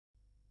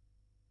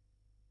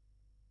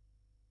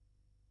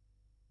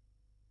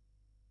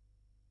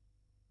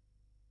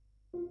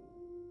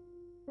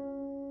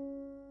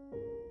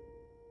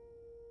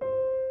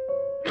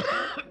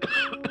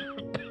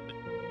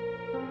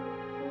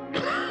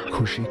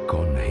खुशी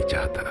कौन नहीं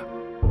चाहता,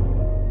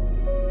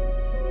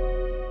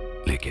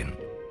 लेकिन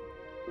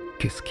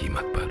किस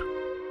कीमत पर?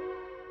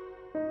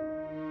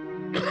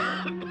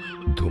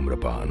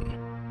 धूम्रपान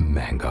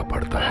महंगा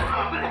पड़ता है।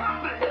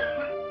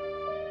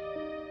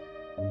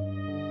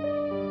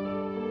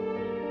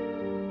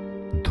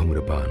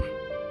 धूम्रपान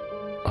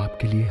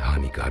आपके लिए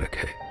हानिकारक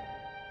है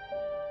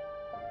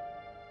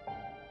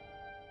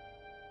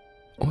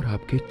और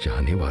आपके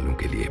चाहने वालों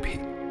के लिए भी।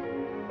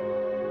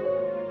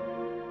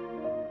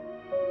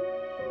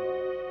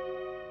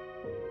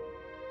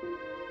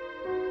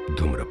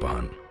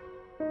 धूम्रपान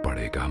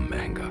पड़ेगा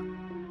महंगा।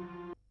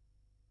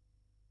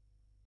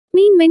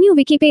 Main menu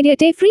Wikipedia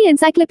Te Free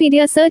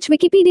Encyclopedia Search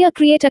Wikipedia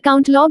Create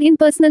Account Log in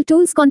Personal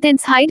Tools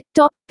Contents Hide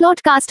Top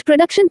Plot Cast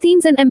Production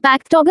Themes and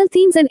Impact Toggle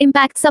Themes and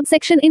Impact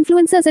Subsection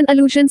Influencers and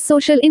Allusions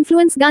Social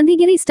Influence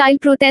Gandhigiri Style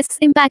Protests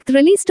Impact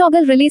Release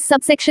Toggle Release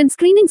Subsection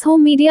Screenings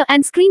Home Media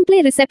and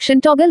Screenplay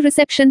Reception Toggle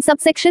Reception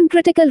Subsection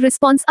Critical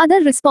Response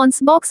Other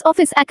Response Box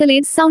Office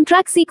Accolades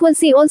Soundtrack Sequel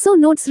See also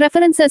Notes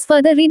References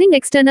Further Reading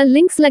External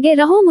Links Lage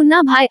Raho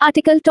Munna Bhai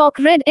Article Talk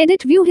Read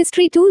Edit View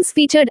History Tools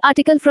Featured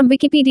Article from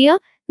Wikipedia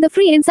The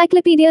Free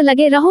Encyclopedia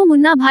Lage Raho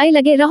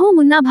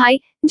Munna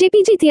Bhai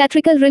JPG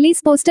Theatrical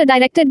Release Poster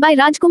Directed by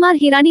Rajkumar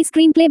Hirani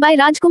Screenplay by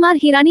Rajkumar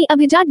Hirani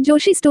Abhijat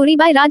Joshi Story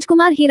by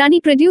Rajkumar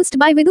Hirani Produced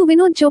by Vidhu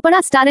Vinod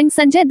Chopra Starring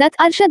Sanjay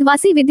Dutt Arshad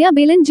Vasi Vidya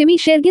Balan Jimmy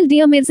Shergill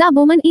Dear Mirza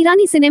Boman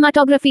Irani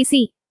Cinematography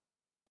C.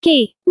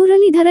 K.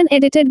 Muralidharan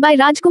Edited by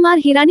Rajkumar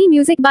Hirani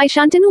Music by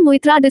Shantanu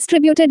Moitra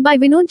Distributed by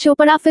Vinod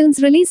Chopra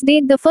Films Release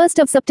date the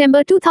 1st of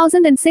September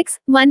 2006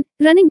 1.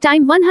 Running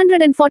time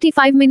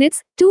 145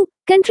 minutes 2.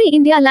 Country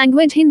India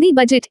Language Hindi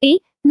Budget A.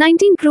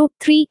 19 crore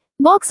 3.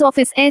 Box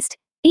Office Est.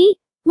 A.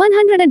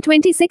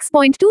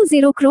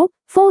 126.20 crore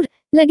 4.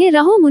 Lage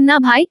Raho Munna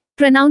Bhai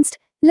Pronounced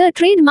L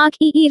trademark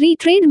EE re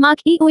trademark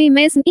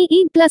EOMS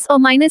EE plus or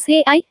minus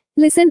AI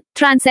Listen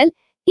Transl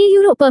E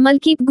Euro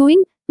Permal Keep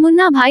Going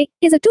Munna Bhai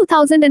is a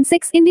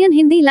 2006 Indian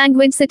Hindi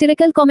language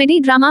satirical comedy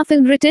drama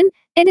film written,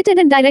 edited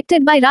and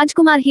directed by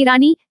Rajkumar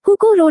Hirani, who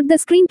co-wrote the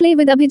screenplay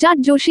with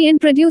Abhijat Joshi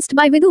and produced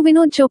by Vidhu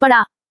Vinod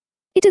Chopra.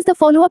 It is the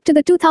follow-up to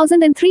the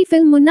 2003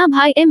 film Munna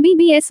Bhai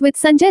MBBS with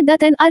Sanjay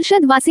Dutt and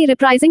Arshad Vasi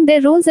reprising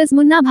their roles as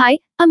Munna Bhai,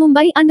 a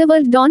Mumbai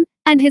underworld don,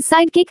 and his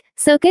sidekick,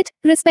 Circuit,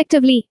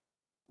 respectively.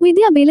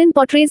 Vidya Balan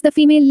portrays the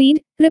female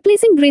lead,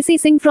 replacing Gracie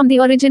Singh from the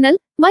original,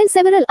 while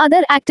several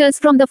other actors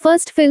from the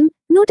first film,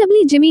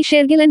 notably Jimmy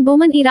Shergill and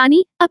Boman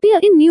Irani,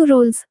 appear in new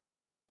roles.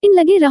 In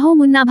Lage Raho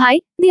Munna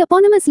Bhai, the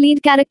eponymous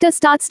lead character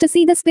starts to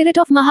see the spirit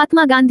of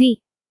Mahatma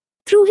Gandhi.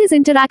 Through his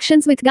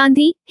interactions with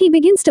Gandhi, he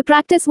begins to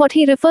practice what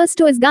he refers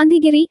to as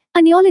Gandhigiri,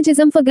 a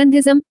neologism for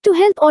Gandhism, to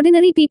help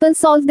ordinary people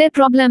solve their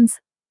problems.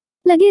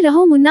 Lage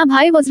Raho Munna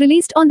Bhai was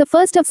released on the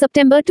 1st of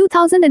September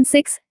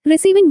 2006,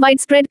 receiving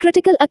widespread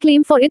critical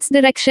acclaim for its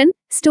direction,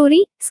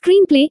 story,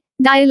 screenplay,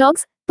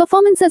 dialogues,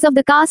 performances of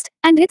the cast,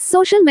 and its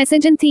social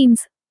message and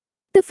themes.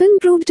 The film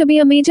proved to be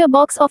a major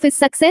box office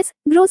success,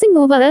 grossing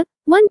over a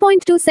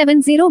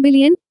 1.270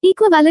 billion,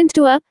 equivalent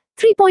to a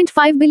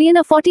 3.5 billion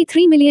or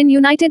 43 million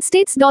United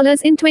States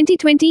dollars in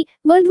 2020,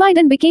 worldwide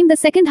and became the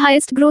second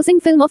highest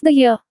grossing film of the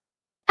year.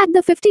 At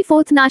the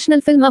 54th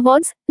National Film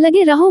Awards,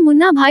 Lage Raho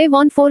Munna Bhai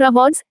won 4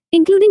 awards,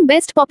 including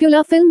Best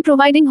Popular Film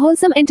providing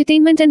wholesome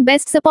entertainment and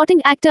Best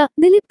Supporting Actor,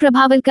 Dilip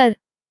Prabhavalkar.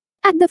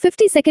 At the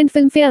 52nd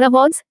Filmfare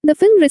Awards, the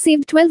film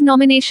received 12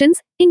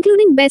 nominations,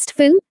 including Best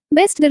Film,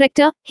 Best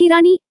Director,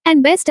 Hirani,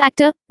 and Best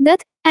Actor,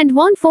 Dutt, and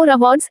won 4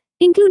 awards,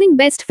 including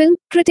Best Film,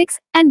 Critics,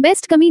 and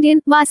Best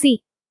Comedian, Vasi.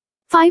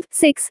 5.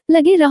 6.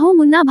 Lage Raho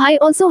Munna Bhai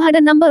also had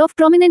a number of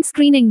prominent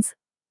screenings.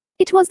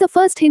 It was the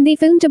first Hindi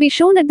film to be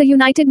shown at the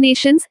United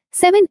Nations,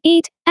 7,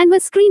 8, and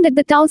was screened at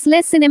the Taos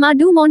Les Cinéma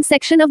du Monde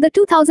section of the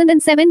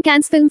 2007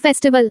 Cannes Film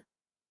Festival.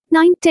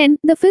 9, 10.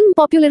 The film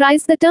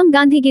popularized the term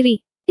Gandhigiri.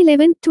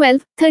 11,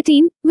 12,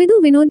 13.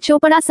 Vidhu Vinod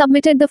Chopra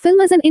submitted the film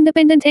as an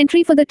independent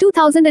entry for the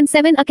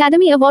 2007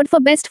 Academy Award for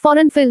Best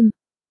Foreign Film.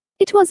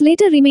 It was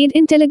later remade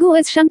in Telugu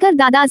as Shankar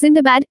Dada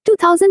Zindabad,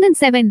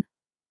 2007.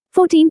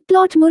 14.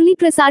 Plot Murli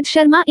Prasad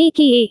Sharma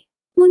aka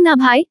Munna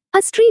Bhai, a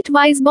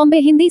streetwise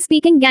Bombay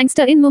Hindi-speaking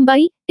gangster in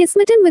Mumbai, is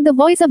smitten with the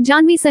voice of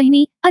Janhvi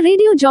Sahni, a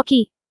radio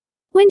jockey.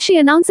 When she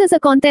announces a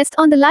contest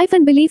on the life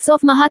and beliefs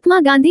of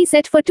Mahatma Gandhi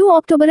set for 2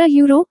 October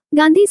Euro,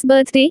 Gandhi's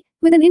birthday,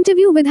 with an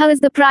interview with her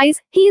as the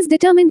prize, he is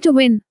determined to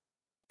win.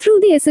 Through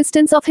the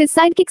assistance of his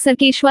sidekick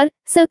Sarkeshwar,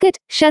 Circuit,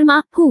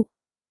 Sharma, who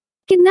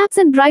kidnaps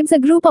and bribes a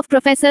group of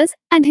professors,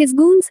 and his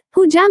goons,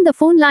 who jam the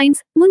phone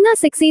lines, Munna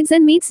succeeds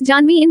and meets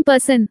Janhvi in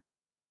person.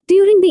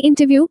 During the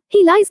interview,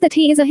 he lies that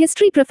he is a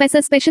history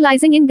professor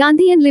specializing in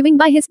Gandhi and living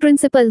by his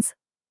principles.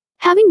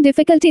 Having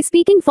difficulty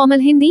speaking formal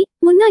Hindi,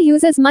 Munna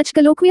uses much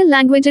colloquial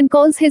language and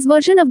calls his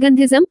version of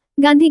Gandhism,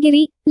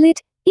 Gandhigiri, lit.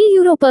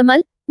 Euro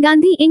Permal,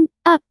 Gandhi Ing.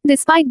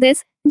 Despite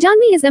this,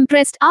 Janhvi is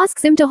impressed,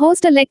 asks him to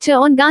host a lecture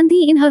on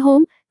Gandhi in her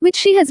home, which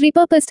she has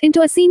repurposed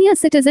into a senior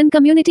citizen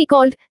community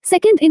called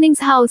Second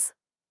Innings House.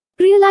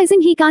 Realizing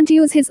he can't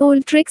use his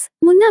old tricks,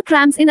 Munna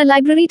crams in a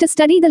library to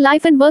study the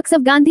life and works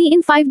of Gandhi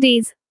in 5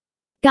 days.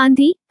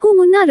 Gandhi, who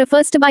Munna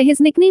refers to by his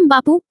nickname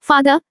Bapu,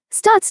 father,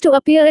 starts to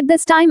appear at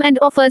this time and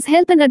offers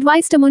help and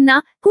advice to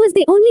Munna, who is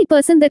the only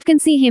person that can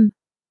see him.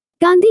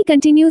 Gandhi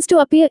continues to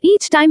appear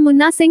each time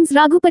Munna sings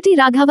Raghupati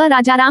Raghava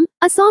Rajaram,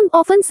 a song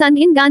often sung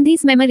in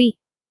Gandhi's memory.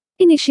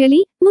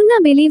 Initially,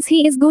 Munna believes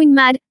he is going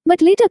mad, but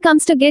later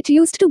comes to get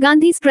used to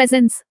Gandhi's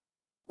presence.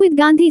 With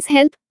Gandhi's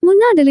help,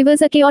 Munna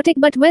delivers a chaotic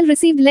but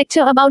well-received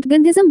lecture about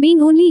Gandhism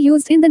being only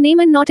used in the name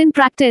and not in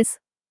practice.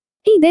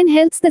 He then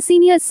helps the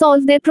seniors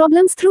solve their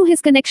problems through his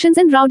connections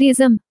and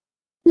rowdyism.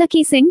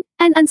 Lucky Singh,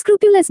 an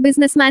unscrupulous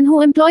businessman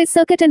who employs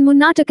Circuit and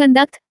Munna to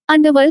conduct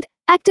underworld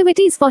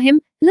activities for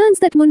him, learns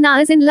that Munna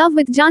is in love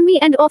with Janvi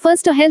and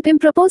offers to help him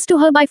propose to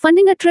her by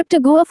funding a trip to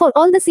Goa for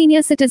all the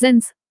senior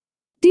citizens.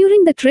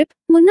 During the trip,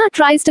 Munna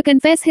tries to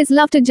confess his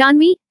love to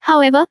Janvi,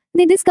 however,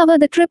 they discover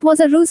the trip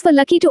was a ruse for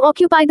Lucky to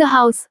occupy the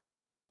house.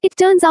 It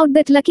turns out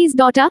that Lucky's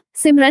daughter,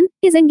 Simran,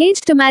 is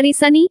engaged to marry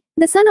Sunny,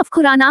 the son of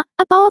Khurana,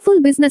 a powerful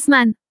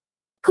businessman.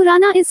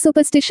 Khurana is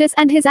superstitious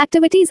and his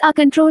activities are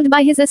controlled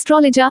by his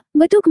astrologer,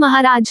 Batuk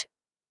Maharaj.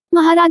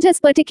 Maharaja's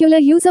particular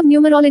use of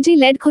numerology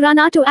led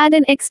Khurana to add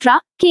an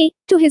extra K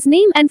to his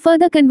name and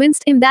further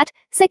convinced him that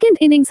second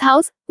innings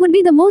house would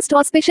be the most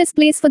auspicious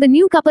place for the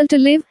new couple to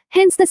live,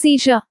 hence the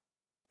seizure.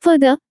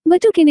 Further,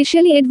 Batuk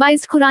initially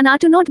advised Khurana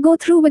to not go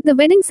through with the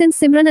wedding since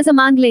Simran is a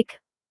Manglik.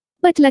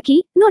 But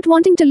Lucky, not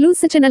wanting to lose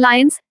such an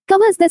alliance,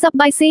 covers this up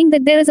by saying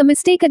that there is a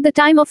mistake at the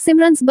time of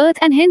Simran's birth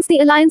and hence the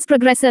alliance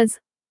progresses.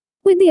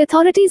 With the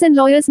authorities and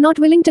lawyers not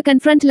willing to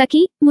confront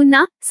Lucky,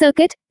 Munna,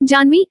 Circuit,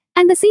 Janvi,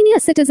 and the senior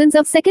citizens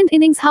of second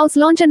innings house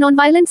launch a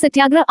non-violent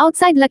satyagraha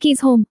outside Lucky's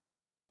home.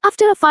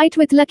 After a fight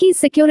with Lucky's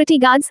security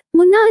guards,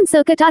 Munna and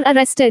Circuit are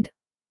arrested.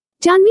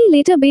 Janvi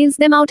later bails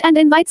them out and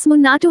invites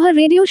Munna to her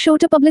radio show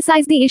to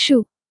publicize the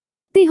issue.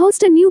 They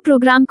host a new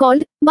program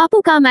called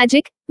Bapu Ka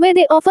Magic, where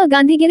they offer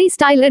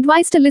Gandhigiri-style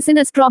advice to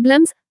listeners'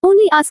 problems,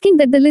 only asking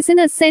that the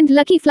listeners send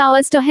Lucky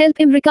flowers to help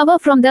him recover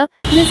from the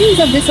disease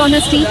of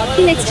dishonesty,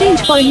 in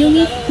exchange for a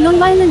unique,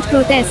 non-violent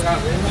protest.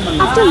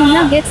 After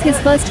Munna gets his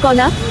first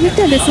caller,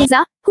 Victor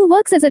D'Souza, who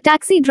works as a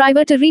taxi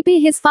driver to repay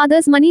his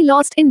father's money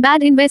lost in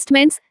bad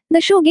investments, the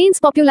show gains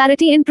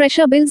popularity and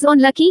pressure builds on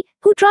Lucky,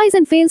 who tries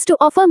and fails to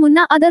offer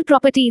Munna other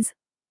properties.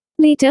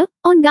 Later,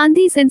 on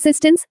Gandhi's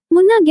insistence,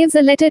 Munna gives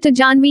a letter to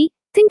Janvi.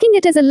 Thinking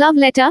it is a love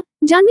letter,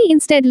 Janvi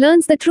instead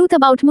learns the truth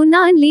about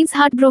Munna and leaves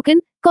heartbroken,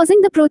 causing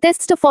the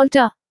protests to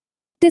falter.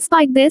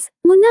 Despite this,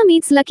 Munna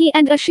meets Lucky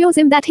and assures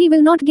him that he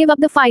will not give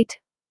up the fight.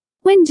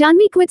 When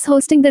Janvi quits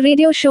hosting the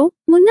radio show,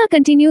 Munna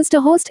continues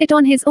to host it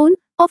on his own,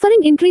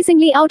 offering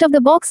increasingly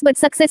out-of-the-box but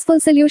successful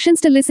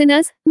solutions to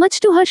listeners, much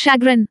to her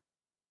chagrin.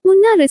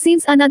 Munna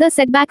receives another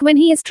setback when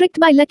he is tricked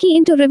by Lucky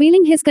into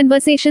revealing his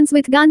conversations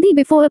with Gandhi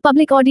before a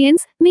public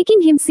audience,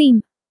 making him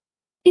seem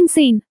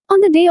insane.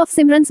 On the day of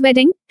Simran's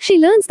wedding, she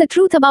learns the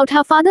truth about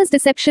her father's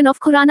deception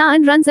of Khurana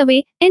and runs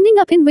away, ending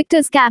up in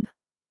Victor's cab.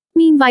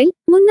 Meanwhile,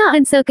 Munna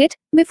and Circuit,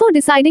 before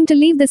deciding to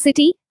leave the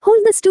city,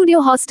 hold the studio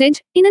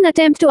hostage, in an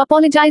attempt to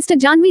apologize to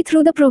Janvi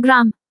through the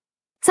program.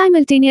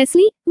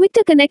 Simultaneously,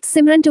 Victor connects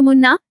Simran to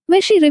Munna,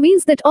 where she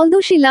reveals that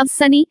although she loves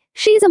Sunny,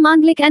 she is a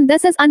Manglik and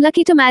thus is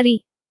unlucky to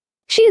marry.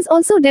 She is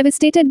also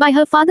devastated by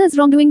her father's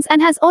wrongdoings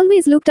and has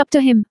always looked up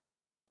to him.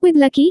 With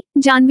Lucky,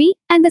 Janvi,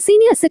 and the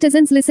senior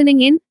citizens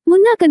listening in,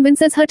 Munna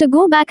convinces her to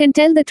go back and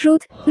tell the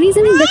truth,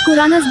 reasoning that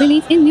Khurana's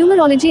belief in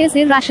numerology is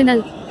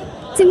irrational.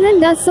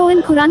 Simran does so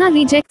and Khurana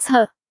rejects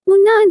her.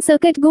 Munna and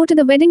Circuit go to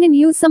the wedding and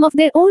use some of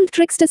their old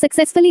tricks to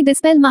successfully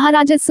dispel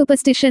Maharaja's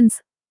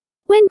superstitions.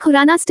 When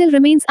Khurana still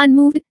remains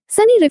unmoved,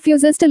 Sunny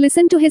refuses to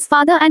listen to his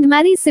father and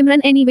marries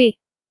Simran anyway.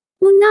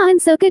 Munna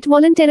and Circuit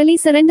voluntarily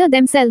surrender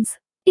themselves.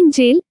 In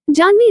jail,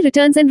 Janvi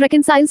returns and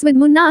reconciles with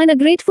Munna and a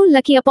grateful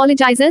Lucky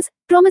apologizes,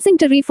 promising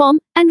to reform,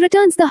 and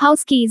returns the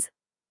house keys.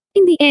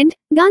 In the end,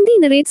 Gandhi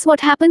narrates what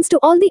happens to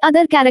all the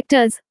other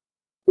characters.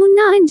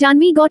 Munna and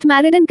Janvi got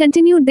married and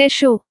continued their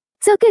show.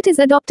 Circuit is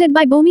adopted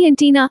by Bomi and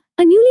Tina,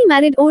 a newly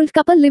married old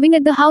couple living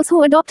at the house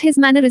who adopt his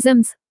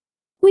mannerisms.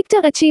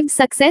 Victor achieved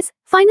success,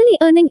 finally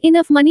earning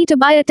enough money to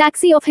buy a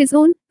taxi of his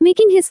own,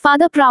 making his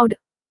father proud.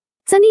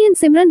 Sunny and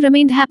Simran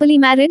remained happily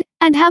married,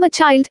 and have a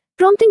child,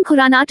 prompting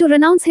Khurana to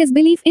renounce his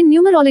belief in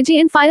numerology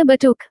and fire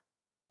Batuk.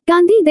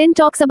 Gandhi then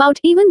talks about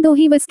even though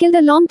he was killed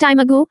a long time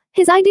ago,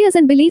 his ideas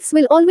and beliefs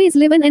will always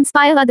live and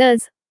inspire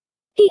others.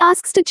 He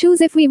asks to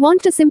choose if we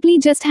want to simply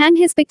just hang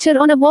his picture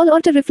on a wall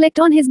or to reflect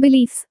on his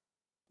beliefs.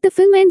 The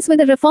film ends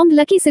with a reformed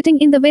Lucky sitting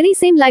in the very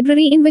same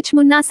library in which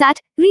Munna sat,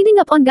 reading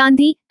up on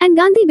Gandhi, and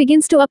Gandhi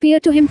begins to appear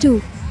to him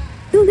too.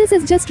 Though this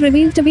is just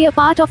revealed to be a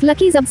part of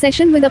Lucky's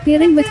obsession with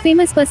appearing with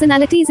famous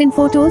personalities in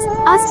photos,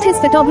 asked his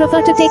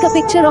photographer to take a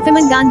picture of him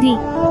and Gandhi.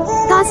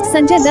 Cast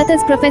Sanjay Dutt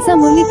as Professor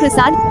Murli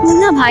Prasad,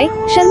 Munna Bhai,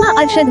 Sharma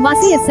Arshad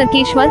Wasi as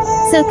Sarkeshwar,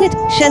 Circuit,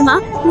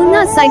 Sharma,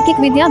 Munna's sidekick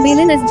Vidya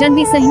Balin as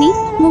Janvi Sahni,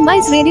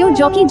 Mumbai's radio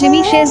jockey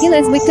Jimmy Shergill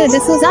as Victor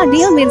D'Souza,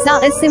 Dia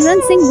Mirza as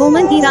Simran Singh,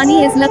 Boman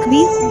Irani as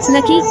Lakhbir,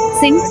 Lucky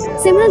Singh,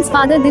 Simran's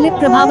father Dilip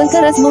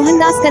Prabhavalkar as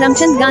Mohandas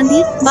Karamchand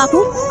Gandhi,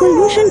 Bapu,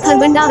 Kulbhushan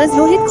Kharbanda as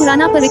Rohit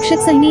Khurana,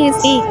 Parikshit Sahni as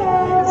A.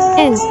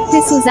 L.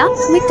 D'Souza.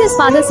 Victor's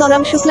father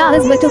Saurabh Shukla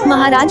as Batuk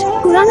Maharaj.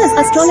 Kurana's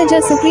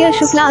astrologer Supriya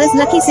Shukla as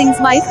Lucky Singh's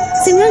wife.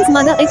 Simran's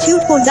mother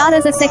Achyut Poddar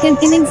as a second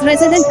innings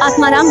resident.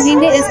 Atmaram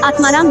Ghende is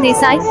Atmaram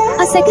Desai.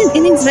 A second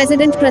innings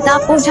resident.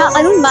 Pratap Ojha.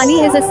 Arun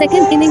Bali is a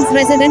second innings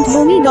resident.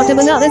 Bhumi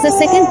Dotabala is a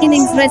second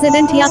innings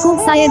resident.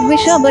 Yaqub Syed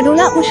Vishwa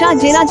Badola. Usha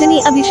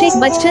Jerajani. Abhishek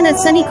Bachchan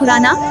as Sunny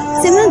Khurana.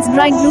 Simran's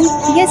bridegroom.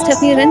 Guest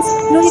appearance.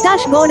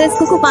 Rohitash God as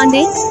Kuku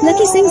Pandey.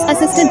 Lucky Singh's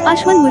assistant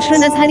Ashwan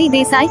Mushran as Hari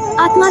Desai.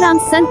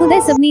 Atmaram's son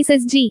Uday Sabnis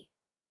as G.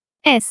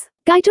 S.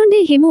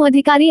 Gaitonde Hemu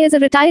Adhikari is a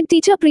retired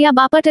teacher. Priya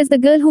Bapat is the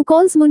girl who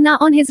calls Munna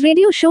on his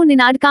radio show.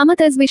 Ninad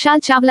Kamath as Vishal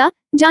Chawla.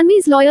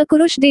 Janvi's lawyer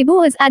Kurush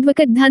Debo as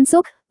advocate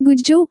Dhansukh.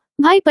 Gujju.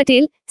 Bhai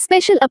Patel.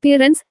 Special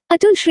appearance.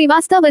 Atul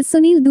Srivastav as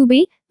Sunil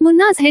Dubey.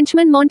 Munna's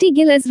henchman Monty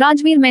Gill as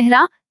Rajveer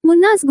Mehra.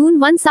 Munna's goon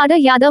 1 Sada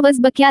Yadav as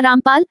Bakya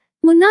Rampal.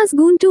 Munna's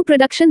Goon 2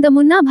 production. The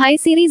Munna Bhai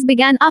series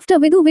began after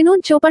Vidhu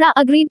Vinod Chopra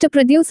agreed to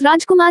produce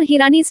Rajkumar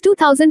Hirani's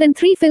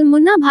 2003 film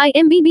Munna Bhai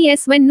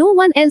MBBS when no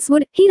one else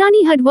would.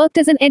 Hirani had worked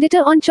as an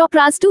editor on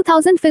Chopra's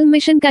 2000 film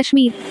Mission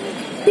Kashmir.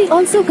 They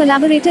also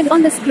collaborated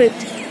on the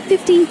script.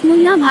 15.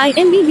 Munna Bhai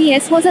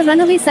MBBS was a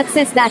runaway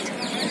success that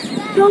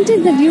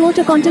prompted the duo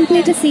to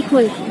contemplate a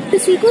sequel. The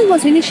sequel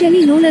was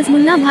initially known as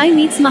Munna Bhai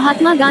Meets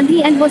Mahatma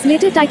Gandhi and was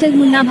later titled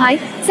Munna Bhai.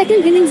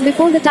 Second innings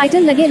before the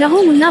title Lage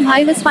Raho Munna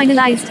Bhai was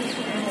finalized.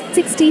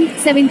 16,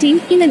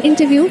 17. In an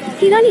interview,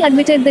 Hirani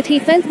admitted that he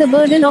felt the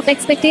burden of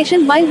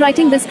expectation while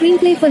writing the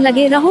screenplay for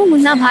Lage Raho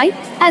Munna Bhai,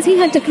 as he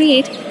had to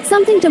create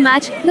something to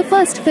match the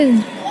first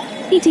film.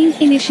 18.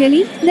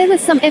 Initially, there was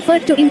some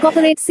effort to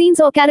incorporate scenes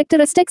or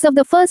characteristics of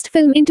the first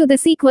film into the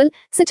sequel,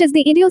 such as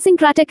the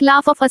idiosyncratic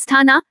laugh of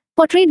Asthana,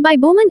 portrayed by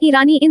Boman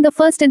Irani in the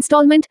first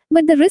installment,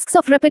 but the risks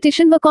of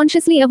repetition were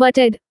consciously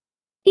averted.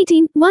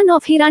 18. One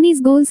of Hirani's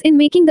goals in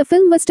making the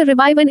film was to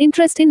revive an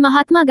interest in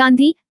Mahatma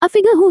Gandhi, a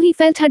figure who he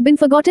felt had been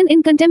forgotten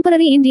in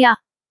contemporary India.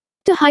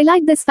 To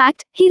highlight this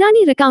fact,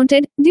 Hirani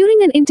recounted,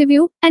 during an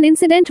interview, an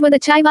incident with a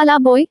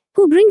chaiwala boy,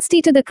 who brings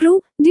tea to the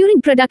crew.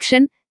 During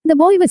production, the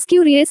boy was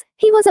curious.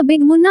 He was a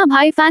big Munna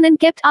Bhai fan and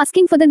kept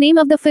asking for the name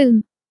of the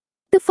film.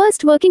 The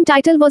first working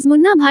title was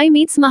Munna Bhai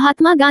Meets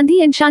Mahatma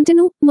Gandhi, and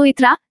Shantanu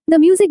Moitra, the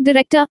music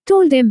director,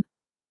 told him.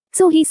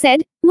 So he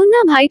said,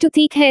 Munna Bhai to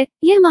theek hai,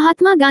 yeh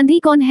Mahatma Gandhi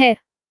kaun hai?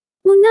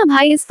 Munna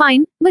Bhai is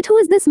fine, but who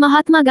is this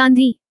Mahatma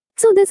Gandhi?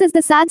 So this is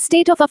the sad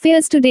state of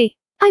affairs today.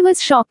 I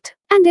was shocked.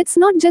 And it's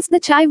not just the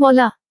chai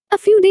wala. A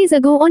few days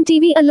ago on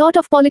TV a lot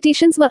of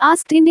politicians were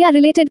asked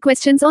India-related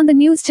questions on the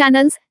news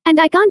channels, and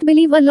I can't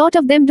believe a lot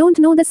of them don't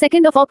know the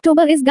 2nd of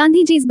October is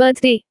Gandhiji's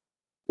birthday.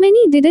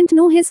 Many didn't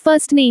know his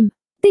first name.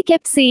 They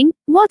kept saying,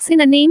 what's in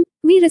a name?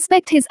 We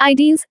respect his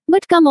ideals,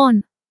 but come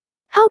on.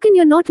 How can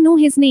you not know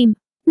his name?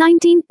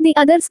 19. The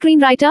other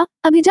screenwriter,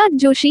 Abhijat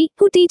Joshi,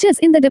 who teaches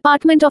in the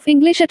Department of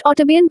English at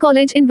Ottobian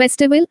College in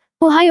Westerville,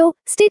 Ohio,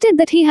 stated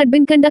that he had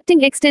been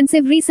conducting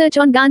extensive research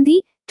on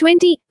Gandhi.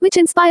 20, which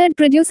inspired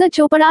producer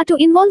Chopra to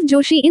involve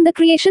Joshi in the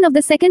creation of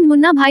the second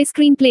Munna Bhai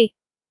screenplay.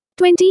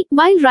 20.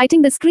 While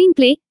writing the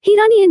screenplay,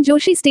 Hirani and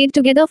Joshi stayed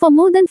together for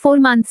more than 4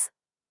 months.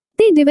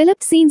 They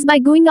developed scenes by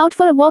going out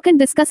for a walk and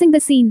discussing the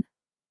scene.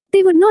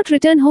 They would not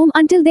return home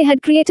until they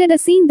had created a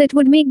scene that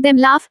would make them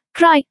laugh,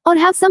 cry, or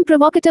have some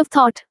provocative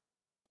thought.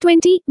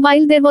 20.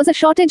 While there was a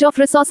shortage of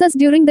resources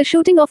during the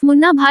shooting of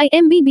Munna Bhai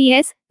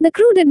MBBS, the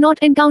crew did not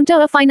encounter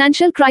a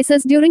financial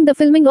crisis during the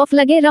filming of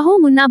Lage Raho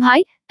Munna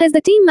Bhai, as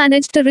the team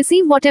managed to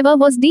receive whatever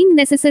was deemed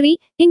necessary,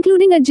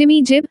 including a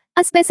jimmy jib,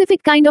 a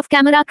specific kind of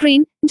camera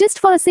crane, just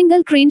for a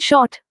single crane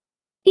shot.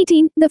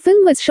 18. The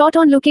film was shot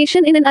on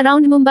location in and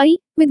around Mumbai,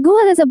 with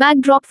Goa as a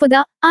backdrop for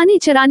the Aane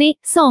Charane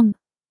song.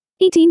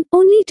 18.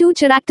 Only 2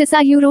 characters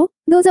Euro,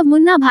 those of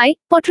Munna Bhai,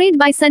 portrayed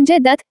by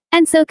Sanjay Dutt,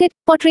 and Circuit,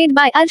 portrayed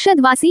by Arshad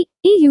Wasi,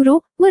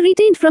 Euro, were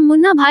retained from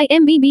Munna Bhai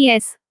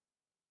MBBS.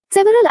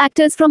 Several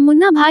actors from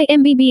Munna Bhai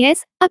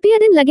MBBS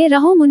appeared in Lage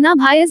Raho Munna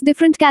Bhai as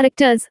different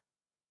characters.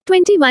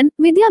 21.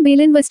 Vidya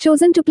Balan was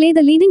chosen to play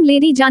the leading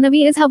lady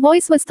Jahnavi as her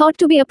voice was thought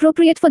to be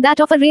appropriate for that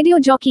of a radio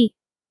jockey.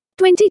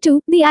 22.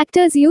 The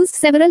actors used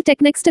several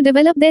techniques to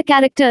develop their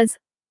characters.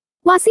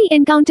 Wasi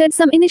encountered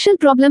some initial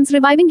problems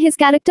reviving his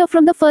character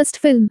from the first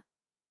film.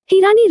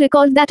 Hirani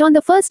recalled that on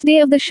the first day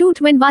of the shoot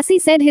when Wasi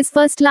said his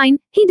first line,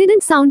 he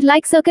didn't sound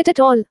like Circuit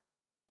at all.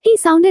 He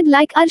sounded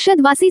like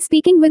Arshad Wasi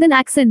speaking with an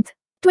accent.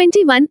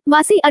 21.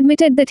 Wasi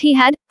admitted that he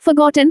had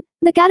forgotten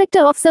the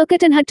character of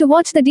Circuit and had to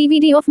watch the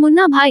DVD of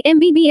Munna Bhai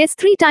MBBS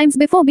 3 times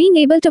before being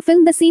able to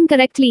film the scene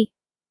correctly.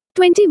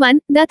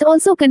 21. Dutt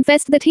also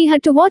confessed that he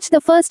had to watch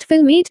the first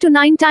film 8 to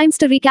 9 times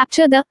to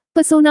recapture the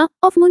persona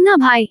of Munna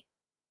Bhai.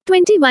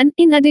 21.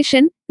 In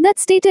addition, Dutt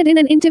stated in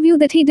an interview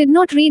that he did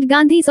not read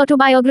Gandhi's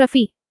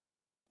autobiography.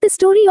 The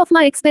story of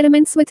my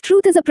experiments with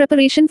truth is a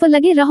preparation for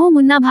Lage Raho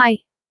Munna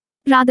Bhai.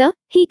 Rather,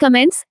 he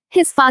comments,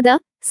 his father,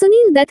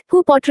 Sunil Dutt,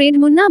 who portrayed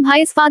Munna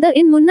Bhai's father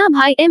in Munna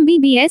Bhai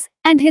MBBS,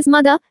 and his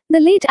mother, the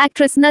late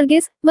actress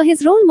Nargis, were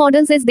his role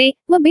models as they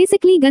were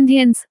basically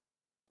Gandhians.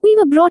 We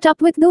were brought up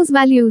with those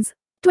values.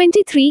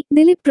 23.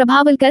 Dilip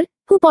Prabhavalkar,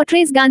 who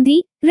portrays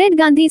Gandhi, read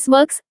Gandhi's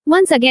works,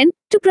 once again,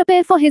 to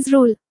prepare for his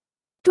role.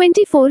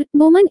 24.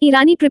 Boman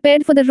Irani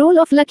prepared for the role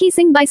of Lucky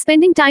Singh by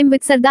spending time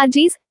with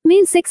Sardarji's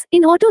male 6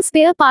 in auto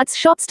spare parts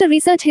shops to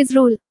research his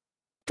role.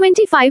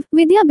 25.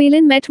 Vidya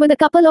Balan met with a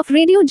couple of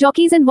radio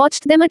jockeys and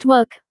watched them at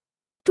work.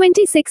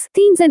 26.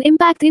 Themes and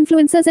impact,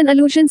 influences and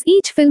allusions.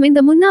 Each film in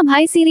the Munna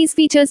Bhai series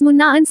features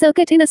Munna and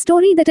Circuit in a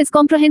story that is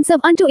comprehensive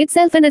unto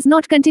itself and is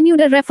not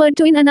continued or referred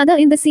to in another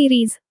in the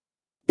series.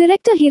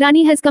 Director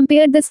Hirani has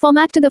compared this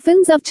format to the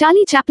films of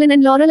Charlie Chaplin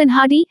and Laurel and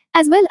Hardy,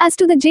 as well as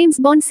to the James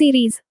Bond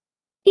series.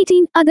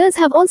 18. Others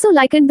have also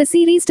likened the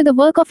series to the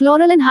work of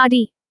Laurel and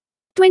Hardy.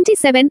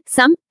 27.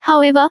 Some,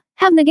 however,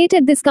 have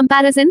negated this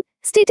comparison,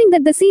 stating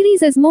that the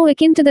series is more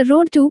akin to the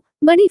Road to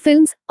Buddy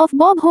films of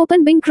Bob Hope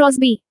and Bing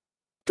Crosby.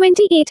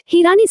 28.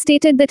 Hirani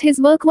stated that his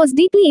work was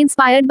deeply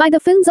inspired by the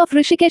films of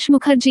Hrishikesh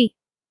Mukherjee.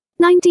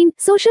 19.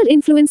 Social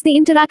influence. The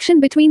interaction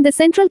between the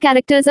central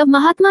characters of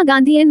Mahatma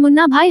Gandhi and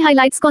Munna Bhai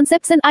highlights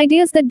concepts and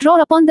ideas that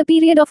draw upon the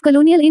period of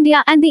colonial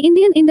India and the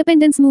Indian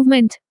independence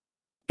movement.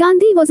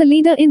 Gandhi was a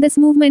leader in this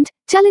movement,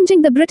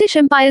 challenging the British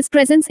Empire's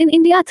presence in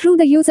India through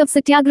the use of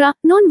satyagraha,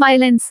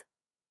 non-violence.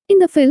 In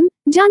the film,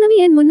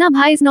 Jahnavi and Munna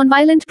Bhai's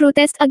non-violent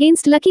protest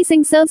against Lucky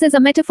Singh serves as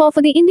a metaphor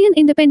for the Indian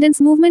independence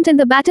movement and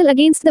the battle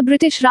against the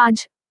British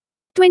Raj.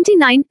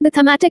 29. The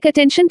thematic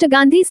attention to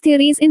Gandhi's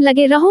theories in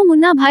Lage Raho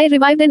Munna Bhai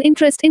revived an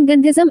interest in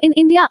Gandhism in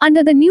India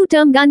under the new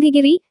term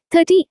Gandhigiri,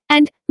 30,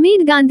 and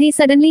made Gandhi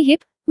suddenly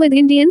hip with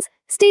Indians,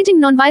 staging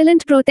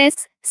non-violent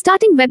protests,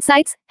 starting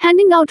websites,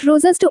 handing out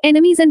roses to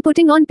enemies and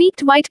putting on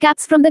peaked white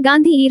caps from the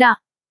Gandhi era.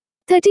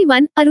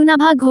 31.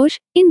 Arunabha Ghosh,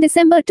 in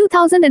December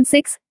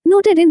 2006,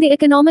 noted in the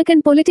Economic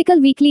and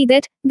Political Weekly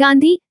that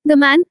Gandhi, the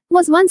man,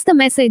 was once the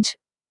message.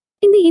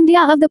 In the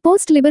India of the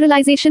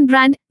post-liberalization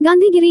brand,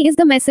 Gandhigiri is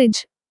the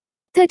message.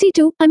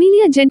 32.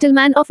 Amelia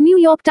Gentleman of New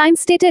York Times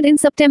stated in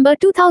September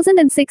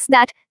 2006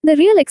 that the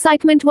real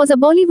excitement was a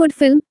Bollywood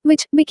film,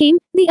 which became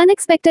the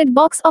unexpected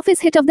box office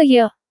hit of the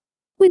year.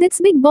 With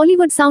its big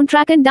Bollywood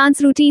soundtrack and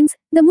dance routines,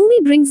 the movie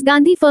brings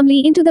Gandhi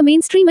firmly into the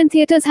mainstream and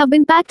theaters have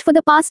been packed for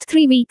the past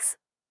 3 weeks.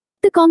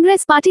 The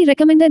Congress party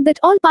recommended that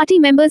all party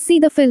members see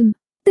the film.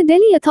 The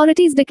Delhi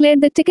authorities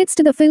declared that tickets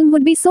to the film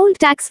would be sold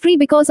tax-free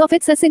because of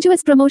its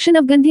assiduous promotion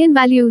of Gandhian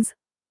values.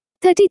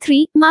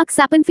 33. Mark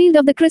Sappenfield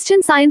of the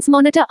Christian Science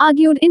Monitor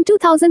argued in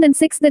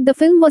 2006 that the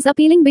film was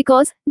appealing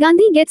because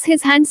Gandhi gets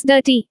his hands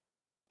dirty.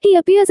 He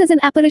appears as an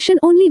apparition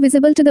only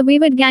visible to the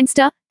wayward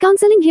gangster,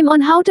 counseling him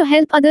on how to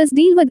help others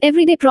deal with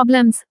everyday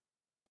problems.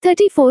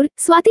 34.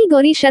 Swati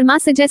Gauri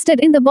Sharma suggested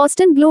in the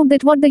Boston Globe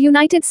that what the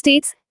United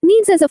States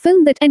needs is a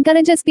film that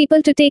encourages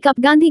people to take up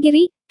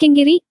Gandhigiri,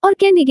 Kingiri, or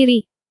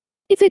Kendigiri.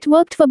 If it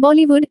worked for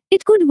Bollywood,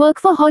 it could work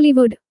for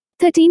Hollywood.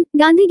 13.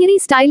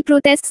 Gandhigiri-style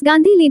protests.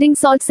 Gandhi leading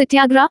salt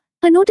satyagraha.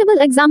 A notable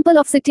example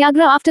of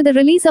satyagraha after the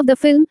release of the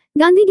film,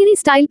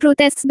 Gandhigiri-style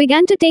protests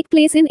began to take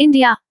place in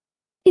India.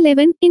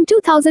 11. In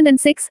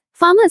 2006,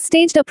 farmers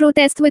staged a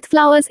protest with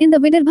flowers in the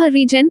Vidarbha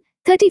region.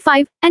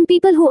 35. And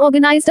people who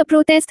organized a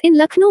protest in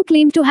Lucknow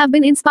claimed to have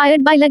been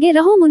inspired by Lage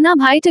Raho Munna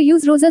Bhai to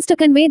use roses to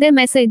convey their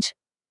message.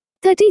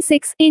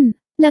 36. In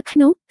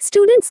Lucknow,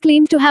 students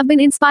claimed to have been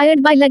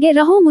inspired by Lage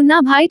Raho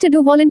Munna Bhai to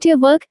do volunteer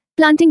work,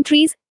 planting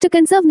trees, to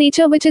conserve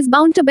nature which is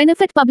bound to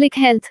benefit public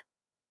health.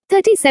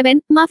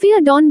 37. Mafia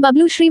Don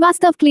Bablu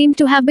Srivastav claimed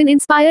to have been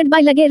inspired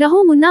by Lage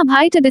Raho Munna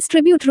Bhai to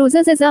distribute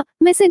roses as a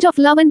message of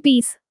love and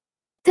peace.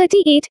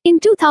 38. In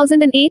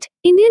 2008,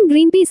 Indian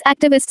Greenpeace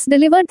activists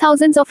delivered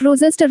thousands of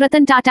roses to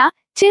Ratan Tata,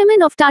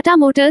 chairman of Tata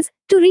Motors,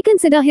 to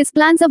reconsider his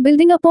plans of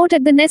building a port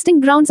at the nesting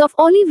grounds of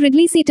olive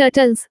Ridley sea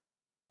turtles.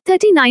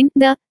 39.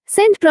 The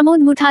Send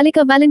Pramod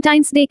Muthalika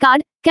Valentine's Day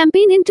card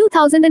campaign in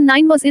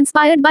 2009 was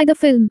inspired by the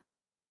film.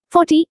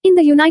 40. In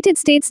the United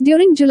States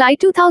during July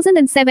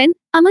 2007,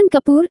 Aman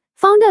Kapoor,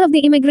 founder of the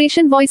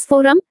Immigration Voice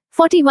Forum,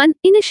 41,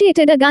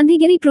 initiated a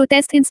Gandhigiri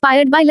protest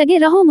inspired by Lage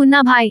Raho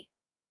Munna Bhai.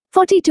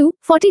 42.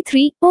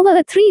 43. Over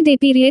a 3-day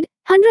period,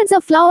 hundreds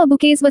of flower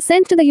bouquets were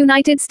sent to the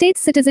United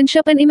States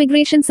Citizenship and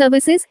Immigration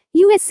Services,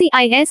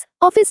 USCIS,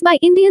 office by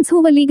Indians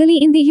who were legally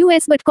in the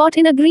US but caught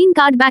in a green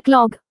card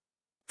backlog.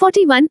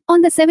 41.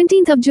 On the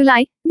 17th of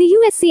July, the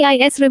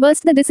USCIS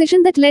reversed the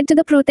decision that led to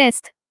the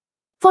protest.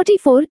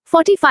 44,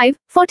 45,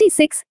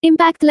 46,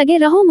 Impact. Lage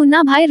Raho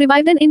Munna Bhai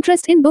revived an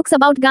interest in books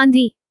about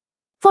Gandhi.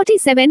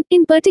 47,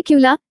 in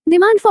particular,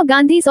 demand for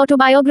Gandhi's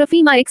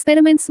autobiography My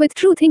Experiments with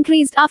Truth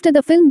increased after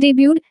the film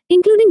debuted,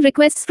 including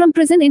requests from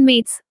prison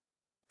inmates.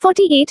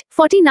 48,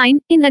 49,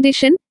 in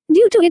addition,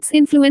 due to its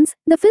influence,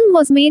 the film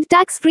was made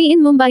tax-free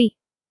in Mumbai.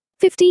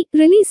 50,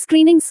 release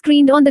screenings.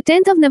 Screened on the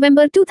 10th of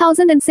November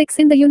 2006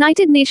 in the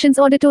United Nations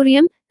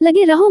Auditorium,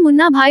 Lage Raho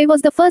Munna Bhai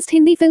was the first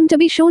Hindi film to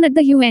be shown at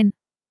the UN.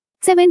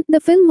 7. The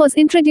film was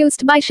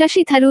introduced by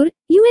Shashi Tharoor,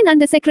 UN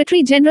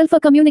Under-Secretary General for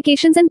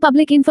Communications and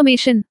Public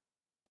Information.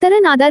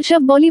 Taran Adarsh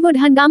of Bollywood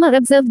Hungama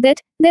observed that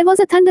there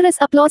was a thunderous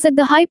applause at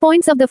the high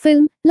points of the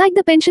film, like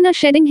the pensioner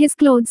shedding his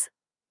clothes.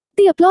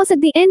 The applause at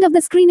the end of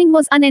the screening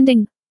was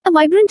unending. A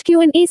vibrant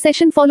Q&A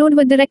session followed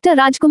with director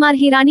Rajkumar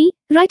Hirani,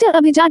 writer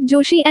Abhijat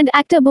Joshi and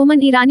actor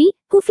Boman Irani,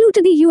 who flew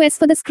to the US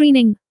for the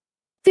screening.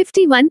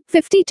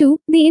 51-52,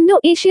 the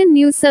Indo-Asian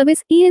News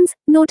Service (IANS)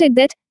 noted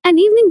that an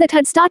evening that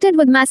had started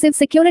with massive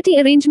security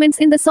arrangements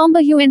in the somber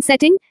UN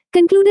setting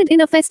concluded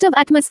in a festive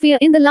atmosphere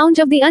in the lounge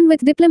of the UN,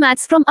 with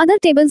diplomats from other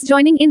tables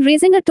joining in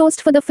raising a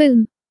toast for the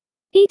film.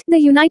 8. The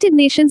United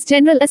Nations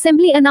General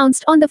Assembly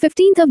announced on the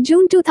 15th of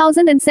June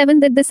 2007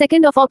 that the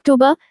 2nd of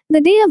October,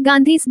 the day of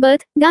Gandhi's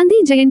birth,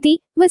 Gandhi Jayanti,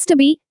 was to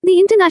be the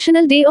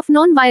International Day of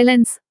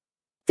Non-Violence.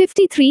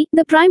 53.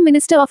 The Prime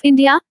Minister of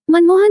India,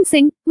 Manmohan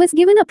Singh, was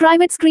given a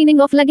private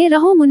screening of Lage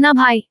Raho Munna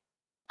Bhai.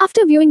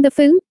 After viewing the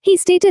film, he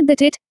stated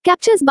that it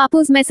captures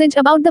Bapu's message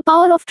about the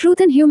power of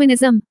truth and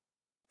humanism.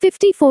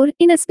 54.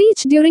 In a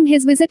speech during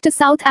his visit to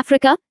South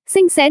Africa,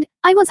 Singh said,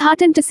 "I was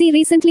heartened to see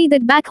recently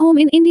that back home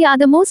in India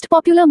the most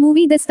popular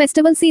movie this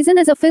festival season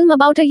is a film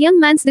about a young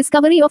man's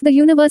discovery of the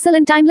universal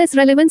and timeless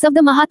relevance of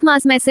the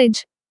Mahatma's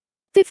message."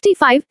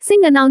 55.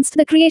 Singh announced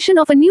the creation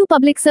of a new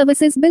public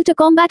services bill to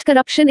combat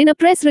corruption in a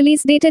press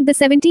release dated the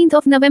 17th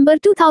of November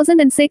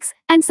 2006,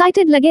 and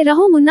cited Lage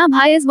Raho Munna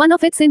Bhai as one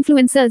of its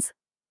influencers.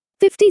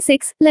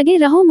 56. Lage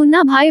Raho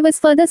Munna Bhai was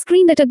further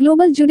screened at a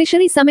global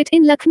judiciary summit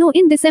in Lucknow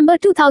in December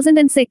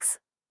 2006.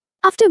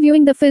 After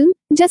viewing the film,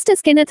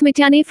 Justice Kenneth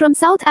Mitiane from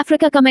South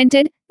Africa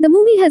commented, "The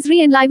movie has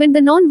re-enlivened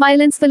the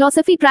non-violence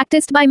philosophy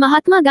practiced by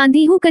Mahatma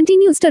Gandhi, who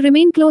continues to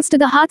remain close to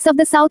the hearts of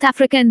the South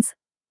Africans."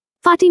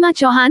 Fatima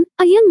Chauhan,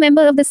 a young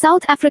member of the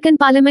South African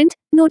Parliament,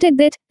 noted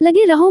that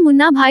Lage Raho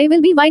Munna Bhai will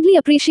be widely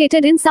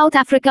appreciated in South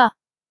Africa.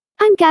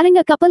 "I'm carrying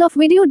a couple of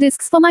video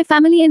discs for my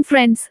family and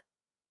friends."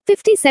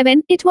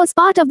 57. It was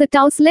part of the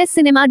Taos Les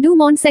Cinema du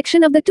Monde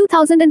section of the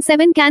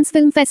 2007 Cannes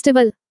Film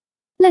Festival.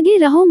 Lage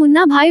Raho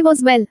Munna Bhai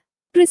was well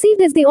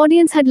received as the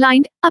audience had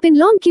lined up in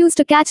long queues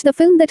to catch the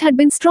film that had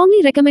been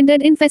strongly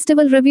recommended in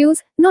festival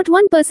reviews. Not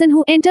one person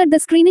who entered the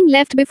screening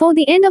left before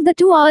the end of the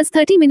 2 hours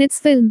 30 minutes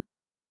film.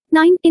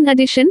 9. In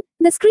addition,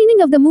 the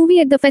screening of the movie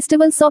at the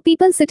festival saw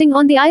people sitting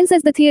on the aisles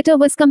as the theater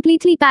was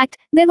completely packed.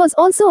 There was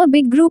also a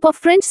big group of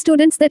French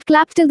students that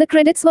clapped till the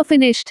credits were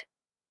finished.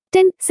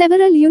 10.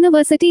 Several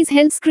universities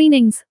held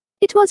screenings.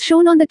 It was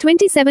shown on the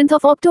 27th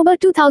of October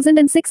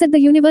 2006 at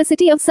the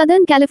University of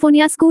Southern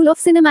California School of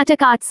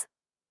Cinematic Arts.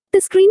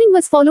 The screening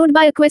was followed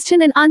by a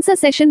question and answer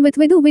session with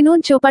Vidhu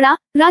Vinod Chopra,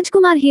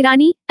 Rajkumar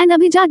Hirani, and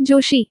Abhijat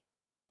Joshi.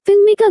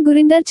 Filmmaker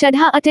Gurinder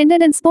Chadha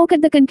attended and spoke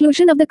at the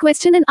conclusion of the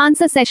question and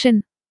answer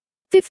session.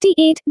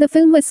 58. The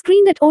film was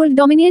screened at Old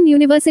Dominion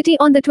University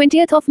on the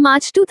 20th of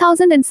March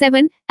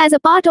 2007, as a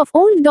part of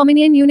Old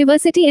Dominion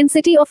University and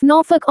City of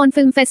Norfolk on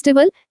Film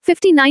Festival.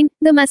 59.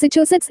 The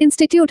Massachusetts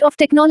Institute of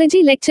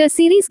Technology Lecture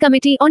Series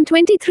Committee on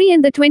 23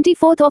 and the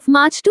 24th of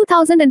March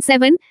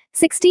 2007,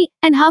 60,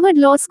 and Harvard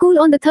Law School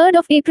on the 3rd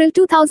of April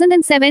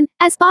 2007,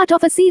 as part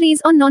of a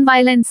series on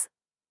nonviolence.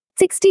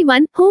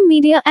 61. Home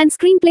Media and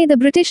Screenplay. The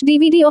British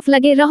DVD of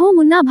Lage Raho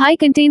Munna Bhai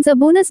contains a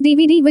bonus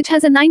DVD which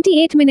has a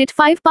 98-minute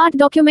 5-part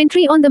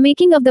documentary on the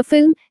making of the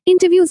film,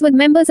 interviews with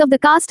members of the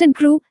cast and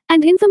crew,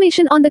 and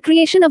information on the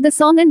creation of the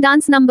song and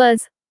dance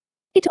numbers.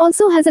 It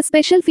also has a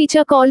special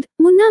feature called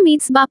Munna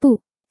Meets Bapu.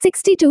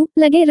 62.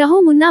 Lage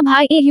Raho Munna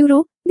Bhai A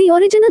Euro. The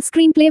original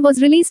screenplay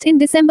was released in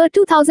December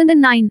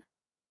 2009.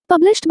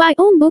 Published by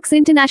Om Books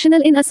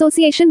International in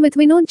association with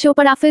Vinod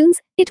Chopra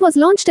Films, it was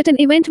launched at an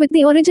event with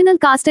the original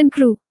cast and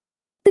crew.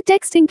 The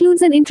text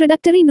includes an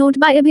introductory note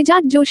by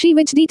Abhijat Joshi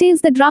which details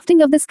the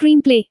drafting of the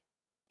screenplay.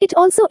 It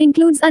also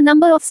includes a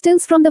number of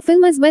stills from the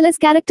film as well as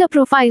character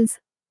profiles.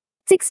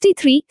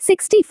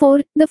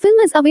 63-64, the film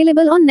is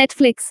available on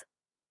Netflix.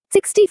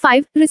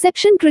 65,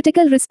 reception.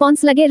 Critical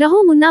response. Lage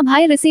Raho Munna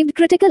Bhai received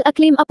critical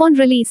acclaim upon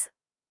release.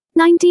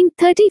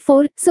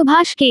 1934,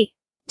 Subhash K.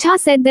 Jha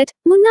said that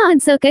Munna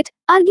and Circuit,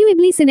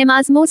 arguably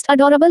cinema's most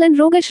adorable and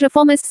roguish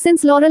reformists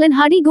since Laurel and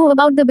Hardy, go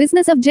about the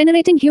business of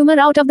generating humor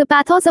out of the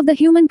pathos of the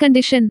human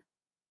condition.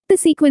 The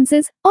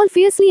sequences, all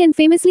fiercely and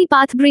famously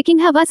path-breaking,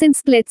 have us in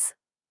splits.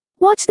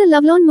 Watch the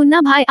lovelorn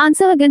Munna Bhai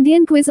answer a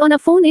Gandhian quiz on a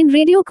phone-in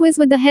radio quiz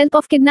with the help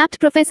of kidnapped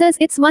professors.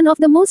 It's one of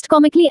the most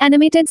comically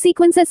animated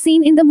sequences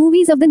seen in the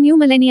movies of the new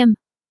millennium.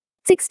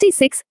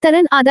 66,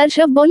 Taran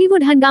Adarsh of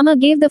Bollywood Hungama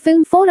gave the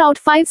film 4 out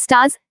of 5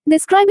 stars,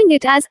 describing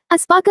it as a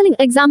sparkling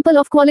example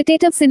of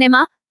qualitative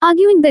cinema,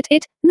 arguing that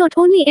it not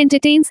only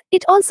entertains,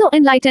 it also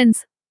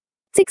enlightens.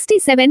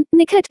 67,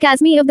 Nikhat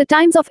Kazmi of the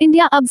Times of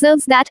India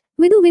observes that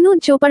Vidhu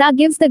Vinod Chopra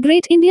gives the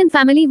great Indian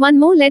family one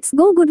more let's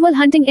go Goodwill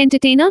hunting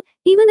entertainer,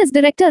 even as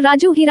director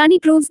Raju Hirani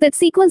proves that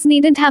sequels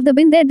needn't have the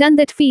been there done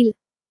that feel.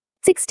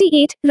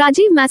 68,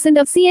 Rajiv Masand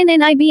of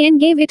CNN-IBN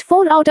gave it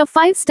 4 out of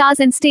 5 stars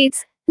and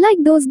states, like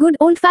those good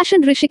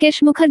old-fashioned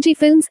Rishikesh Mukherjee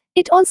films,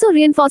 it also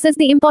reinforces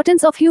the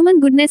importance of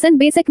human goodness and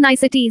basic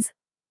niceties.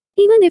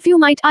 Even if you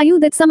might argue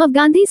that some of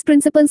Gandhi's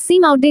principles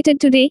seem outdated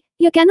today,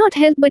 you cannot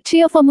help but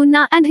cheer for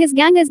Munna and his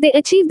gang as they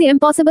achieve the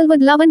impossible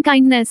with love and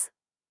kindness.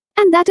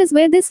 And that is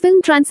where this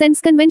film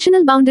transcends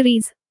conventional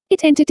boundaries.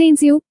 It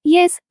entertains you,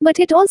 yes, but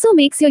it also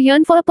makes you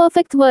yearn for a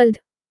perfect world.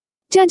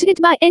 Judge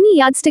it by any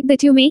yardstick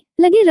that you may,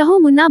 Lage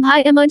Raho Munna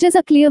Bhai emerges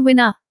a clear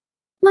winner.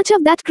 Much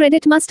of that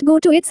credit must go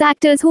to its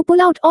actors who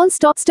pull out all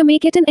stops to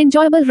make it an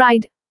enjoyable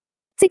ride.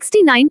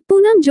 69.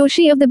 Poonam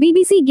Joshi of the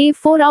BBC gave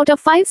 4 out of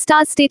 5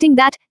 stars, stating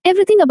that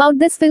everything about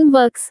this film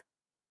works.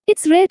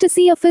 It's rare to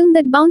see a film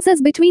that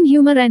bounces between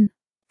humor and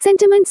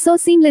sentiment so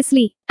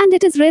seamlessly, and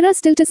it is rarer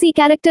still to see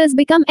characters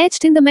become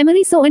etched in the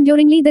memory so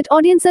enduringly that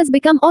audiences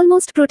become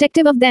almost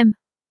protective of them.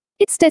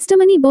 It's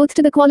testimony both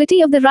to the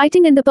quality of the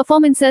writing and the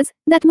performances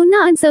that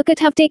Munna and Circuit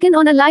have taken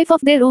on a life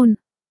of their own.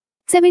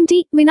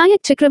 70.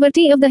 Vinayak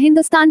Chakravarti of the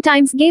Hindustan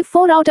Times gave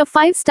 4 out of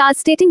 5 stars,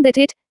 stating that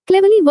it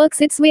cleverly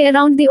works its way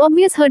around the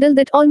obvious hurdle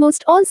that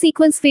almost all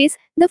sequels face.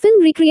 The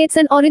film recreates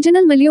an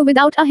original milieu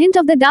without a hint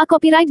of the dark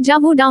copyright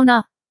Javu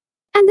Downer.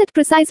 And that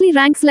precisely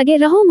ranks Lage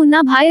Raho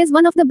Munna Bhai as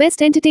one of the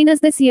best entertainers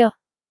this year.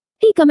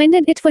 He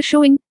commended it for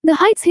showing the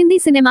heights Hindi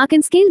cinema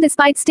can scale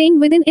despite staying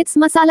within its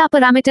masala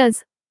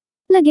parameters.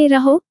 Lage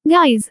Raho,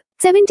 guys.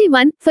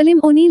 71.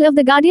 Philip O'Neill of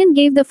The Guardian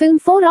gave the film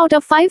 4 out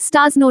of 5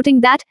 stars,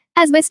 noting that,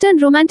 as Western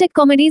romantic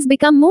comedies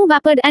become more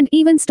vapid and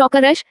even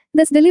stalkerish,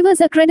 this delivers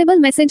a credible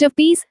message of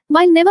peace,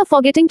 while never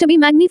forgetting to be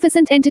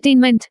magnificent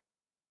entertainment.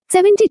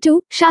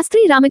 72.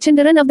 Shastri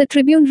Ramachandran of The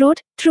Tribune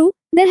wrote, "True,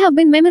 there have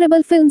been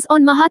memorable films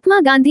on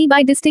Mahatma Gandhi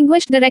by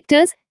distinguished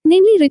directors,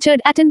 namely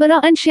Richard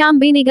Attenborough and Shyam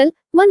Benegal,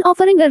 one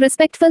offering a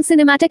respectful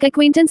cinematic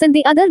acquaintance and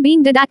the other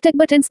being didactic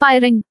but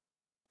inspiring.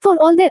 For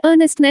all their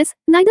earnestness,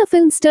 neither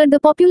film stirred the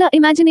popular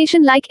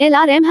imagination like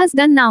LRM has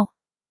done now."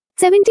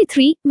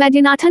 73.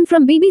 Vaidyanathan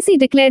from BBC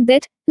declared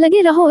that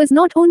Lage Raho is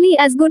not only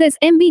as good as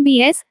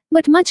MBBS,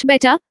 but much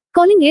better,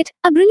 calling it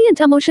a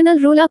brilliant emotional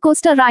roller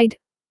coaster ride.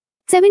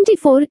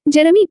 74.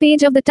 Jeremy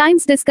Page of The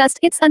Times discussed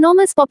its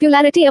enormous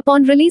popularity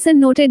upon release and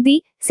noted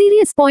the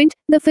serious point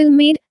the film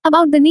made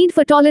about the need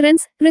for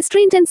tolerance,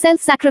 restraint and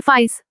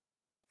self-sacrifice.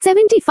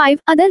 75.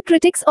 Other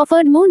critics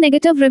offered more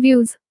negative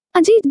reviews.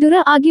 Ajit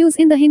Dura argues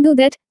in The Hindu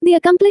that the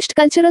accomplished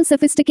cultural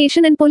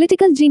sophistication and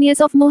political genius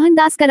of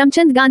Mohandas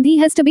Karamchand Gandhi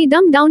has to be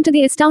dumbed down to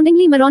the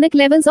astoundingly moronic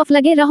levels of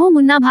Lage Raho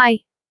Munna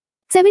Bhai.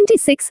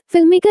 76.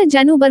 Filmmaker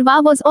Janu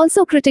Barwa was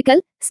also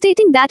critical,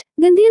 stating that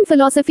Gandhian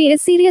philosophy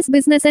is serious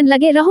business and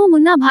Lage Raho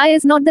Munna Bhai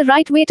is not the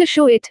right way to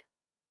show it.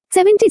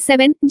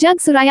 77. Jug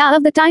Suraya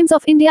of The Times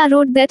of India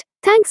wrote that,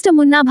 thanks to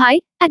Munna Bhai,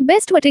 at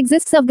best what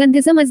exists of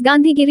Gandhism is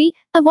Gandhigiri,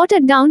 a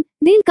watered-down,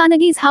 Dale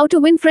Carnegie's How to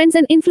Win Friends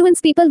and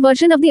Influence People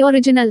version of the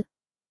original.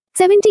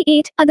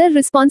 78. Other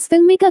response.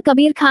 Filmmaker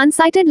Kabir Khan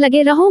cited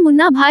Lage Raho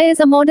Munna Bhai as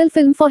a model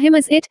film for him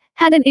as it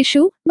had an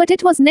issue, but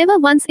it was never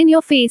once in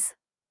your face.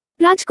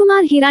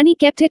 Rajkumar Hirani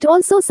kept it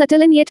all so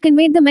subtle and yet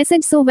conveyed the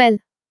message so well.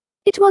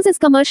 It was as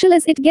commercial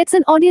as it gets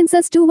and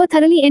audiences too were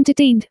thoroughly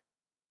entertained.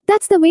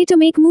 That's the way to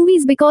make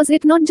movies because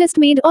it not just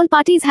made all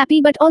parties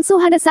happy but also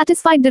had a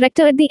satisfied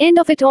director at the end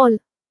of it all.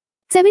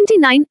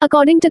 79.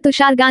 According to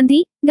Tushar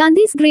Gandhi,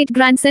 Gandhi's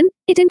great-grandson,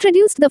 it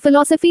introduced the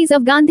philosophies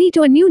of Gandhi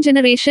to a new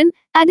generation,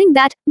 adding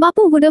that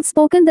Bapu would have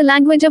spoken the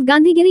language of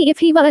Gandhigiri if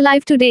he were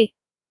alive today.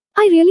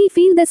 I really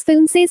feel this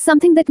film says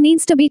something that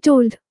needs to be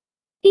told.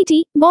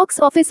 80. Box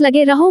office.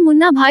 Lage Raho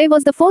Munna Bhai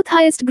was the 4th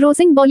highest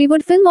grossing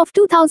Bollywood film of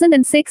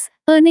 2006,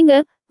 earning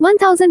a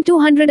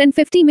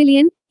 $1,250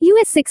 million,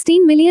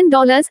 $16 million,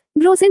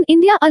 gross in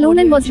India alone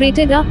and was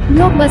rated a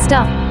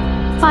blockbuster.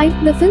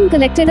 5. The film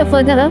collected a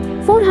further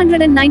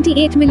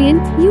 $498 million,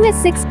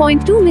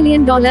 $6.2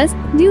 million,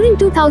 during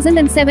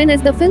 2007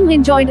 as the film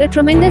enjoyed a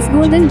tremendous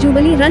golden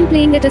jubilee run,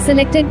 playing at a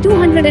selected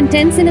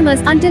 210 cinemas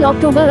until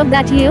October of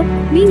that year,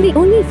 being the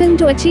only film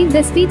to achieve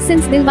this feat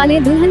since Dilwale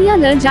Dulhaniya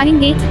Le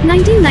Jayenge,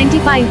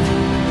 1995.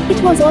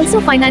 It was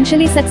also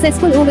financially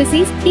successful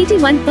overseas,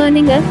 81,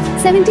 earning a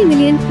 $70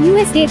 million,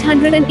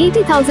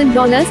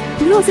 $880,000,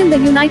 gross in the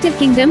United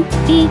Kingdom,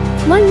 a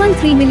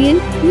 $113 million,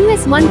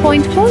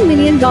 $1.4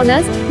 million,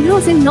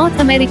 gross in North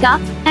America,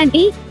 and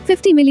a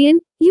 $50 million,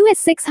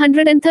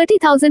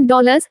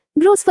 $630,000,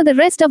 gross for the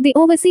rest of the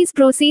overseas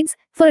proceeds,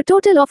 for a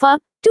total of a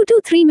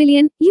 $223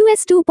 million,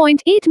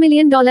 $2.8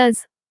 million.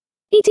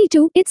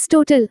 82. Its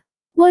total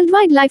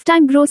worldwide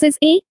lifetime gross is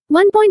a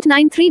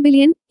 $1.93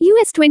 billion,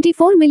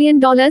 $24 million,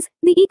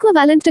 the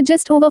equivalent to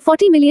just over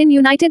 40 million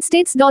United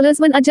States dollars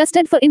when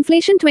adjusted for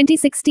inflation.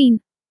 2016.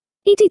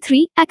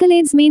 83.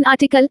 Accolades. Main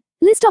article.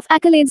 List of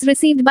accolades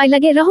received by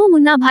Lage Raho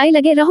Munna Bhai.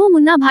 Lage Raho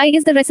Munna Bhai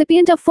is the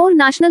recipient of 4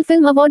 National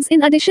Film Awards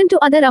in addition to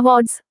other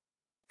awards.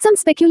 Some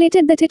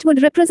speculated that it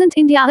would represent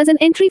India as an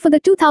entry for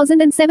the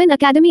 2007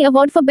 Academy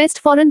Award for Best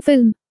Foreign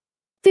Film.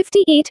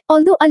 58.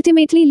 Although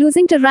ultimately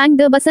losing to Rang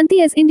De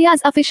Basanti as India's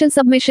official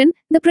submission,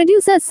 the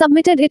producers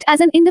submitted it as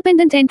an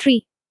independent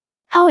entry.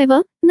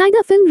 However,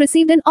 neither film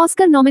received an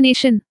Oscar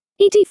nomination.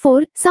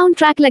 84.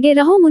 Soundtrack. Lage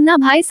Raho Munna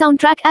Bhai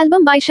soundtrack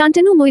album by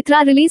Shantanu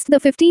Moitra, released the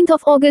 15th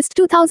of August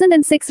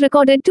 2006,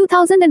 recorded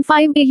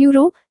 2005, a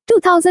Euro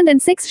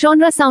 2006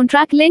 genre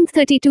soundtrack, length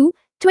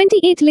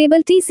 32:28,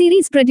 label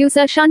T-Series,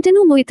 producer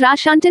Shantanu Moitra,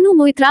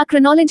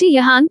 chronology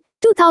Yahan,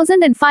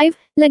 2005,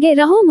 Lage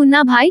Raho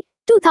Munna Bhai,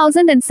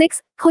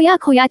 2006, Khoya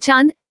Khoya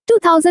Chand,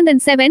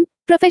 2007,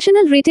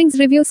 professional ratings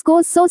review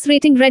scores, source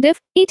rating Rediff,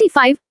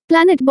 85,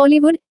 Planet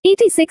Bollywood,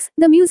 86.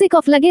 The music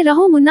of Lage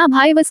Raho Munna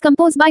Bhai was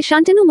composed by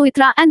Shantanu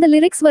Moitra and the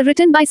lyrics were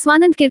written by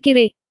Swanand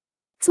Kirkire.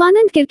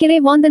 Swanand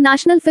Kirkire won the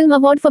National Film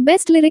Award for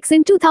Best Lyrics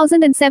in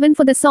 2007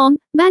 for the song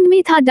Band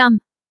Mein Tha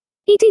Dum.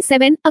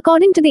 87,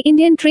 according to the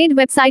Indian trade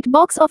website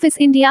Box Office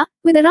India,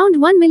 with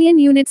around 1 million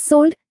units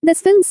sold,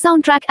 this film's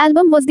soundtrack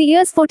album was the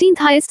year's 14th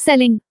highest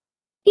selling.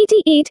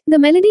 88, the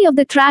melody of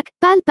the track,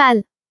 Pal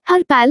Pal,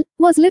 Har Pal,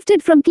 was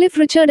lifted from Cliff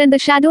Richard and the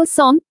Shadows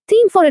song,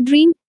 Theme for a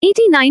Dream.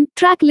 89,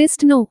 track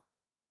list no.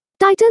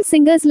 Title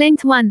singers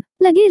length 1,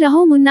 Lage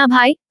Raho Munna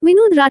Bhai,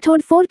 Vinod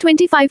Rathod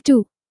 425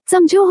 2.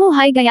 Samjho Ho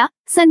Hai Gaya,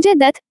 Sanjay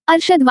Dutt,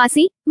 Arshad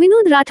Wasi,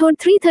 Vinod Rathod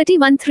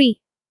 331 3.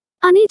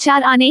 Aane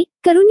Char Aane,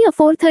 Karunya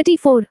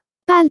 434.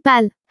 Pal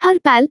Pal, Har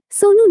Pal,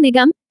 Sonu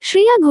Nigam,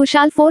 Shreya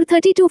Ghoshal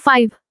 432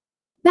 5.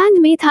 Band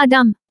Mein Tha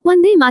Dum,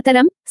 Vande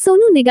Mataram,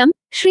 Sonu Nigam,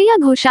 Shreya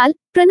Ghoshal,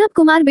 Pranab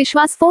Kumar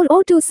Bishwas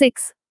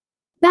 4026.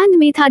 Band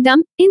Mein Tha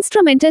Dum,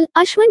 Instrumental,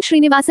 Ashwin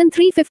Srinivasan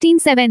 315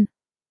 7.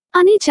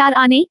 Aane Char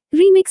Aane,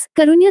 Remix,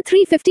 Karunya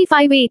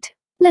 355 8.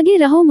 Lage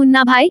Raho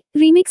Munna Bhai,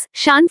 Remix,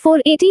 Shan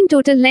 418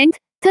 total length,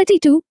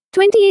 32.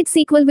 28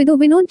 sequel Vidhu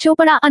Vinod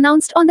Chopra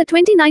announced on the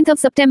 29th of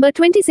September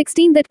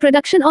 2016 that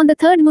production on the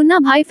third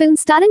Munna Bhai film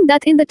starring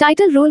Dutt in the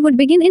title role would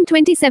begin in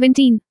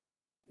 2017.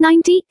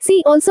 90.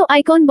 See also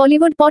icon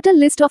Bollywood portal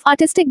list of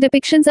artistic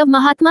depictions of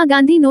Mahatma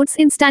Gandhi notes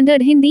in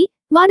standard Hindi.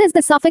 Vad is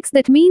the suffix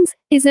that means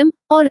ism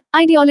or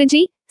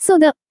ideology, so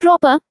the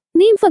proper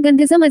name for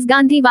Gandhism is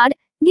Gandhivad.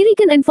 Giri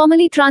can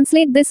informally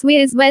translate this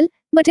way as well,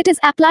 but it is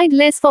applied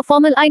less for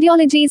formal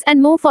ideologies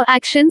and more for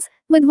actions,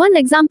 with one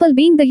example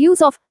being the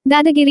use of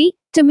Dadagiri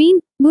to mean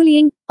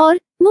bullying, or,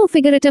 more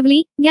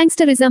figuratively,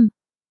 gangsterism.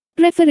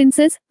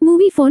 References,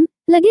 Movie Phone,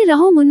 Lage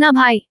Raho Munna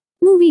Bhai.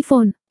 Movie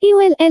Phone,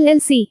 EOL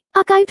LLC,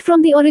 archived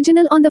from the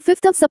original on the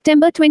 5th of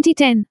September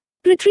 2010.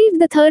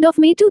 Retrieved the 3rd of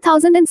May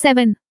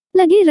 2007.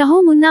 Lage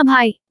Raho Munna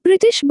Bhai,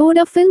 British Board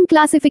of Film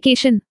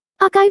Classification.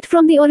 Archived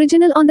from the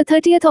original on the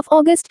 30th of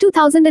August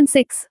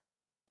 2006.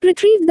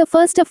 Retrieved the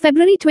 1st of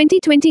February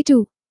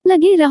 2022.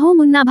 Lage Raho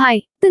Munna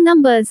Bhai, The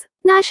Numbers,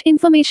 Nash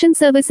Information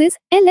Services,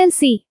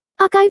 LLC.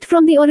 Archived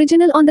from the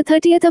original on the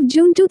 30th of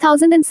June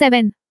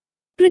 2007.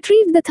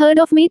 Retrieved the 3rd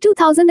of May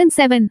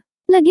 2007.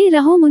 Lage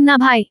Raho Munna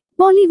Bhai,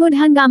 Bollywood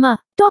Hungama,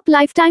 top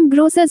lifetime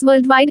grossers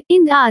worldwide,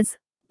 Ind AS.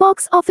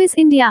 Box Office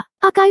India,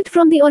 archived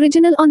from the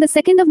original on the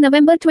 2nd of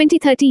November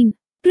 2013.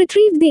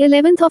 Retrieved the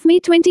 11th of May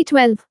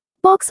 2012.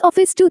 Box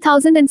Office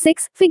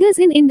 2006, figures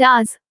in Ind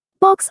AS.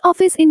 Box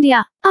Office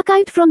India,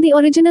 archived from the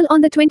original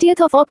on the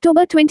 20th of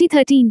October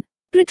 2013.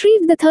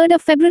 Retrieved the 3rd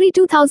of February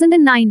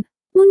 2009.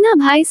 Munna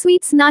Bhai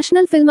Sweets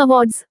National Film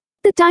Awards.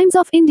 The Times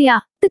of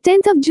India, the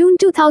 10th of June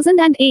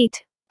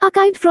 2008.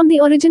 Archived from the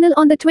original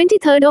on the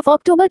 23rd of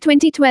October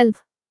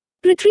 2012.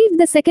 Retrieved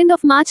the 2nd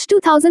of March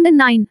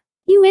 2009.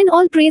 UN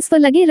All Praise for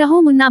Lage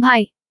Raho Munna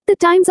Bhai. The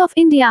Times of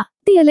India,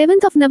 the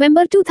 11th of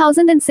November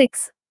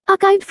 2006.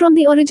 Archived from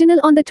the original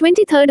on the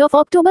 23rd of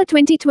October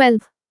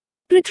 2012.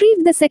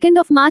 Retrieved the 2nd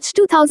of March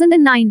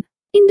 2009.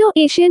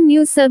 Indo-Asian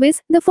News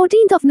Service, the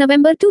 14th of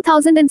November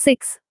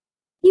 2006.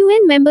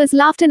 UN members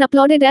laughed and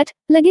applauded at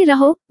Lage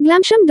Raho,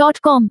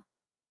 glamsham.com.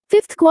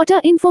 5th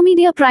Quarter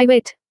Infomedia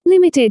Private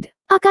Limited.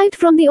 Archived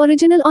from the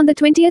original on the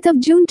 20th of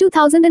June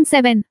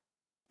 2007.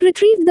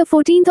 Retrieved the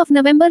 14th of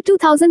November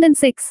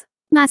 2006.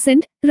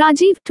 Masand,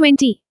 Rajiv,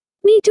 20.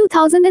 May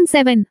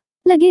 2007.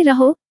 Lage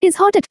Raho is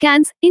hot at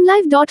Cannes,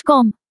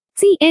 inlive.com.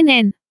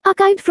 CNN.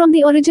 Archived from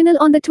the original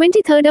on the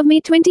 23rd of May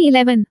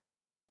 2011.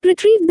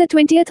 Retrieved the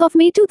 20th of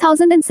May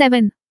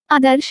 2007.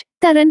 Adarsh,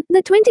 Taran,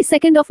 the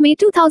 22nd of May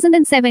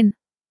 2007.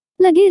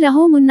 Lage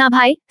Raho Munna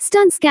Bhai,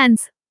 Stun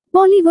Scans.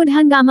 Bollywood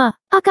Hungama,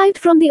 archived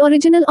from the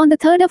original on the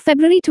 3rd of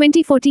February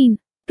 2014.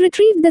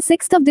 Retrieved the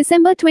 6th of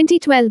December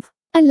 2012.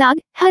 Allag,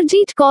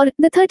 Harjeet Kaur,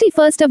 the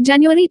 31st of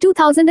January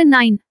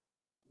 2009.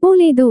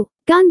 Bole Do,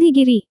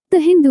 Gandhigiri, The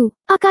Hindu,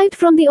 archived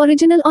from the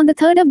original on the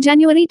 3rd of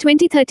January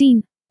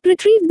 2013.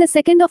 Retrieved the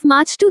 2nd of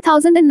March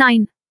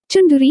 2009.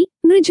 Chunduri,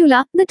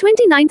 Mrijula, the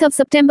 29th of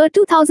September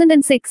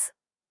 2006.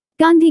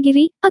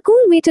 Gandhigiri, A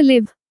Cool Way to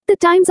Live. The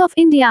Times of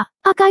India,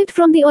 archived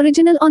from the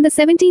original on the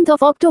 17th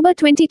of October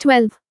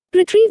 2012.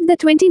 Retrieved the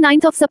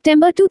 29th of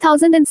September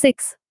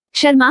 2006.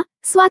 Sharma,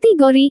 Swati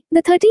Gauri,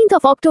 the 13th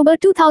of October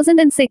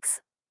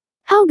 2006.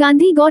 How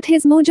Gandhi Got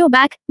His Mojo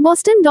Back,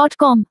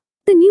 Boston.com.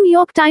 The New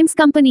York Times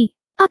Company,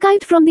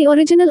 archived from the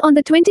original on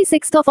the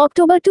 26th of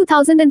October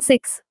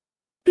 2006.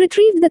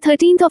 Retrieved the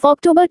 13th of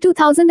October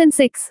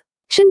 2006.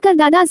 Shankar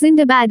Dada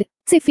Zindabad,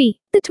 Sifi,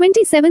 the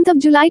 27th of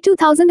July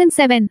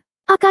 2007.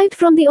 Archived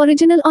from the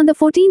original on the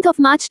 14th of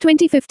March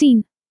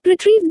 2015.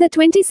 Retrieved the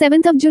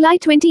 27th of July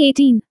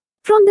 2018.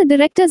 From the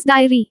Director's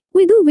Diary,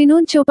 Vidhu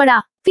Vinod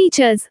Chopra.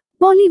 Features,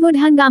 Bollywood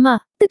Hungama,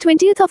 the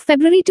 20th of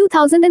February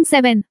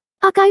 2007.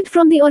 Archived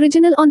from the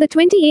original on the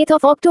 28th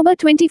of October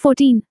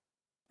 2014.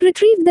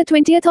 Retrieved the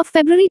 20th of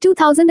February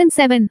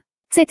 2007.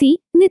 Sethi,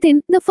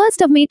 Nitin, the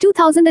 1st of May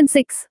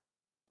 2006.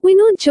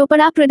 Vinod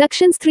Chopra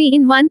Productions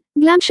 3-in-1,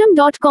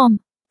 glamsham.com.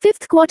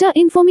 5th Quarter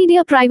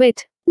Infomedia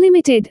Private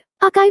Limited.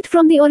 Archived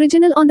from the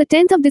original on the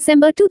 10th of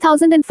December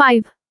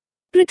 2005.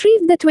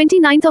 Retrieved the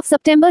 29th of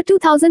September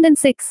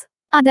 2006.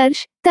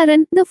 Adarsh,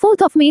 Taran, the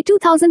 4th of May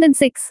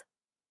 2006.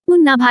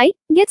 Munna Bhai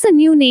gets a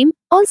new name,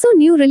 also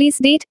new release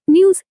date,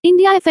 news,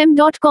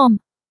 indiafm.com.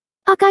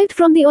 Archived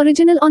from the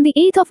original on the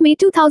 8th of May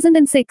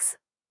 2006.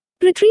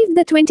 Retrieved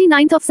the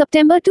 29th of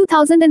September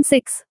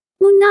 2006.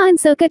 Munna and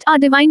Circuit are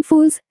divine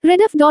fools.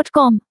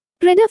 Rediff.com.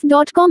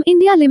 Rediff.com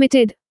India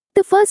Limited.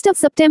 The 1st of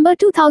September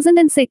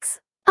 2006.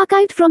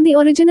 Archived from the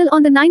original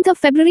on the 9th of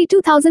February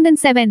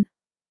 2007.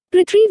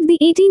 Retrieved the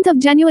 18th of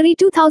January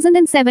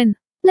 2007.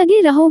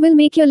 Lage Raho will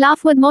make you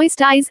laugh with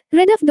moist eyes.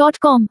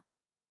 Rediff.com.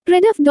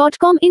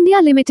 Rediff.com India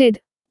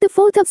Limited. The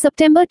 4th of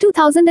September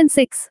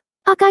 2006.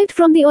 Archived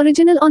from the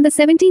original on the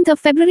 17th of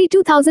February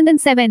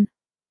 2007.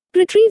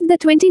 Retrieved the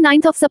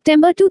 29th of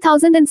September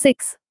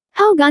 2006.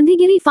 How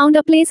Gandhigiri found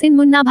a place in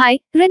Munna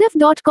Bhai.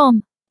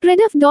 Rediff.com.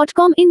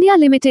 Rediff.com India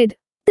Limited.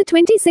 The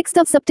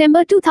 26th of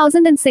September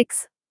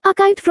 2006.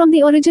 Archived from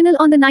the original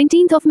on the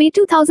 19th of May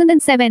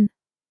 2007.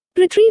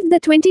 Retrieved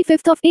the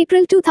 25th of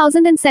April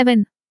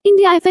 2007.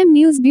 India FM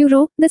News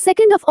Bureau, the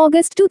 2nd of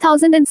August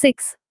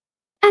 2006.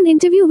 An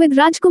interview with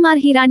Rajkumar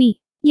Hirani.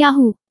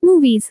 Yahoo!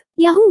 Movies.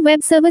 Yahoo!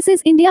 Web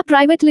Services India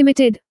Private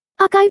Limited.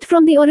 Archived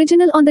from the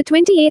original on the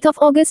 28th of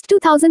August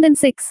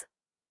 2006.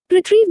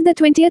 Retrieved the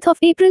 20th of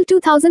April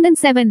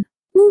 2007.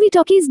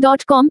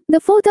 MovieTalkies.com, the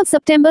 4th of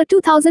September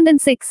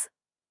 2006.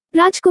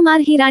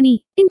 Rajkumar Hirani.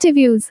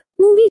 Interviews.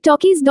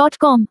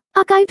 MovieTalkies.com.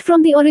 Archived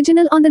from the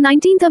original on the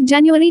 19th of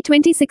January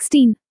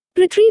 2016.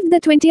 Retrieved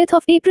the 20th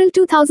of April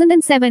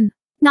 2007.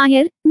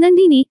 Nair,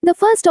 Nandini, the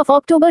 1st of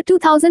October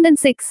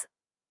 2006.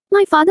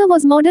 My father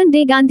was modern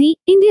day Gandhi.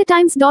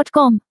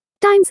 IndiaTimes.com.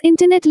 Times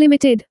Internet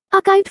Limited.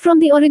 Archived from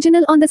the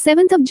original on the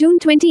 7th of June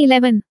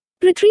 2011.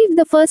 Retrieved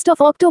the 1st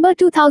of October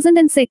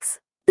 2006.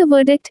 The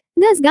Verdict.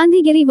 Does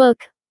Gandhigiri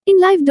work?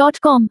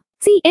 InLive.com.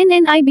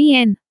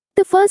 CNNIBN.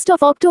 The 1st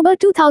of October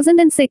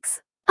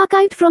 2006.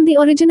 Archived from the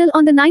original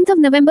on the 9th of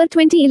November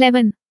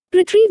 2011.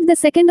 Retrieved the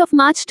 2nd of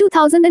March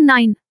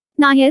 2009.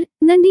 Nair,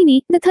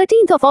 Nandini, the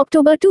 13th of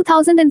October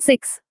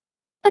 2006.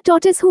 A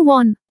Tortoise Who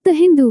Won. The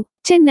Hindu.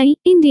 Chennai,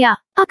 India.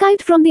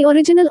 Archived from the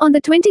original on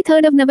the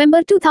 23rd of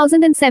November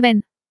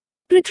 2007.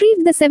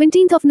 Retrieved the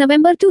 17th of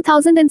November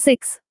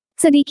 2006.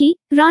 Siddiqui,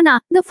 Rana,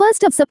 the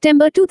 1st of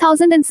September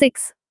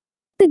 2006.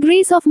 The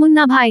Grace of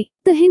Munna Bhai.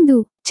 The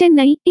Hindu.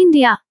 Chennai,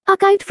 India.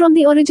 Archived from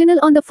the original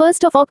on the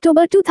 1st of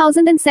October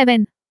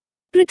 2007.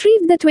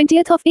 Retrieved the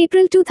 20th of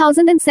April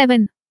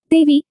 2007.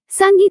 Devi,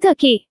 Sangeeta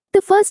K.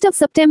 The 1st of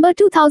September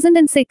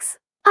 2006.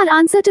 Our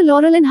Answer to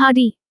Laurel and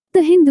Hardy.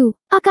 The Hindu.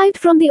 Archived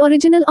from the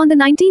original on the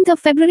 19th of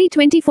February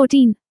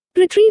 2014.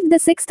 Retrieved the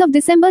 6th of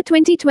December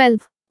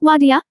 2012.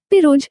 Wadia,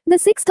 Piroj, the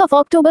 6th of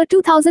October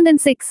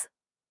 2006.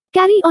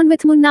 Carry On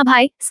with Munna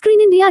Bhai,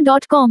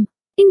 ScreenIndia.com.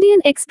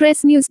 Indian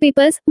Express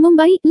Newspapers,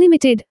 Mumbai,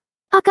 Limited.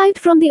 Archived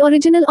from the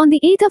original on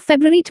the 8th of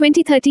February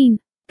 2013.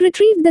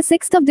 Retrieved the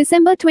 6th of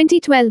December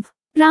 2012.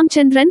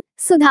 Ramchandran,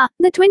 Sudha,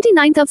 the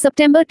 29th of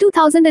September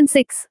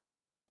 2006.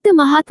 The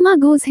Mahatma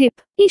Goes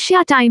Hip.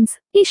 Asia Times.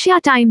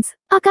 Asia Times.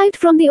 Archived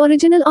from the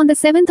original on the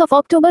 7th of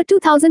October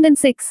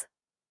 2006.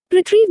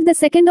 Retrieved the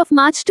 2nd of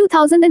March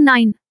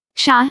 2009.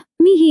 Shah,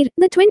 Mihir,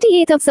 the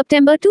 28th of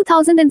September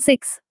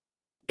 2006.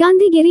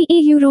 Gandhigiri A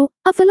Euro,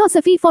 A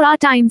Philosophy for Our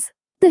Times.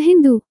 The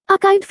Hindu.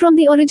 Archived from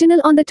the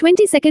original on the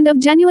 22nd of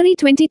January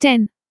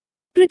 2010.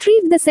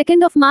 Retrieved the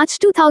 2nd of March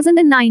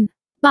 2009.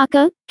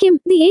 Barker, Kim,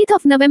 the 8th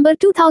of November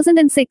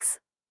 2006.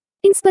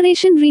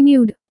 Inspiration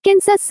Renewed.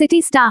 Kansas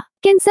City Star.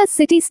 Kansas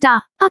City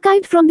Star.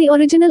 Archived from the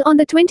original on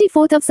the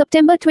 24th of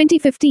September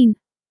 2015.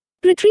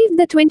 Retrieved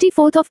the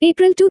 24th of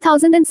April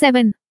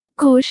 2007.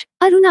 Ghosh,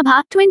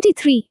 Arunabha,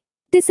 23.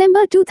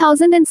 December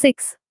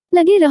 2006.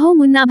 Lage Raho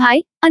Munna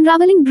Bhai,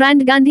 Unraveling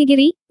Brand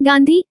Gandhigiri,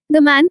 Gandhi,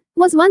 the man,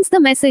 was once the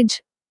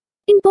message.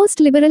 In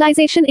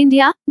post-liberalization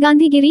India,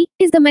 Gandhigiri,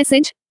 is the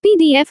message.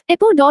 PDF,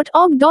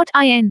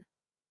 epo.org.in.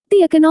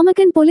 The Economic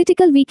and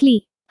Political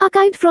Weekly.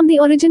 Archived from the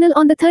original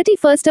on the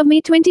 31st of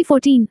May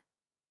 2014.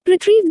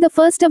 Retrieved the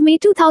 1st of May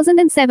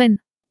 2007.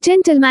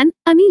 Gentleman,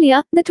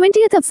 Amelia, the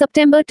 20th of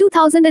September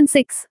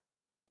 2006.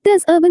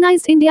 Does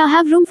urbanized India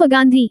have room for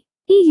Gandhi?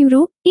 A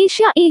Euro,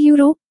 Asia A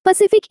Euro,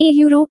 Pacific A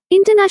Euro,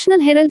 International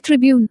Herald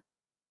Tribune.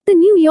 The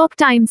New York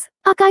Times.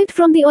 Archived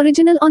from the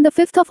original on the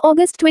 5th of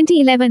August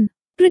 2011.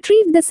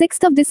 Retrieved the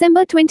 6th of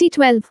December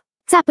 2012.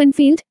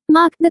 Sappenfield,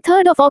 Mark, the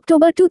 3rd of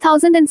October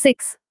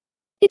 2006.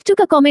 It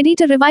took a comedy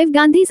to revive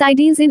Gandhi's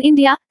ideals in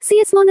India.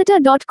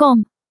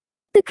 CSMonitor.com.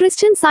 The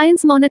Christian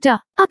Science Monitor.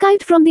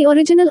 Archived from the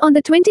original on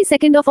the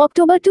 22nd of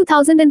October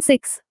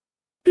 2006.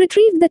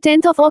 Retrieved the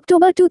 10th of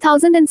October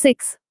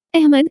 2006.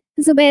 Ahmed,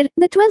 Zubair,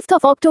 the 12th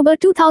of October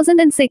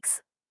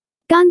 2006.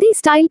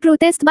 Gandhi-style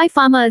protest by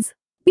farmers.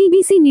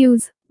 BBC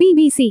News.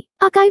 BBC.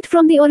 Archived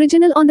from the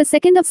original on the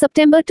 2nd of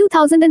September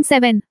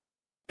 2007.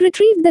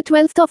 Retrieved the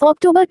 12th of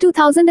October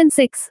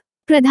 2006.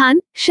 Pradhan,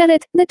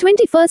 Sharat, the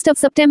 21st of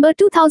September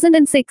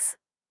 2006.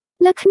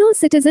 Lucknow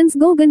citizens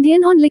go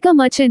Gandhian on liquor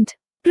merchant.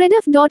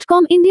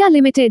 Rediff.com India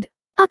Limited.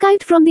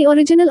 Archived from the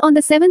original on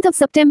the 7th of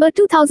September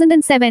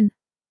 2007.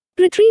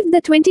 Retrieved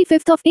the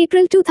 25th of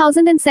April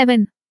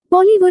 2007.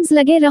 Bollywood's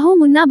Lage Raho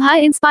Munna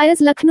Bhai inspires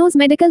Lucknow's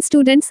medical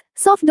students.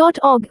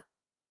 Sof.org.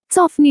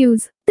 Sof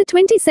News. The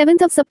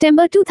 27th of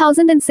September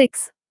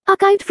 2006.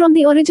 Archived from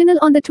the original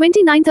on the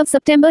 29th of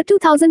September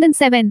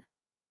 2007.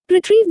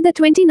 Retrieved the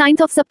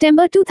 29th of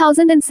September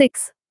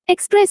 2006.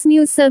 Express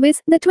News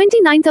Service, the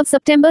 29th of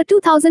September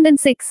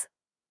 2006.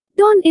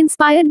 Dawn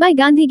inspired by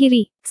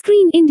Gandhigiri.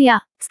 Screen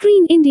India.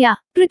 Screen India.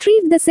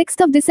 Retrieved the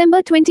 6th of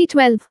December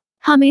 2012.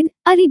 Hamid,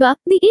 Ariba,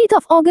 the 8th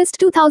of August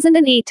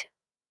 2008.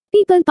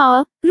 People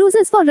Power,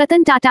 Roses for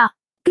Ratan Tata.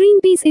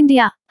 Greenpeace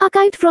India.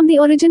 Archived from the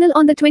original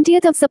on the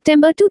 20th of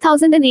September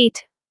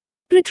 2008.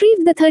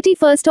 Retrieved the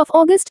 31st of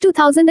August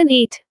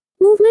 2008.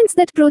 Movements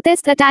that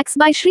protest attacks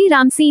by Sri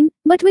Ram Seen,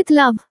 but with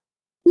love.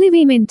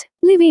 Livement.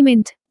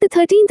 Livement. The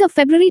 13th of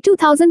February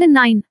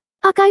 2009.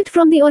 Archived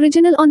from the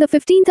original on the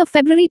 15th of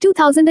February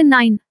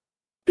 2009.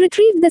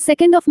 Retrieved the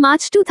 2nd of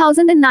March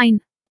 2009.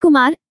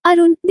 Kumar,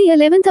 Arun, the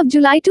 11th of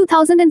July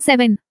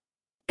 2007.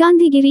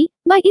 Gandhigiri,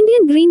 by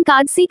Indian Green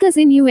Card Seekers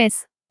in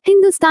US.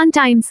 Hindustan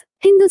Times.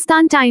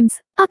 Hindustan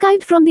Times.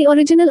 Archived from the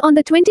original on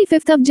the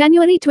 25th of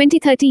January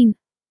 2013.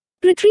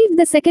 Retrieved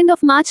the 2nd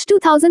of March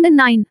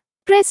 2009.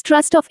 Press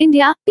Trust of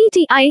India,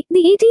 PTI,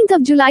 the 18th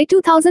of July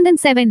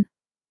 2007.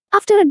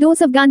 After a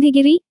dose of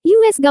Gandhigiri,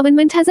 US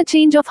government has a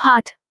change of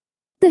heart.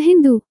 The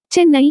Hindu,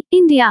 Chennai,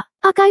 India.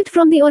 Archived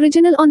from the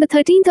original on the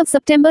 13th of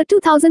September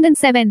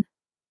 2007.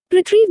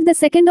 Retrieved the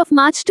 2nd of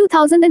March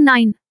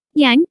 2009.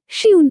 Yang,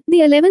 Shun, the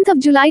 11th of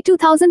July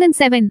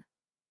 2007.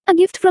 A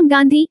gift from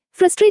Gandhi,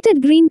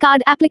 frustrated green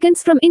card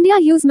applicants from India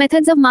use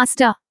methods of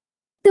master.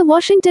 The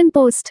Washington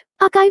Post.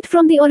 Archived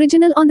from the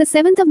original on the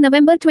 7th of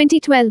November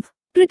 2012.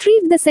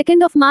 Retrieved the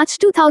 2nd of March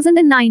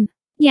 2009.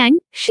 Yang,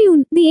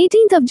 Shun, the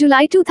 18th of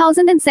July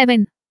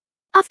 2007.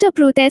 After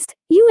protest,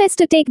 US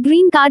to take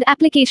green card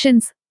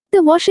applications.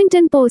 The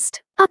Washington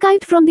Post.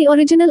 Archived from the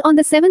original on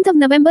the 7th of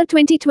November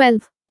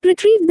 2012.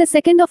 Retrieved the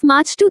 2nd of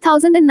March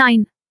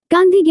 2009.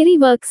 Gandhigiri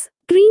works.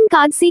 Green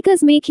card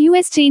seekers make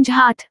US change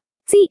heart.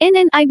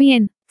 CNN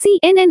IBN.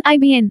 CNN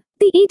IBN.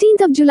 The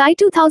 18th of July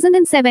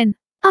 2007.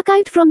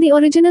 Archived from the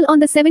original on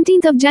the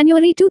 17th of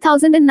January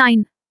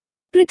 2009.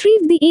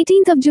 Retrieved the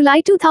 18th of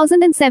July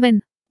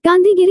 2007.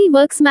 Gandhigiri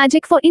works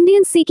magic for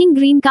Indians seeking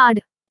green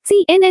card.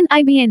 CNN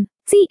IBN.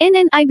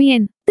 CNN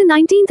IBN. The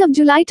 19th of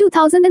July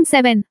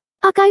 2007.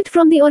 Archived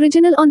from the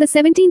original on the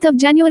 17th of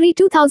January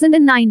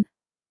 2009.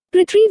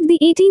 Retrieved the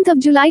 18th of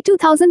July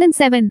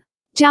 2007.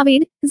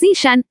 Javed,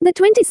 Zishan, the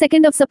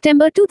 22nd of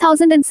September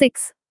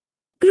 2006.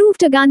 Groove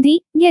to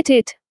Gandhi, get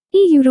it.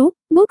 E-Euro,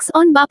 books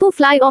on Bapu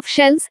fly off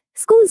shelves,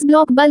 schools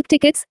block bulk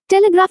tickets,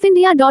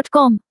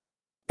 telegraphindia.com.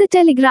 The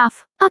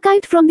Telegraph.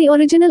 Archived from the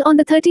original on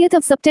the 30th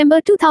of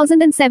September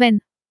 2007.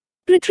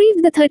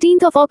 Retrieved the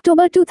 13th of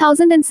October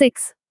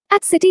 2006.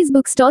 At cities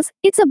bookstores,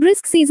 it's a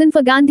brisk season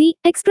for Gandhi,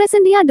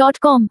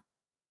 expressindia.com.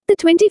 The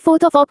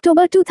 24th of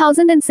October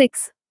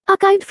 2006.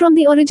 Archived from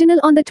the original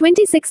on the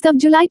 26th of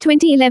July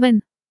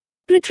 2011.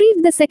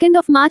 Retrieved the 2nd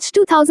of March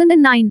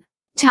 2009.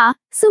 Jha,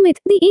 Sumit,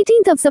 the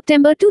 18th of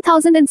September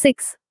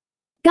 2006.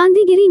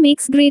 Gandhigiri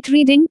makes great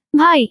reading,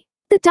 bhai.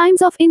 The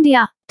Times of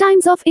India.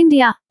 Times of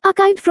India.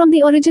 Archived from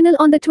the original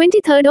on the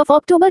 23rd of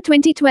October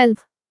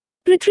 2012.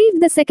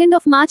 Retrieved the 2nd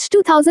of March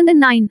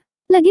 2009.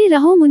 Lage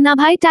Raho Munna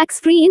Bhai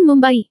tax free in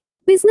Mumbai.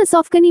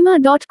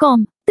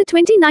 Businessofkanima.com. The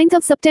 29th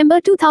of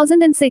September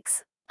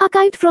 2006.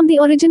 Archived from the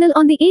original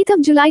on the 8th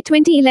of July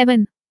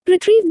 2011.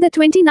 Retrieved the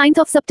 29th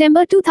of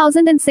September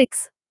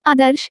 2006.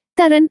 Adarsh,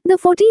 Taran, the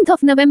 14th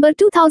of November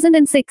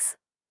 2006.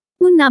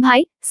 Munna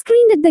Bhai,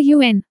 screened at the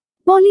UN.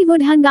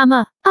 Bollywood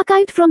Hungama.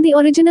 Archived from the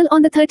original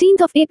on the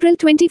 13th of April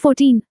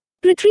 2014.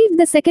 Retrieved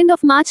the 2nd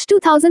of March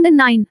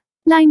 2009.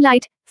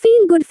 Limelight,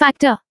 Feel Good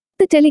Factor.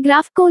 The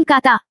Telegraph,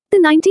 Kolkata. The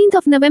 19th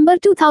of November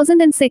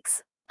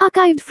 2006.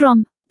 Archived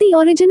from the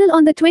original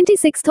on the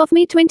 26th of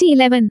May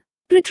 2011.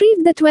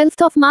 Retrieved the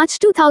 12th of March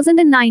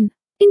 2009.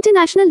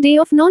 International Day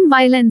of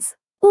Non-Violence.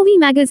 OV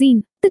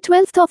Magazine. The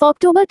 12th of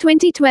October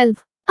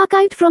 2012.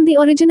 Archived from the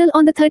original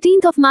on the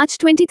 13th of March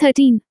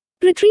 2013.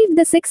 Retrieved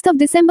the 6th of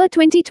December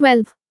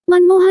 2012.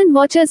 Manmohan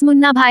watches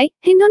Munna Bhai,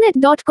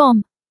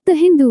 Hindonet.com. The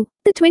Hindu.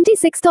 The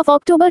 26th of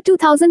October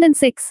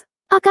 2006.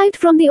 Archived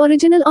from the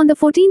original on the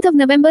 14th of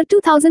November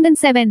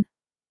 2007.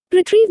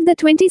 Retrieved the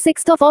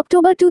 26th of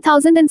October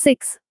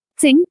 2006.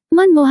 Singh,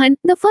 Manmohan,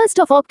 the 1st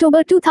of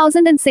October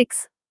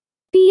 2006.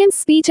 PM's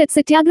speech at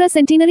Satyagraha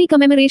Centenary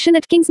Commemoration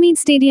at Kingsmead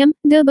Stadium,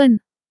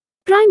 Durban.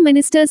 Prime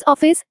Minister's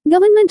Office,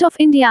 Government of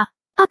India.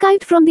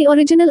 Archived from the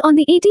original on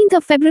the 18th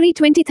of February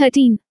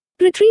 2013.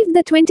 Retrieved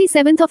the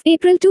 27th of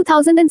April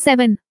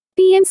 2007.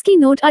 PM's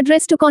keynote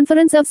address to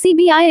conference of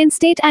CBI and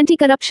state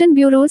anti-corruption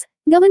bureaus,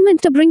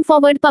 government to bring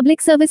forward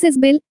public services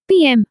bill,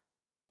 PM.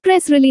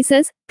 Press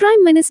releases,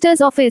 Prime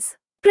Minister's Office.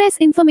 Press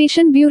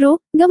Information Bureau,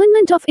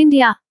 Government of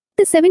India.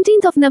 The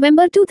 17th of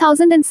November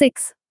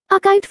 2006.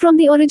 Archived from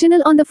the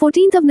original on the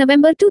 14th of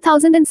November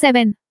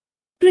 2007.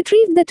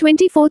 Retrieved the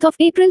 24th of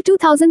April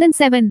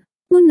 2007.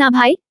 Munna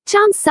Bhai,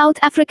 Charms South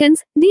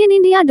Africans,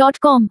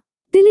 DNIndia.com.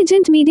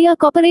 Diligent Media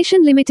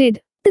Corporation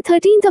Limited. The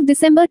 13th of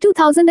December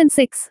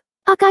 2006.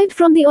 Archived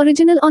from the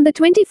original on the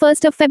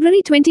 21st of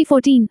February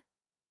 2014.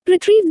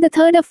 Retrieved the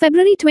 3rd of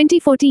February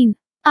 2014.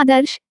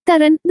 Adarsh,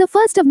 Taran, the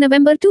 1st of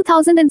November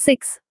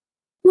 2006.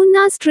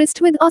 Munna's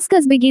tryst with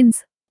Oscars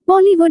begins.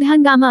 Bollywood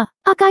Hungama.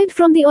 Archived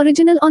from the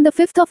original on the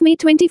 5th of May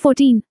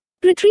 2014.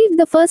 Retrieved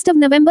the 1st of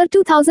November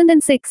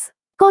 2006.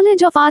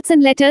 College of Arts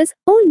and Letters,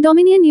 Old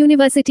Dominion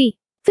University.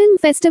 Film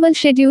Festival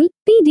Schedule,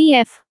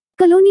 PDF.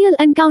 Colonial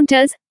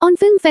Encounters, on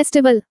Film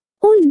Festival.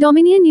 Old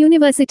Dominion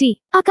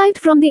University. Archived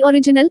from the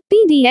original,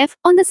 PDF,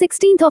 on the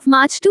 16th of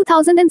March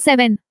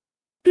 2007.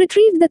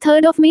 Retrieved the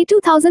 3rd of May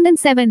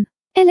 2007.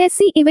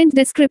 LSC Event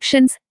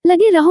Descriptions,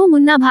 Lage Raho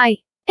Munna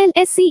Bhai.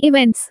 LSC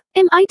Events,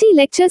 MIT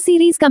Lecture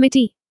Series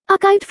Committee.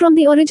 Archived from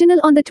the original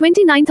on the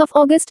 29th of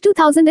August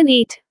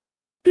 2008.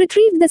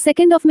 Retrieved the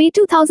 2nd of May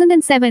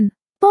 2007.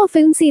 PAW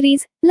Film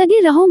Series,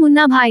 Lage Raho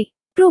Munna Bhai.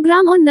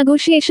 Program on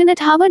Negotiation at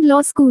Harvard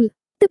Law School.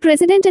 The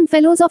President and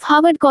Fellows of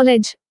Harvard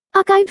College.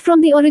 Archived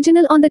from the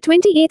original on the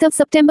 28th of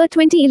September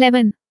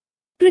 2011.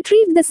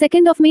 Retrieved the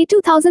 2nd of May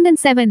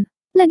 2007.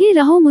 Lage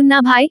Raho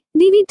Munna Bhai,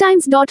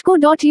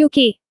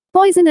 dvtimes.co.uk.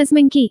 Poisonous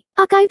Minky.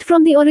 Archived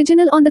from the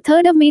original on the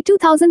 3rd of May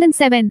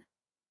 2007.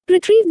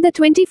 Retrieved the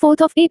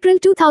 24th of April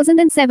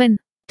 2007.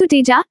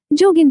 Tuteja,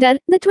 Joginder,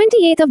 the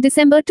 28th of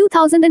December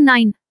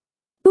 2009.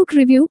 Book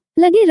Review,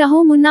 Lage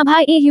Raho Munna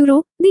Bhai A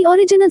Euro, the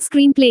original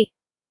screenplay.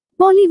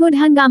 Bollywood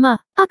Hungama.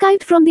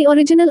 Archived from the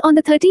original on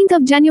the 13th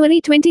of January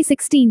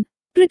 2016.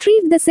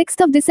 Retrieved the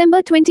 6th of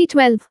December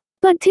 2012.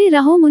 Padhe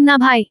Raho Munna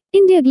Bhai,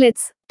 India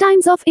Glitz.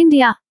 Times of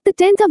India, the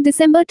 10th of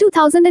December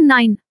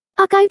 2009.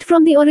 Archived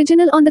from the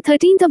original on the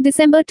 13th of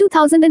December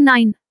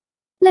 2009.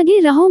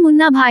 Lage Raho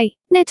Munna Bhai,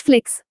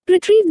 Netflix.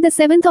 Retrieved the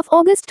 7th of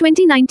August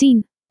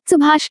 2019.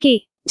 Subhash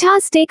K.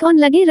 Jha's take on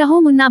Lage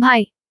Raho Munna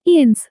Bhai.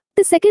 Ian's,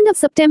 the 2nd of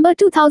September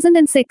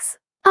 2006.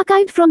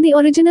 Archived from the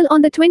original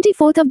on the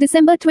 24th of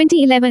December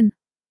 2011.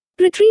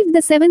 Retrieved the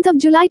 7th of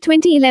July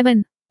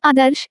 2011.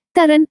 Adarsh,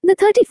 Taran, the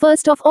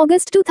 31st of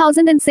August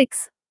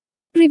 2006.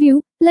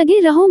 Review,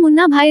 Lage Raho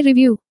Munna Bhai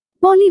Review.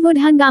 Bollywood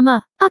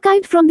Hungama.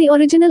 Archived from the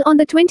original on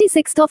the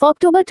 26th of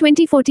October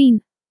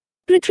 2014.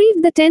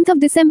 Retrieved the 10th of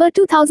December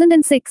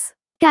 2006.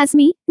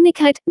 Kazmi,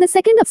 Nikhat, the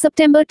 2nd of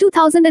September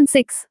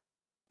 2006.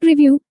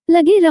 Review,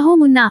 Lage Raho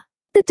Munna.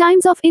 The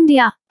Times of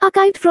India.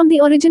 Archived from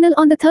the original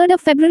on the 3rd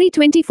of February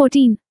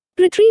 2014.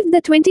 Retrieved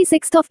the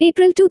 26th of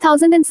April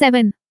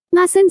 2007.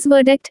 Masson's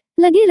Verdict,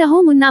 Lage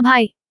Raho Munna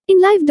Bhai.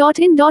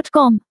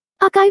 InLive.in.com.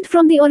 Archived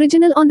from the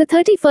original on the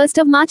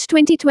 31st of March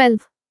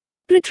 2012.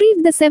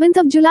 Retrieved the 7th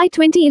of July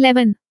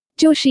 2011.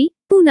 Joshi,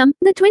 Poonam,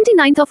 the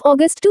 29th of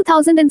August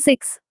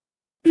 2006.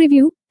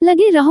 Review,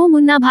 Lage Raho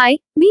Munna Bhai,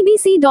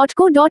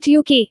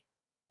 bbc.co.uk.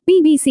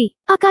 BBC.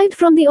 Archived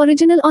from the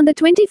original on the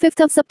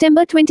 25th of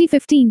September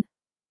 2015.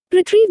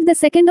 Retrieved the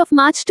 2nd of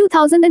March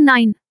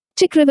 2009.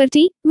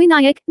 Chakravarti,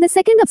 Vinayak, the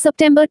 2nd of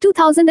September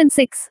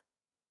 2006.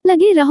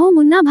 Lage Raho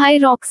Munna Bhai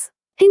Rocks.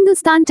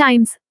 Hindustan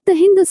Times. The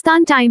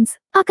Hindustan Times.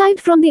 Archived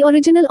from the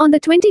original on the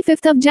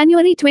 25th of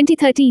January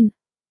 2013.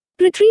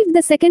 Retrieved the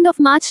 2nd of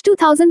March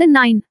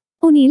 2009.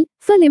 O'Neill,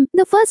 Film,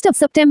 the 1st of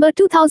September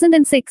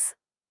 2006.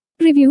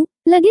 Review,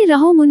 Lage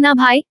Raho Munna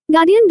Bhai,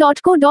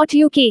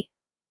 Guardian.co.uk.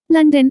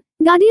 London,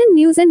 Guardian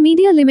News and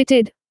Media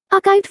Limited.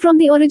 Archived from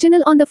the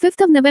original on the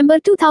 5th of November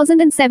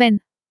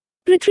 2007.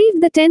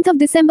 Retrieved the 10th of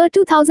December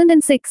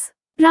 2006.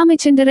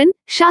 Ramachandran,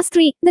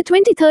 Shastri, the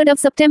 23rd of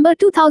September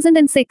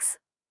 2006.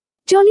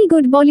 Jolly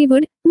Good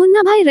Bollywood,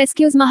 Munna Bhai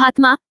Rescues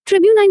Mahatma,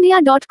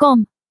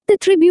 TribuneIndia.com. The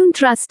Tribune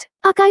Trust.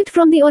 Archived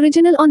from the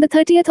original on the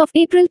 30th of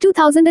April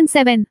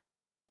 2007.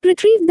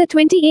 Retrieved the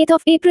 28th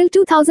of April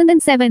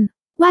 2007.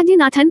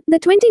 Vaidyanathan, the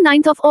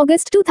 29th of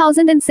August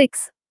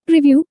 2006.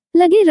 Review,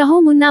 Lage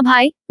Raho Munna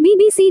Bhai,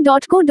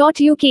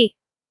 bbc.co.uk.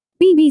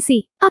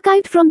 BBC.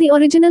 Archived from the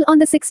original on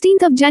the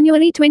 16th of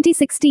January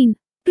 2016.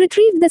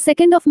 Retrieved the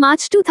 2nd of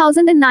March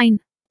 2009.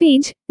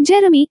 Page,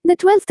 Jeremy, the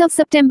 12th of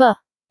September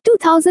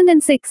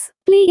 2006.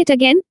 Play it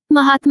again,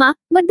 Mahatma,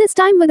 but this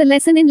time with a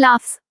lesson in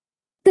laughs.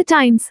 The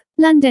Times,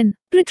 London.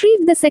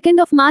 Retrieved the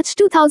 2nd of March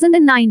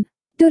 2009.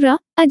 Durra,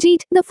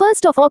 Ajit, the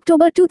 1st of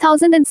October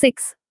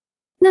 2006.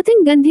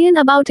 Nothing Gandhian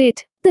about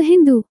it. The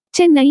Hindu,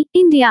 Chennai,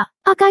 India.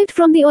 Archived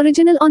from the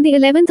original on the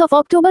 11th of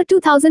October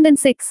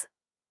 2006.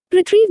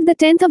 Retrieved the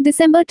 10th of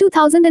December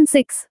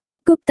 2006.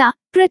 Gupta,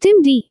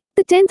 Pratim D.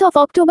 The 10th of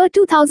October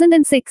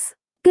 2006.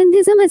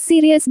 Gandhism is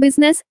Serious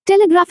Business,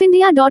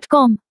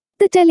 TelegraphIndia.com.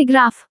 The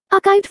Telegraph.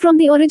 Archived from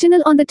the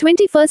original on the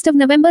 21st of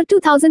November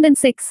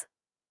 2006.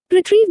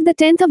 Retrieved the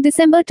 10th of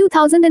December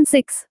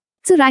 2006.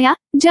 Suraya,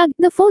 Jug,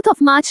 the 4th of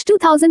March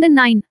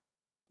 2009.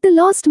 The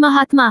Lost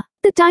Mahatma.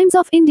 The Times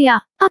of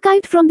India.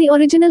 Archived from the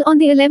original on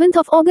the 11th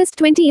of August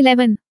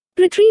 2011.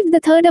 Retrieved the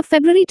 3rd of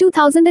February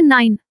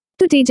 2009.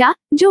 Tuteja,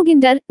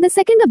 Joginder, the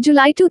 2nd of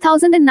July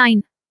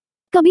 2009.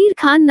 Kabir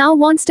Khan now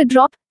wants to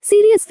drop,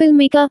 serious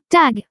filmmaker,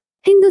 tag.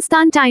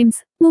 Hindustan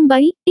Times,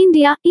 Mumbai,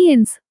 India,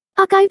 Ian's.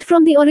 Archived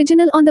from the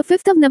original on the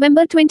 5th of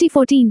November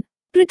 2014.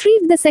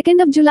 Retrieved the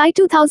 2nd of July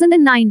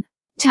 2009.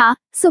 Jha,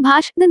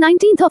 Subhash, the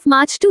 19th of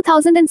March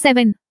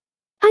 2007.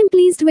 I'm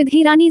pleased with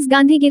Hirani's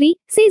Gandhigiri,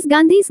 says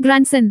Gandhi's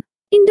grandson.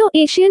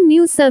 Indo-Asian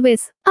News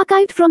Service.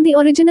 Archived from the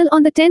original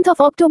on the 10th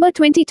of October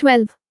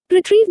 2012.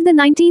 Retrieved the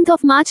 19th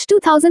of March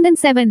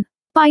 2007.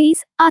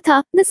 Pais,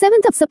 Arthur, the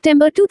 7th of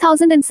September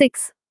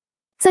 2006.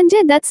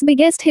 Sanjay Dutt's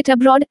biggest hit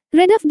abroad,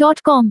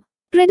 Rediff.com.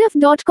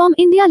 Rediff.com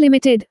India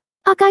Limited.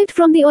 Archived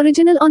from the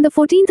original on the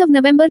 14th of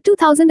November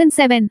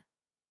 2007.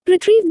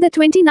 Retrieved the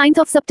 29th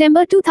of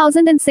September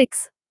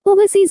 2006.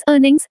 Overseas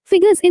earnings,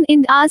 figures in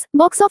Ind AS,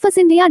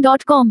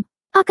 boxofficeindia.com.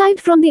 Archived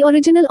from the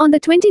original on the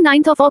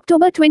 29th of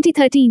October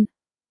 2013.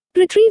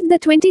 Retrieved the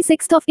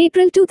 26th of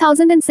April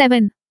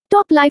 2007.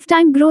 Top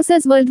lifetime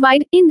grossers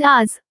worldwide, Ind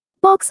AS.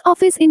 Box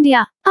Office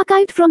India.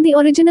 Archived from the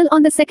original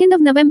on the 2nd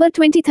of November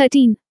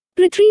 2013.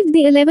 Retrieved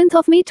the 11th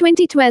of May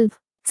 2012.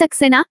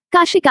 Saxena,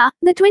 Kashika,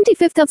 the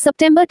 25th of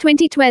September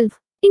 2012.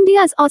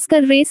 India's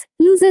Oscar race,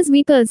 losers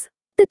weepers.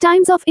 The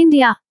Times of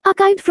India.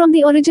 Archived from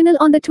the original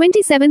on the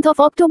 27th of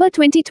October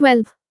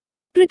 2012.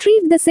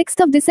 Retrieved the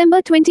 6th of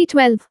December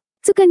 2012.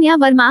 Sukanya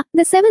Verma,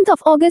 the 7th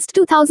of August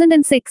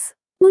 2006.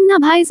 Munna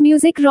Bhai's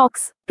Music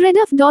Rocks.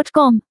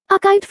 Reduff.com.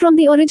 Archived from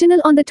the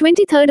original on the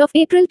 23rd of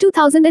April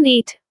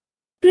 2008.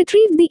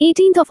 Retrieved the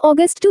 18th of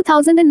August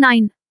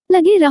 2009.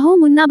 Lage Raho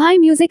Munna Bhai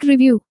Music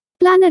Review.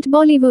 Planet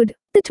Bollywood.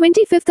 The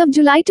 25th of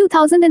July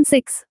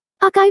 2006.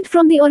 Archived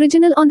from the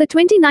original on the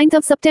 29th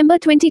of September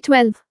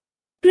 2012.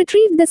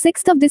 Retrieved the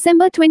 6th of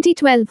December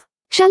 2012.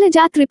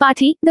 Shailaja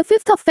Tripathi, the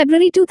 5th of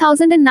February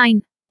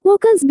 2009.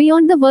 Vocals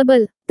Beyond the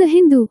Verbal. The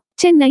Hindu.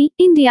 Chennai,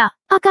 India.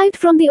 Archived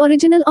from the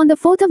original on the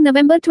 4th of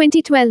November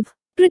 2012.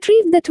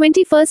 Retrieved the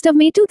 21st of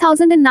May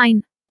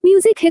 2009.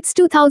 Music Hits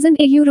 2000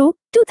 Euro,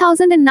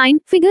 2009,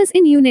 figures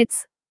in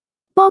units.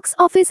 Box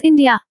Office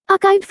India.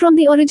 Archived from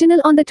the original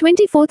on the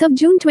 24th of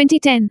June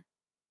 2010.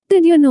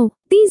 Did you know,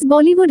 these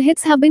Bollywood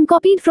hits have been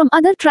copied from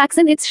other tracks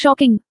and it's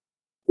shocking.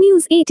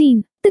 News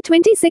 18. The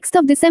 26th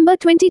of December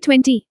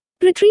 2020.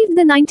 Retrieved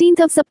the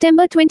 19th of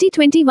September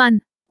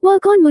 2021.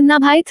 Work on Munna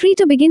Bhai 3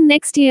 to begin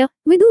next year,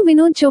 Vidu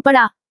Vinod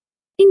Chopra.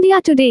 India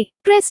Today.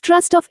 Press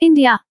Trust of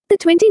India. The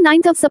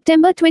 29th of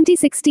September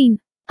 2016.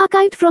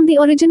 Archived from the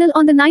original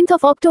on the 9th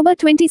of October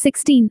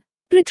 2016.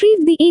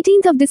 Retrieved the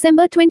 18th of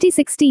December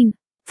 2016.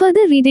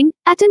 Further reading,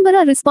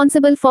 Attenborough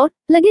responsible for,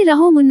 Lage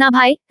Raho Munna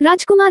Bhai,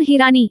 Rajkumar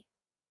Hirani.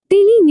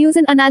 Daily News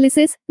and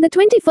Analysis, the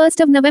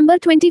 21st of November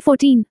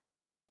 2014.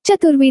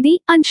 Chaturvedi,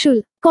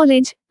 Anshul,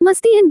 College,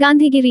 Masti and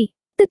Gandhigiri.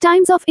 The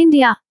Times of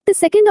India, the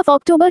 2nd of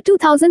October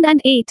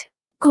 2008.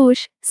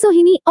 Ghosh,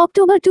 Sohini,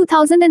 October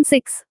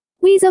 2006.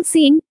 Ways of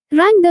Seeing,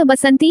 Rang the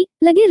Basanti,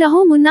 Lage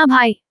Raho Munna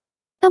Bhai.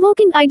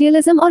 Evoking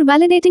Idealism or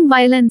Validating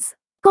Violence.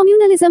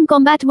 Communalism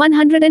Combat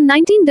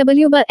 119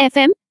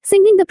 WBFM,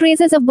 Singing the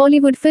Praises of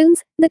Bollywood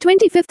Films, the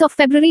 25th of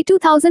February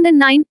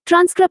 2009,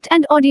 transcript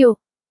and audio.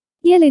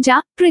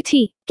 Yelija,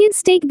 Prithi,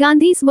 Kids Take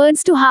Gandhi's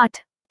Words to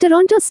Heart.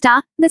 Toronto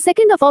Star, the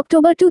 2nd of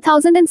October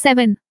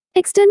 2007.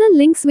 External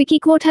links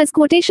Wikiquote has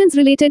quotations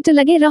related to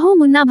Lage Raho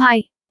Munna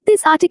Bhai.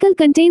 This article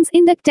contains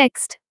index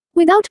text.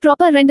 Without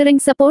proper rendering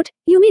support,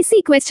 you may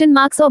see question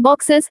marks or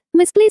boxes,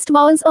 misplaced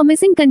vowels or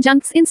missing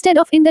conjuncts instead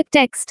of index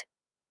text.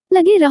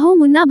 Lage Raho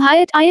Munna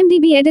Bhai at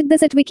IMDb. Edit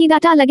this at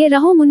Wikidata. Lage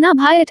Raho Munna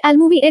Bhai at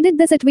Allmovie. Edit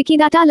this at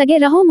Wikidata.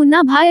 Lage Raho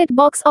Munna Bhai at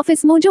Box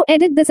Office Mojo.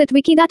 Edit this at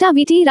Wikidata.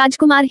 VT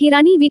Rajkumar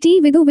Hirani. VT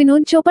Vidu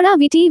Vinod Chopra.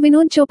 VT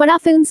Vinod Chopra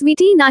Films.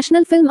 VT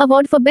National Film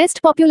Award for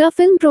Best Popular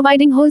Film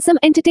providing wholesome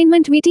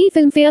entertainment. VT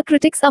Filmfare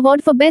Critics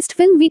Award for Best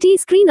Film. VT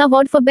Screen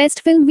Award for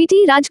Best Film.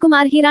 VT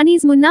Rajkumar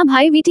Hirani's Munna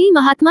Bhai. VT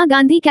Mahatma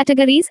Gandhi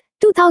categories.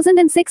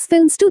 2006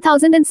 films.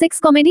 2006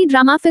 comedy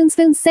drama films.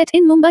 Films set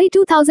in Mumbai.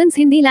 2000s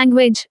Hindi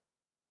language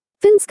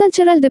films.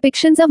 Cultural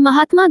depictions of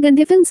Mahatma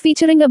Gandhi. Films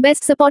featuring a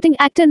Best Supporting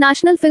Actor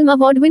National Film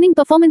Award winning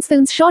performance.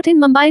 Films shot in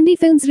Mumbai. Hindi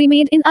films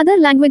remade in other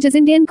languages.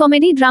 Indian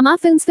comedy drama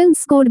films. Films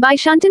scored by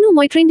Shantanu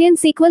Moitra. Indian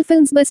sequel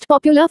films. Best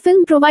Popular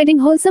Film providing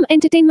wholesome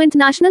entertainment.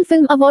 National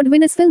Film Award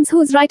winners. Films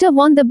whose writer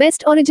won the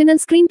Best Original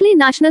Screenplay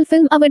National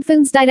Film Award.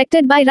 Films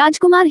directed by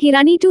Rajkumar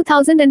Hirani.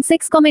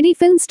 2006 comedy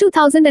films.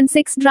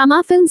 2006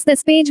 drama films.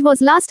 This page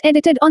was last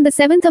edited on the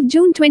 7th of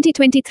June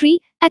 2023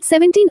 at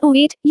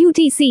 17:08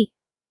 UTC.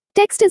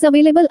 Text is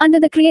available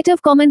under the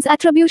Creative Commons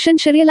Attribution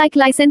Share-alike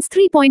License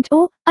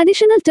 3.0.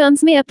 Additional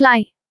terms may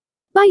apply.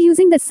 By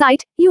using this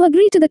site, you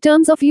agree to the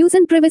terms of use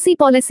and privacy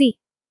policy.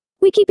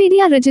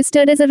 Wikipedia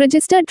registered as a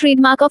registered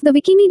trademark of the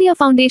Wikimedia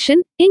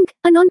Foundation, Inc.,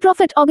 a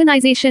non-profit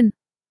organization.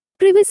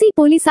 Privacy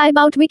policy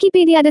about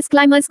Wikipedia.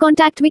 Disclaimers.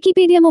 Contact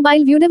Wikipedia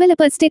Mobile View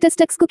Developers.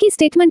 Statistics. Cookie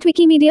statement.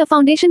 Wikimedia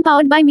Foundation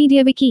powered by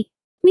MediaWiki.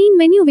 Main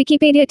menu.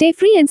 Wikipedia.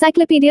 Free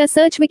encyclopedia.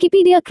 Search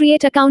Wikipedia.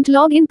 Create account.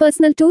 Log in.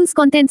 Personal tools.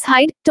 Contents.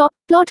 Hide. Top.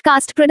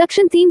 Plotcast.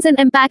 Production. Themes and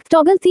impact.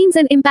 Toggle themes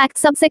and impact.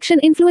 Subsection.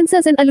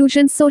 Influencers and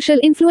allusions. Social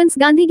influence.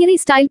 Gandhigiri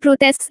style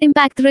protests.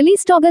 Impact.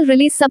 Release. Toggle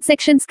release.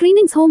 Subsection.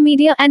 Screenings. Home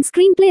media and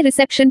screenplay.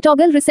 Reception.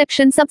 Toggle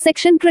reception.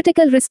 Subsection.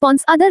 Critical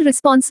response. Other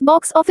response.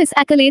 Box office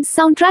accolades.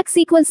 Soundtrack.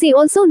 Sequel. See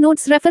also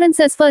notes.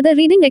 References. Further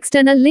reading.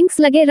 External links.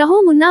 Lage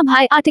Raho Munna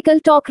Bhai. Article.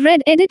 Talk.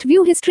 Read. Edit.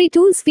 View history.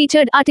 Tools.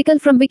 Featured article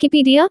from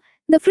Wikipedia.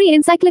 The Free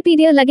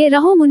Encyclopedia. Lage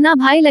Raho Munna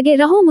Bhai. Lage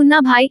Raho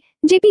Munna Bhai.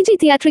 JPG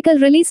theatrical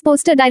release.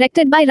 Poster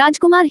directed by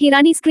Rajkumar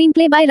Hirani.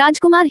 Screenplay by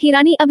Rajkumar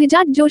Hirani.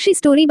 Abhijat Joshi.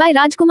 Story by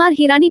Rajkumar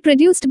Hirani.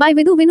 Produced by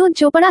Vidu Vinod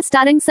Chopra.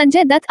 Starring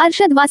Sanjay Dutt,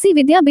 Arshad Vasi,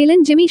 Vidya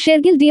Balan, Jimmy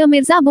Shergill, Dear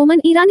Mirza Boman.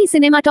 Irani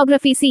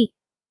cinematography. C.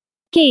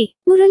 K.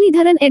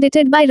 Muralidharan,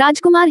 edited by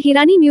Rajkumar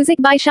Hirani, music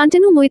by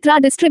Shantanu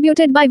Moitra,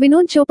 distributed by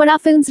Vinod Chopra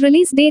Films,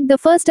 release date the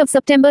 1st of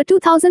September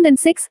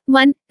 2006,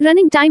 1.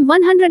 Running time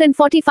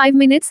 145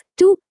 minutes,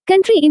 2.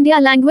 Country India,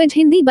 language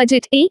Hindi,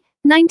 budget A.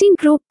 19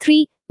 crore,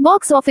 3.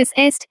 Box office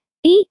est.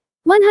 A.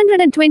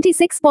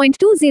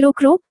 126.20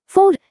 crore,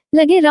 4.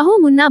 Lage Raho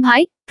Munna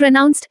Bhai,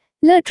 pronounced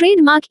L,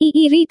 trademark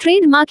EE, re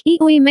trademark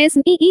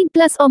EOMS EE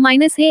plus or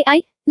minus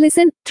AI,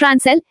 listen,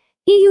 Transel,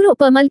 E Euro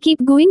Permal,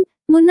 keep going.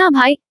 Munna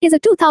Bhai is a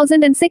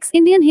 2006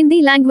 Indian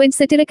Hindi language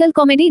satirical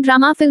comedy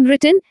drama film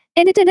written,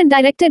 edited and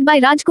directed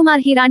by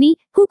Rajkumar Hirani,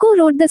 who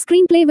co-wrote the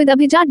screenplay with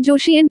Abhijat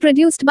Joshi and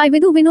produced by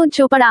Vinod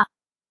Chopra.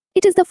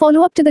 It is the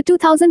follow-up to the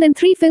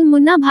 2003 film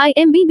Munna Bhai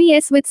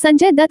MBBS with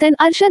Sanjay Dutt and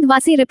Arshad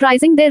Wasi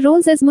reprising their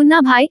roles as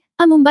Munna Bhai,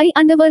 a Mumbai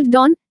underworld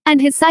don, and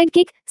his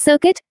sidekick,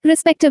 Circuit,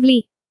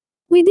 respectively.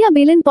 Vidya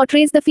Balan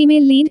portrays the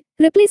female lead,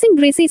 replacing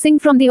Gracie Singh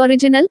from the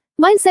original,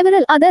 while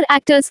several other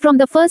actors from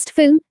the first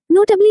film,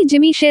 notably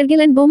Jimmy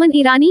Shergill and Boman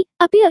Irani,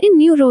 appear in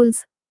new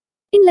roles.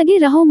 In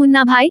Lage Raho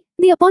Munna Bhai,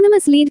 the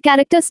eponymous lead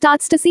character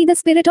starts to see the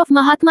spirit of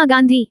Mahatma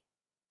Gandhi.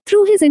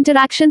 Through his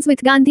interactions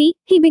with Gandhi,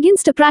 he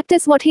begins to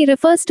practice what he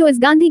refers to as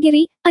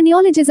Gandhigiri, a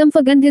neologism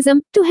for Gandhism,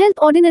 to help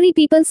ordinary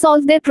people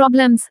solve their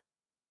problems.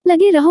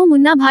 Lage Raho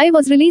Munna Bhai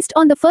was released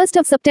on the 1st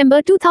of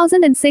September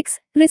 2006,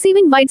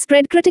 receiving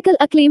widespread critical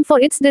acclaim for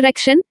its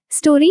direction,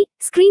 story,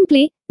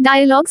 screenplay,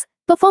 dialogues,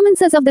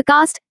 performances of the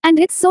cast, and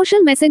its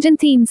social message and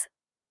themes.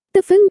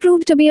 The film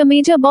proved to be a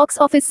major box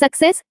office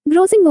success,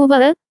 grossing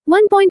over a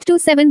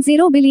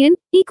 1.270 billion,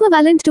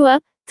 equivalent to a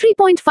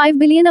 3.5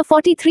 billion or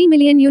 43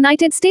 million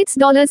United States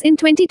dollars in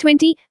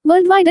 2020,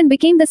 worldwide, and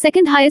became the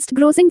second highest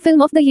grossing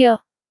film of the year.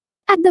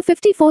 At the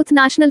 54th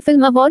National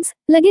Film Awards,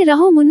 Lage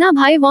Raho Munna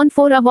Bhai won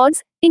 4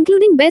 awards,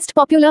 including Best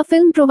Popular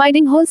Film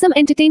providing wholesome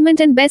entertainment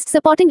and Best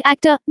Supporting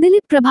Actor, Dilip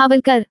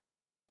Prabhavalkar.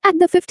 At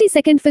the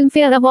 52nd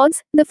Filmfare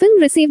Awards, the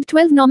film received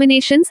 12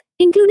 nominations,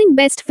 including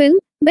Best Film,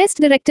 Best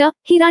Director,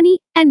 Hirani,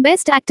 and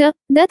Best Actor,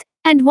 Dutt,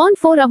 and won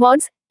 4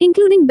 awards,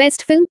 including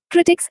Best Film,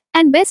 Critics,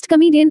 and Best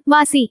Comedian,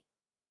 Wasi.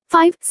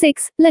 5.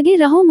 6. Lage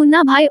Raho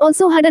Munna Bhai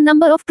also had a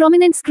number of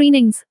prominent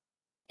screenings.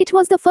 It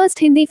was the first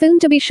Hindi film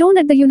to be shown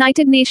at the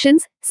United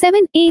Nations,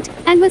 7, 8,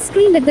 and was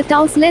screened at the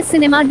Taos Les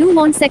Cinema du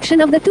Monde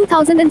section of the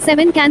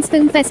 2007 Cannes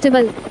Film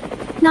Festival.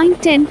 9,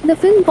 10. The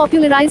film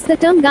popularized the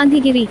term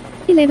Gandhigiri.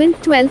 11,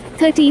 12,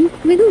 13.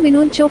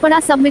 Vinod Chopra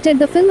submitted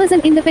the film as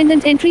an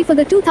independent entry for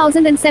the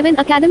 2007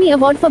 Academy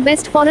Award for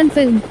Best Foreign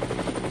Film.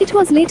 It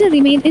was later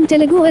remade in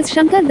Telugu as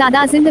Shankar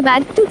Dada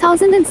Zindabad,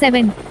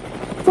 2007.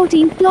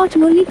 14. Plot: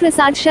 Murli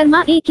Prasad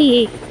Sharma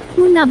aka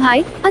Munna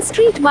Bhai, a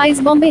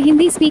streetwise Bombay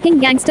Hindi-speaking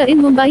gangster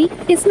in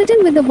Mumbai, is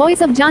smitten with the voice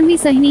of Janhvi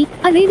Sahni,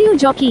 a radio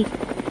jockey.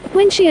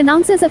 When she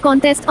announces a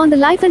contest on the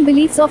life and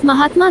beliefs of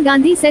Mahatma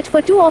Gandhi set for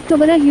 2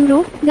 October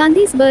Euro,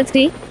 Gandhi's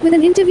birthday, with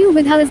an interview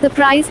with her as the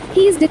prize,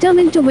 he is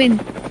determined to win.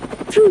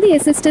 Through the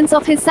assistance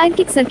of his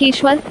sidekick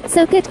Sarkeshwar,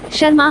 Circuit,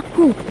 Sharma,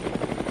 who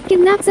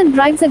kidnaps and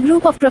bribes a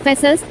group of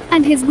professors,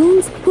 and his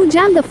goons, who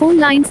jam the phone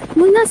lines,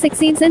 Munna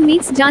succeeds and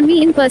meets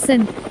Janhvi in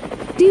person.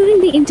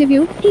 During the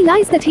interview, he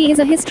lies that he is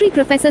a history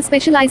professor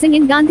specializing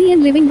in Gandhi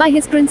and living by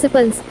his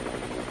principles.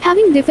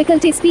 Having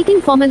difficulty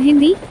speaking formal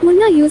Hindi,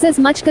 Munna uses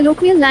much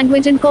colloquial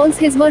language and calls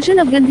his version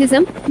of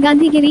Gandhism,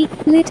 Gandhigiri,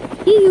 lit.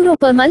 E Euro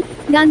Permal,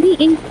 Gandhi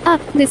Ing.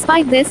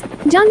 Despite this,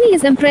 Janhvi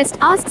is impressed,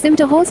 asks him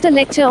to host a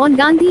lecture on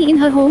Gandhi in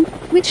her home,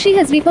 which she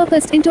has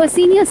repurposed into a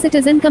senior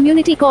citizen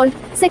community called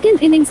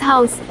Second Innings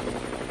House.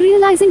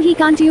 Realizing he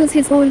can't use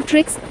his old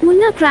tricks,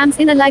 Munna crams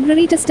in a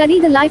library to study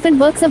the life and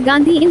works of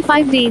Gandhi in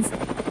 5 days.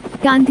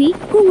 Gandhi,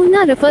 who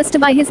Munna refers to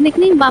by his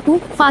nickname Bapu,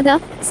 father,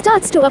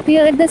 starts to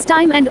appear at this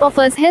time and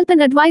offers help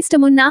and advice to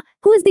Munna,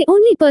 who is the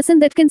only person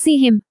that can see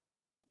him.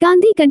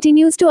 Gandhi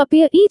continues to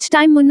appear each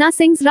time Munna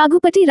sings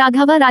Raghupati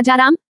Raghava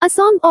Rajaram, a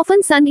song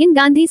often sung in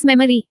Gandhi's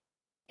memory.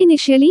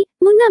 Initially,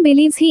 Munna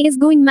believes he is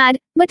going mad,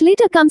 but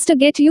later comes to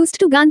get used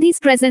to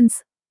Gandhi's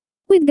presence.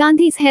 With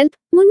Gandhi's help,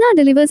 Munna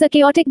delivers a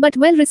chaotic but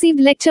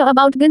well-received lecture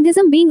about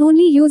Gandhism being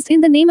only used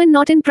in the name and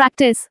not in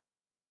practice.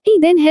 He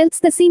then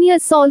helps the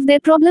seniors solve their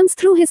problems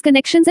through his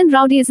connections and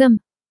rowdyism.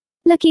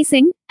 Lucky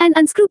Singh, an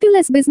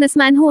unscrupulous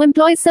businessman who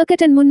employs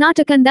Circuit and Munna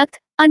to conduct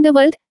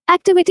underworld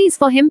activities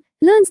for him,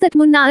 learns that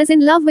Munna is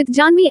in love with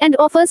Janhvi and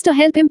offers to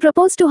help him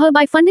propose to her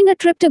by funding a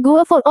trip to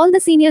Goa for all the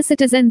senior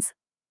citizens.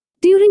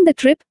 During the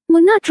trip,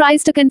 Munna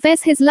tries to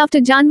confess his love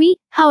to Janhvi,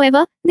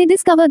 however, they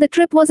discover the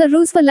trip was a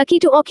ruse for Lucky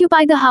to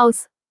occupy the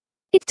house.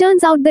 It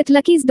turns out that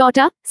Lucky's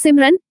daughter,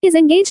 Simran, is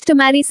engaged to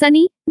marry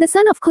Sunny, the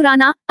son of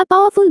Khurana, a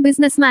powerful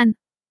businessman.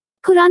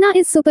 Khurana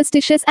is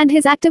superstitious and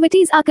his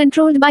activities are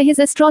controlled by his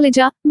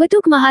astrologer,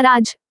 Batuk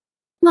Maharaj.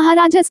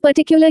 Maharaja's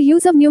particular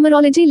use of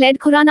numerology led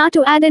Khurana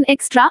to add an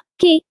extra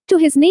K to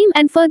his name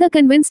and further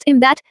convinced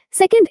him that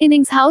Second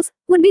Innings House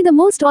would be the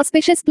most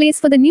auspicious place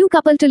for the new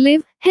couple to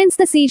live, hence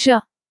the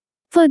seizure.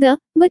 Further,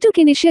 Batuk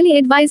initially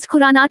advised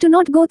Khurana to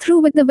not go through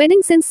with the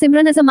wedding since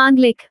Simran is a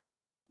Manglik.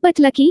 But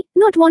Lucky,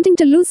 not wanting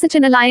to lose such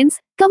an alliance,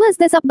 covers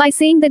this up by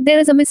saying that there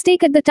is a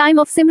mistake at the time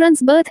of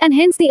Simran's birth and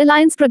hence the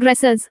alliance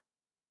progresses.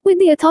 With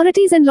the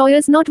authorities and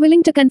lawyers not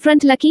willing to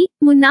confront Lucky,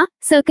 Munna,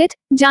 Circuit,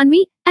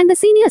 Janvi, and the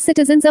senior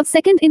citizens of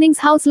second innings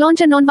house launch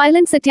a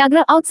non-violent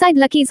satyagraha outside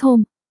Lucky's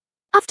home.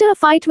 After a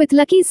fight with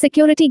Lucky's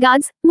security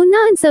guards,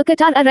 Munna and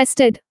Circuit are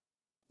arrested.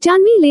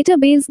 Janvi later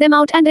bails them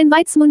out and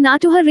invites Munna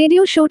to her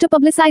radio show to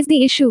publicize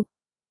the issue.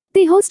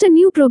 They host a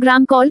new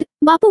program called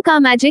Bapu Ka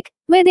Magic,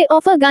 where they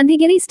offer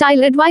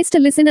Gandhigiri-style advice to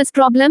listeners'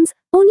 problems,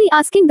 only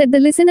asking that the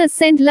listeners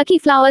send Lucky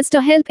flowers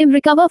to help him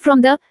recover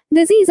from the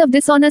disease of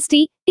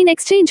dishonesty, in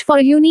exchange for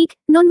a unique,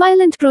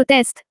 non-violent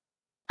protest.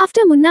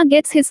 After Munna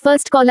gets his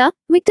first caller,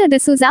 Victor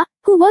D'Souza,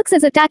 who works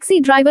as a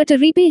taxi driver to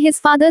repay his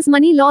father's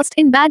money lost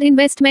in bad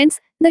investments,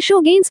 the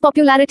show gains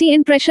popularity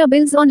and pressure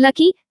builds on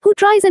Lucky, who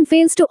tries and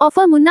fails to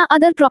offer Munna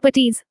other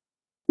properties.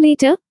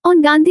 Later,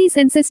 on Gandhi's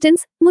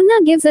insistence,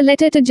 Munna gives a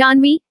letter to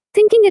Janvi.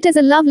 Thinking it is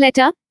a love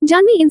letter,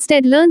 Janvi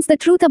instead learns the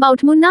truth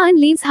about Munna and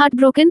leaves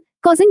heartbroken,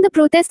 causing the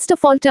protests to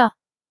falter.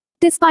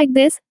 Despite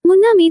this,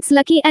 Munna meets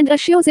Lucky and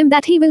assures him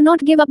that he will not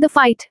give up the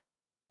fight.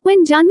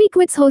 When Janvi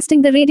quits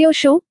hosting the radio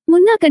show,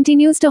 Munna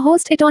continues to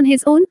host it on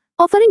his own,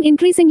 offering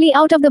increasingly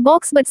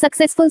out-of-the-box but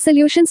successful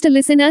solutions to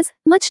listeners,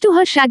 much to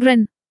her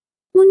chagrin.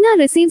 Munna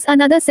receives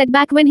another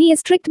setback when he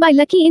is tricked by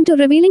Lucky into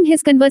revealing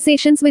his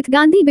conversations with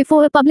Gandhi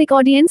before a public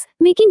audience,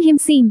 making him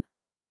seem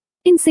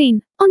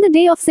insane. On the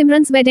day of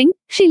Simran's wedding,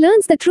 she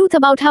learns the truth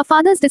about her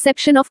father's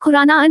deception of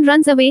Khurana and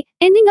runs away,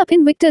 ending up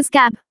in Victor's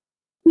cab.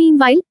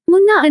 Meanwhile,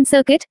 Munna and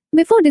Circuit,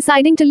 before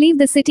deciding to leave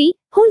the city,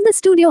 hold the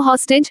studio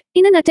hostage,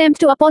 in an attempt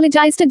to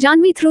apologize to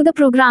Janvi through the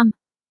program.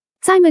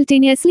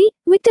 Simultaneously,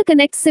 Victor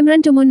connects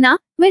Simran to Munna,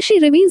 where she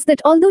reveals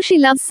that although she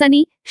loves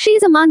Sunny, she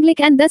is a Manglik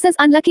and thus is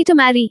unlucky to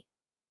marry.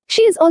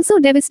 She is also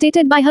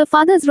devastated by her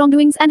father's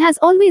wrongdoings and has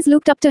always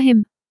looked up to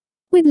him.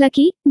 With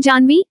Lucky,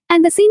 Janvi,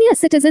 and the senior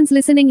citizens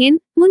listening in,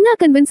 Munna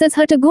convinces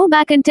her to go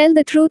back and tell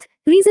the truth,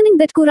 reasoning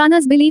that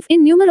Khurana's belief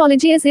in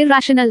numerology is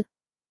irrational.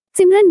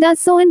 Simran does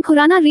so and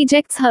Khurana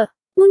rejects her.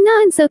 Munna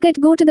and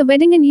Circuit go to the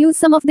wedding and use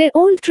some of their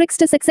old tricks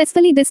to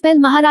successfully dispel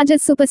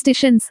Maharaja's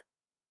superstitions.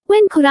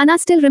 When Khurana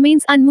still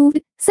remains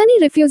unmoved, Sunny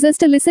refuses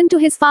to listen to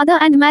his father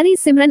and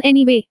marries Simran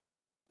anyway.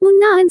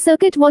 Munna and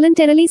Circuit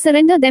voluntarily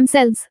surrender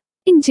themselves.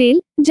 In jail,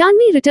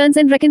 Janvi returns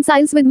and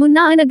reconciles with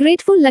Munna and a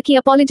grateful Lucky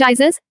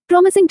apologizes,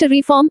 promising to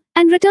reform,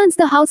 and returns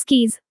the house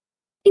keys.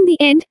 In the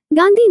end,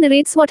 Gandhi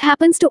narrates what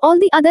happens to all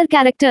the other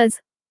characters.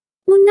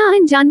 Munna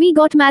and Janvi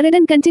got married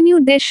and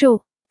continued their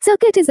show.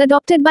 Circuit is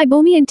adopted by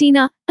Bomi and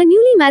Tina, a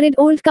newly married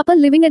old couple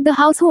living at the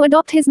house who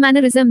adopt his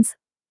mannerisms.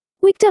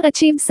 Victor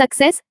achieved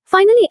success,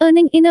 finally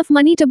earning enough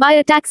money to buy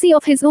a taxi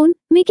of his own,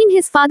 making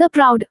his father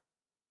proud.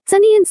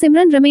 Sunny and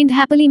Simran remained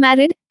happily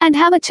married, and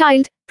have a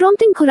child,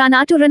 prompting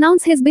Khurana to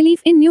renounce his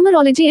belief in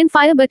numerology and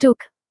fire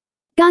Batuk.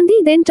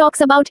 Gandhi then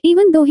talks about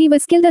even though he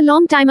was killed a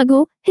long time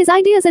ago, his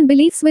ideas and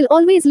beliefs will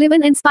always live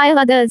and inspire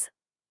others.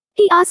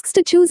 He asks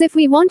to choose if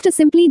we want to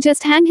simply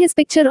just hang his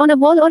picture on a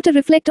wall or to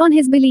reflect on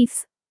his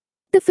beliefs.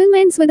 The film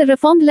ends with a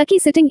reformed Lucky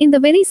sitting in the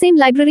very same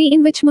library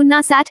in which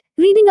Munna sat,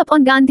 reading up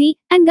on Gandhi,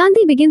 and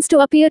Gandhi begins to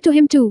appear to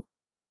him too.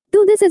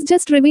 Though this is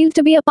just revealed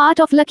to be a part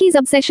of Lucky's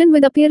obsession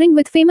with appearing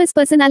with famous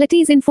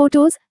personalities in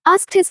photos,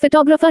 asked his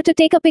photographer to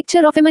take a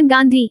picture of him and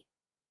Gandhi.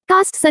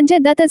 Cast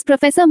Sanjay Dutt as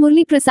Professor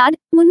Murli Prasad,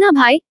 Munna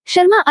Bhai,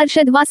 Sharma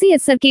Arshad Wasi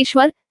as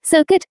Sarkeshwar,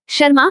 Circuit,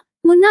 Sharma,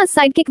 Munna's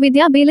sidekick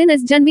Vidya Balin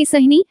as Janvi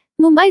Sahni,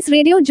 Mumbai's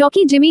radio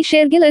jockey Jimmy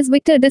Shergill as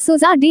Victor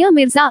D'Souza, Dia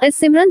Mirza as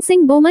Simran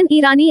Singh Boman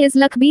Irani as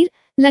Lakbir,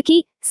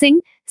 Lucky,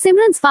 Singh,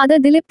 Simran's father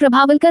Dilip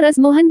Prabhavalkar as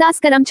Mohandas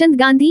Karamchand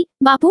Gandhi,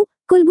 Bapu,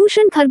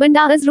 Kulbhushan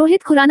Kharbanda as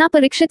Rohit Khurana,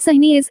 Parikshit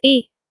Sahni as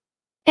A.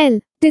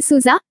 L.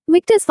 D'Souza,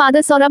 Victor's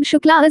father Saurabh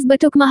Shukla as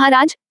Batuk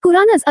Maharaj,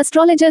 Khurana's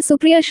astrologer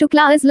Supriya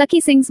Shukla as Lucky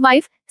Singh's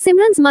wife,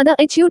 Simran's mother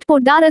Achyut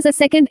Poddar as a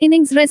second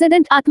innings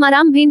resident,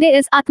 Atmaram Bhende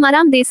as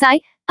Atmaram Desai,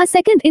 a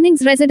second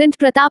innings resident,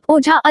 Pratap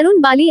Ojha, Arun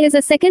Bali is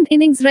a second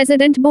innings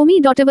resident, Bomi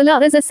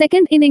Dotavala is a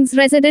second innings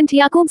resident,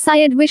 Yaqub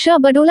Syed Visha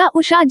Badola,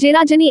 Usha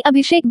Jerajani,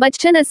 Abhishek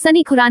Bachchan as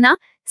Sunny Khurana,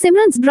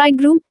 Simran's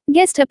bridegroom,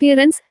 guest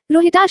appearance,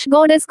 Rohitash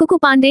God as Kuku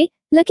Pandey,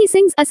 Lucky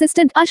Singh's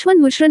assistant Ashwan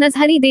Mushran as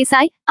Hari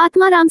Desai,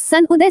 Atmaram's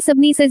son Uday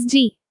Sabnis as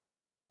G.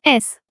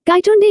 S.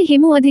 Gaitonde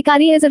Hemu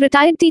Adhikari as a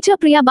retired teacher,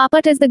 Priya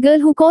Bapat as the girl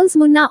who calls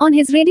Munna on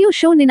his radio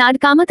show, Ninad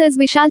Kamath as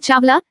Vishal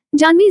Chawla,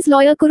 Janvi's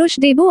lawyer Kurush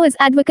Debo as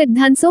advocate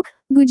Dhansukh,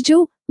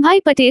 Gujju,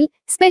 Bhai Patel,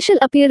 special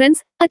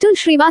appearance, Atul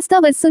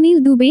Srivastav as Sunil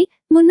Dubey,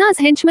 Munna's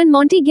henchman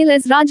Monty Gill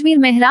as Rajveer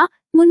Mehra,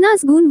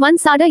 Munna's goon 1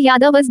 Sada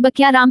Yadav as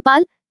Bakya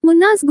Rampal,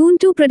 Munna's Goon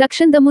 2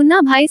 production. The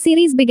Munna Bhai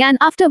series began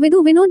after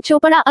Vidhu Vinod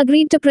Chopra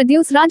agreed to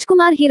produce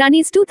Rajkumar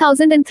Hirani's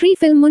 2003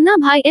 film Munna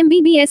Bhai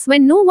MBBS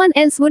when no one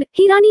else would.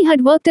 Hirani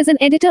had worked as an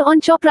editor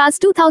on Chopra's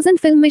 2000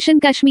 film Mission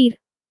Kashmir.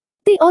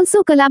 They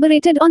also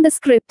collaborated on the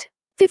script.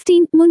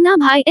 15. Munna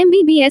Bhai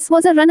MBBS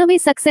was a runaway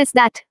success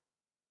that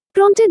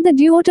prompted the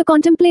duo to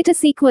contemplate a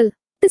sequel.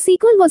 The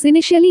sequel was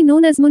initially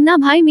known as Munna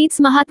Bhai Meets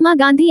Mahatma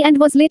Gandhi and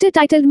was later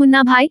titled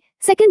Munna Bhai,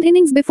 second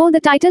innings before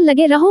the title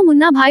Lage Raho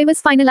Munna Bhai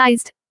was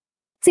finalized.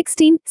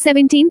 16.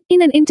 17.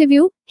 In an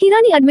interview,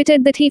 Hirani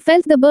admitted that he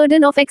felt the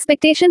burden of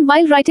expectation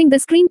while writing the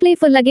screenplay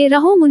for Lage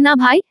Raho Munna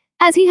Bhai,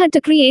 as he had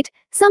to create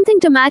something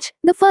to match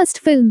the first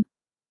film.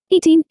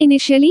 18.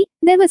 Initially,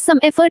 there was some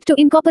effort to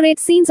incorporate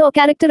scenes or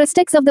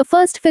characteristics of the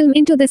first film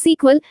into the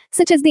sequel,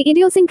 such as the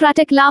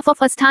idiosyncratic laugh of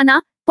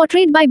Asthana,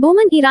 portrayed by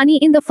Boman Irani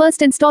in the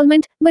first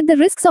installment, but the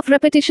risks of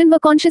repetition were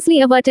consciously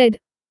averted.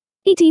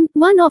 18.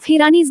 One of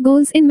Hirani's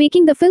goals in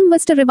making the film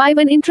was to revive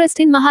an interest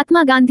in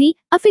Mahatma Gandhi,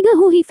 a figure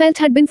who he felt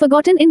had been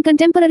forgotten in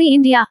contemporary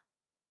India.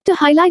 To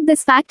highlight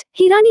this fact,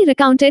 Hirani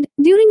recounted,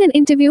 during an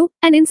interview,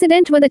 an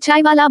incident with a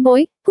chaiwala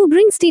boy, who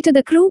brings tea to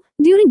the crew.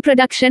 During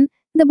production,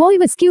 the boy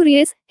was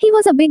curious, he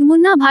was a big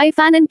Munna Bhai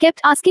fan and kept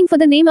asking for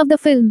the name of the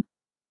film.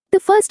 The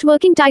first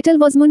working title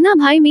was Munna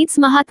Bhai meets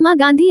Mahatma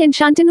Gandhi, and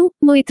Shantanu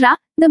Moitra,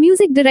 the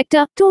music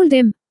director, told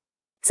him.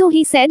 So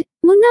he said,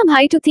 Munna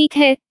Bhai to theek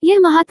hai, yeh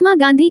Mahatma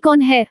Gandhi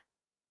kaun hai?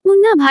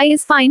 Munna Bhai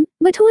is fine,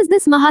 but who is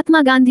this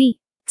Mahatma Gandhi?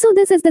 So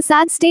this is the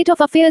sad state of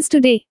affairs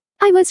today.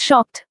 I was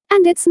shocked.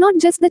 And it's not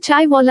just the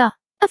chaiwala.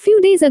 A few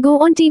days ago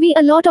on TV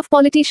a lot of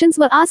politicians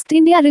were asked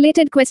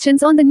India-related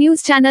questions on the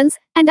news channels,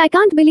 and I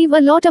can't believe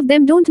a lot of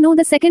them don't know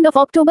the 2nd of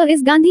October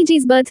is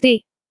Gandhiji's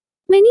birthday.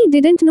 Many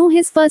didn't know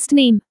his first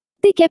name.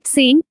 They kept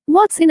saying,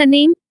 what's in a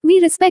name,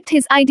 we respect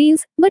his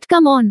ideals, but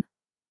come on.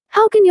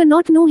 How can you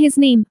not know his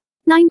name?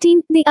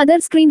 19. The other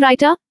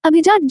screenwriter,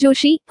 Abhijat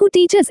Joshi, who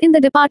teaches in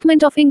the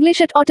Department of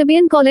English at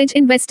Otterbein College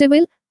in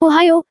Westerville,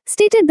 Ohio,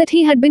 stated that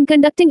he had been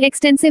conducting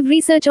extensive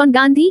research on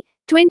Gandhi.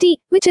 20,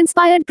 which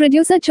inspired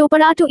producer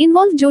Chopra to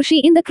involve Joshi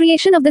in the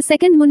creation of the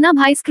second Munna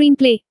Bhai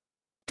screenplay.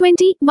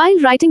 20. While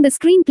writing the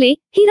screenplay,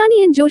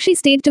 Hirani and Joshi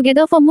stayed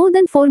together for more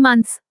than 4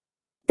 months.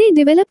 They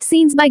developed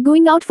scenes by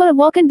going out for a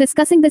walk and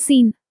discussing the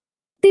scene.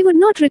 They would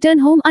not return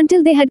home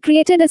until they had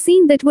created a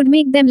scene that would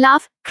make them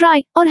laugh,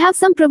 cry, or have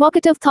some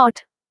provocative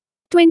thought.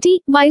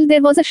 20. While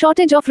there was a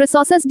shortage of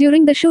resources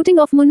during the shooting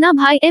of Munna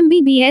Bhai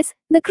MBBS,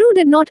 the crew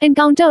did not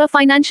encounter a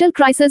financial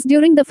crisis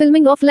during the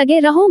filming of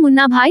Lage Raho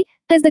Munna Bhai,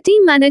 as the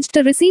team managed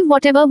to receive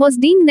whatever was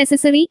deemed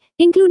necessary,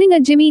 including a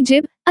jimmy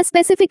jib, a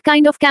specific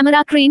kind of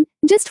camera crane,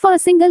 just for a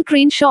single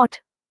crane shot.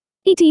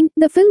 18.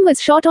 The film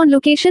was shot on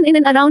location in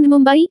and around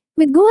Mumbai,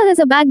 with Goa as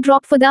a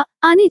backdrop for the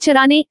Aane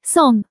Charane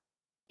song.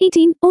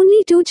 18.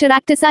 Only 2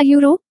 characters are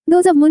Euro,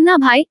 those of Munna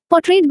Bhai,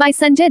 portrayed by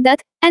Sanjay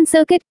Dutt, and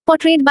Circuit,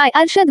 portrayed by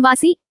Arshad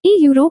Wasi,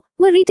 Euro,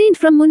 were retained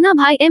from Munna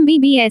Bhai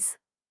MBBS.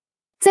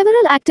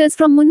 Several actors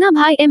from Munna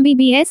Bhai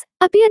MBBS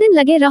appeared in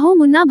Lage Raho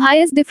Munna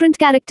Bhai as different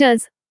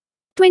characters.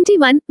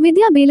 21.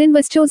 Vidya Balan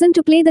was chosen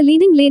to play the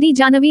leading lady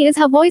Jahnavi as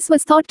her voice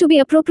was thought to be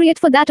appropriate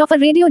for that of a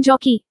radio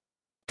jockey.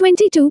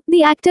 22.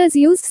 The actors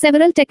used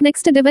several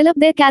techniques to develop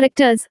their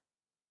characters.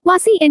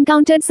 Wasi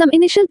encountered some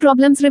initial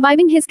problems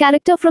reviving his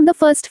character from the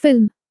first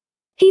film.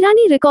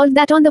 Hirani recalled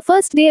that on the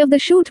first day of the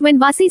shoot when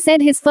Wasi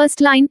said his first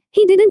line,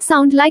 he didn't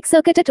sound like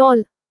Circuit at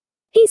all.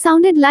 He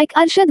sounded like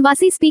Arshad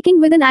Wasi speaking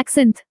with an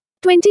accent.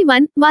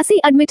 21. Wasi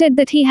admitted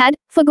that he had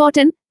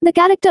forgotten the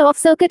character of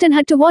Circuit and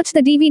had to watch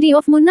the DVD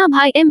of Munna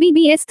Bhai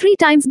MBBS 3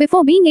 times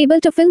before being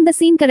able to film the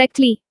scene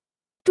correctly.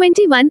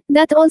 21.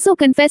 Dutt also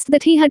confessed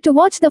that he had to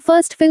watch the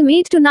first film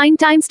 8 to 9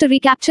 times to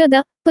recapture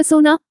the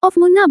persona of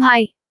Munna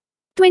Bhai.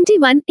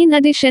 21. In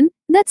addition,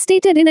 Dutt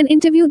stated in an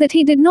interview that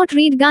he did not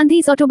read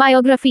Gandhi's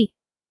autobiography.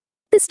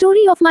 The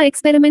story of my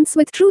experiments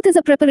with truth is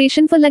a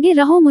preparation for Lage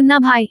Raho Munna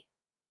Bhai.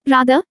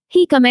 Rather,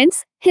 he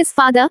comments, his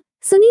father,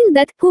 Sunil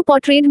Dutt, who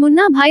portrayed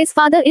Munna Bhai's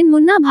father in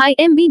Munna Bhai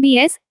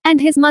MBBS,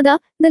 and his mother,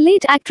 the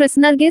late actress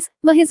Nargis,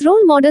 were his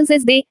role models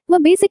as they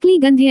were basically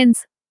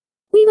Gandhians.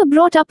 We were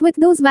brought up with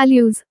those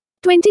values.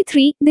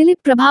 23.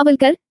 Dilip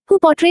Prabhavalkar, who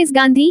portrays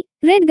Gandhi,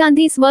 read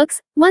Gandhi's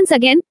works, once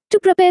again, to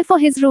prepare for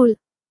his role.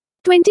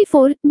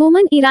 24.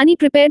 Boman Irani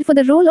prepared for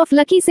the role of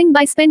Lucky Singh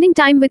by spending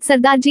time with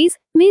Sardarjis,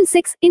 male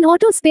 6, in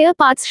auto spare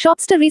parts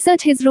shops to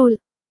research his role.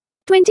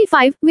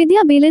 25.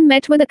 Vidya Balan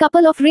met with a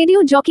couple of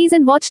radio jockeys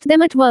and watched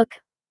them at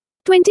work.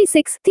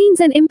 26.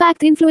 Themes and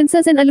impact,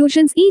 influences and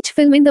allusions. Each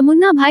film in the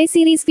Munna Bhai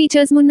series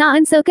features Munna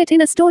and Circuit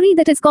in a story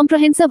that is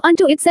comprehensive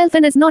unto itself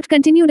and is not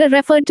continued or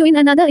referred to in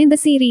another in the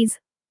series.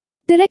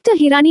 Director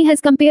Hirani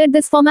has compared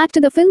this format to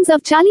the films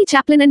of Charlie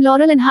Chaplin and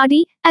Laurel and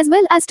Hardy, as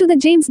well as to the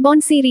James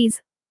Bond series.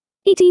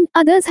 18.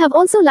 Others have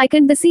also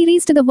likened the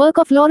series to the work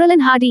of Laurel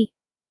and Hardy.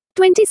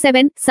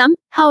 27. Some,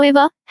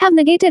 however, have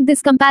negated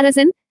this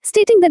comparison,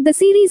 stating that the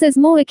series is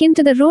more akin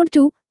to the Road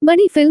to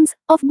Buddy films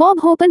of Bob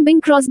Hope and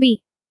Bing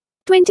Crosby.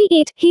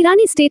 28.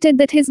 Hirani stated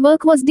that his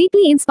work was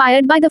deeply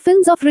inspired by the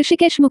films of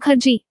Hrishikesh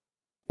Mukherjee.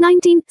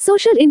 19.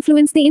 Social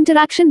influence. The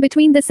interaction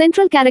between the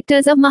central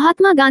characters of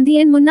Mahatma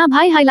Gandhi and Munna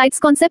Bhai highlights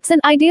concepts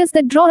and ideas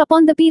that draw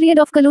upon the period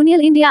of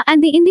colonial India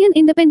and the Indian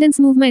independence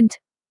movement.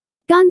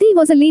 Gandhi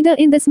was a leader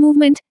in this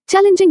movement,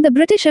 challenging the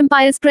British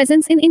Empire's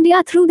presence in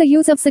India through the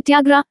use of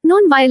satyagraha,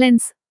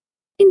 non-violence.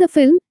 In the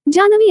film,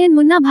 Jahnavi and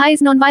Munna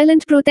Bhai's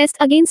non-violent protest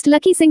against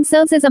Lucky Singh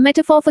serves as a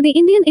metaphor for the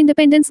Indian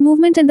independence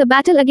movement and the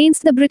battle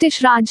against the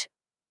British Raj.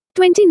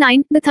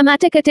 29. The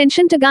thematic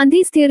attention to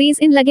Gandhi's theories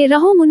in Lage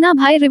Raho Munna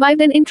Bhai revived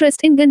an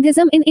interest in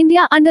Gandhism in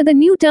India under the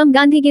new term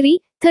Gandhigiri,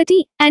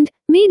 30, and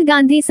made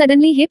Gandhi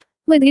suddenly hip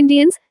with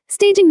Indians,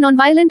 staging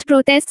non-violent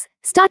protests,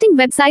 starting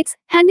websites,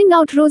 handing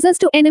out roses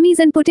to enemies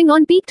and putting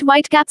on peaked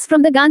white caps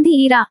from the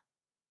Gandhi era.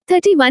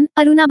 31.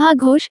 Arunabha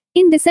Ghosh,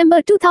 in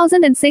December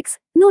 2006,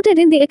 noted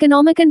in the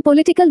Economic and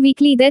Political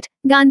Weekly that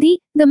Gandhi,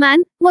 the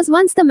man, was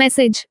once the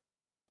message.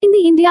 In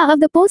the India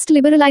of the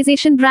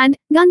post-liberalization brand,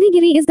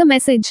 Gandhigiri is the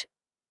message.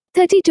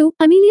 32.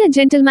 Amelia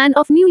Gentleman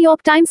of New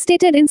York Times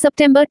stated in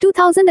September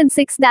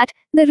 2006 that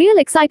the real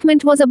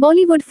excitement was a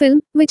Bollywood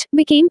film, which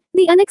became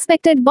the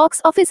unexpected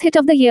box office hit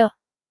of the year.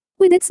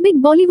 With its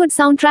big Bollywood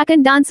soundtrack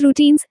and dance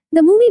routines,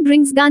 the movie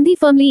brings Gandhi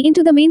firmly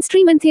into the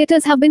mainstream and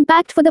theaters have been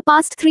packed for the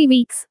past 3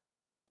 weeks.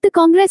 The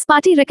Congress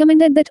party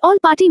recommended that all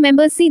party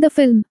members see the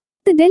film.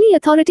 The Delhi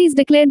authorities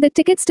declared that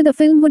tickets to the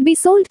film would be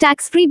sold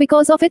tax-free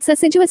because of its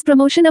assiduous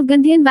promotion of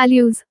Gandhian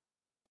values.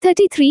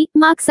 33.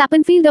 Mark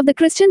Sappenfield of the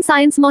Christian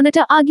Science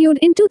Monitor argued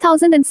in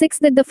 2006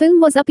 that the film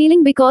was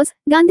appealing because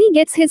Gandhi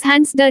gets his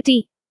hands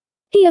dirty.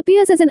 He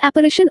appears as an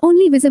apparition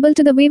only visible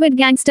to the wayward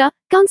gangster,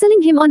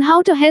 counseling him on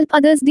how to help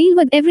others deal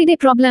with everyday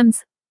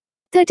problems.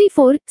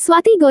 34.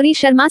 Swati Gauri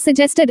Sharma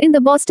suggested in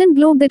the Boston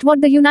Globe that what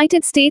the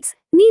United States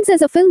needs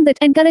is a film that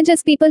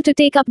encourages people to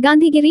take up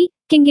Gandhigiri,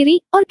 Kingiri,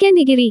 or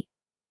Kendigiri.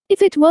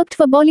 If it worked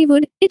for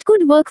Bollywood, it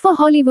could work for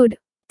Hollywood.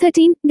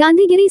 13.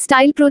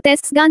 Gandhigiri-style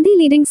protests. Gandhi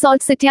leading salt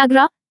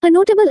satyagrah. A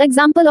notable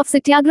example of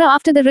satyagrah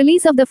after the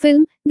release of the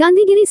film,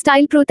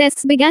 Gandhigiri-style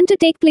protests began to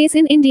take place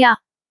in India.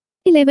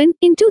 11.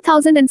 In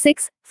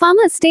 2006,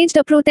 farmers staged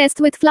a protest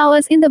with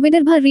flowers in the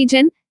Vidarbha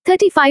region.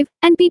 35.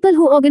 And people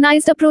who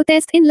organized a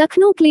protest in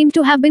Lucknow claimed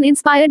to have been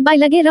inspired by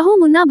Lage Raho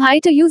Munna Bhai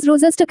to use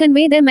roses to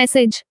convey their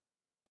message.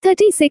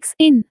 36.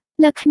 In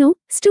Lucknow,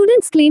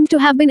 students claimed to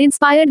have been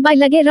inspired by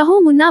Lage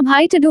Raho Munna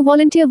Bhai to do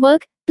volunteer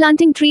work,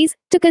 planting trees,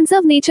 to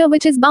conserve nature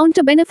which is bound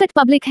to benefit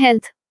public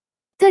health.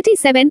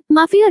 37.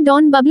 Mafia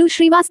Don Bablu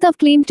Srivastav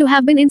claimed to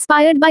have been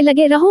inspired by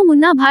Lage Raho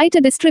Munna Bhai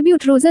to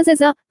distribute roses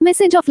as a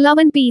message of love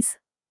and peace.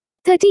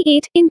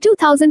 38. In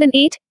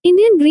 2008,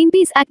 Indian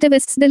Greenpeace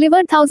activists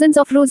delivered thousands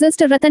of roses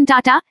to Ratan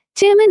Tata,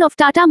 chairman of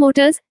Tata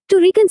Motors, to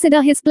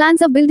reconsider his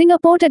plans of building a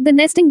port at the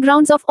nesting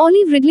grounds of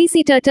olive Ridley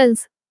sea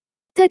turtles.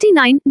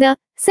 39. The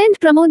Send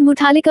Pramod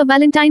Muthalika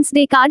Valentine's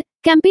Day card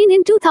campaign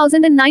in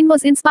 2009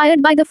 was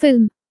inspired by the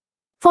film.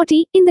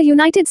 40. In the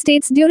United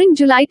States during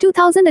July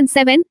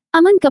 2007,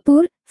 Aman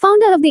Kapoor,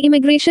 founder of the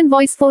Immigration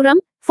Voice Forum,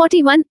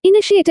 41,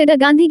 initiated a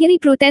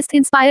Gandhigiri protest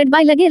inspired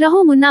by Lage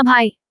Raho Munna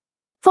Bhai.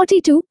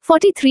 42.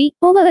 43.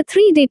 Over a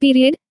 3-day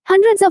period,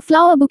 hundreds of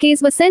flower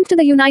bouquets were sent to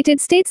the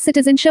United States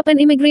Citizenship and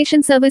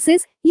Immigration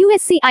Services,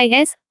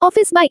 USCIS,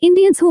 office by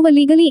Indians who were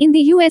legally in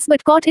the US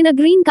but caught in a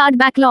green card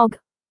backlog.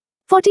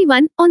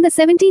 41. On the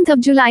 17th of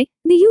July,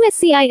 the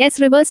USCIS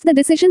reversed the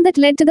decision that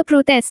led to the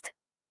protest.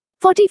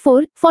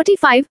 44,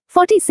 45,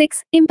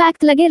 46,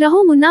 Impact Lage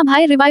Raho Munna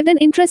Bhai revived an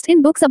interest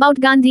in books about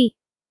Gandhi.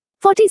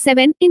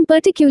 47, in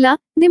particular,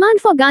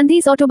 demand for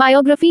Gandhi's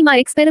autobiography My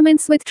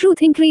Experiments with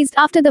Truth increased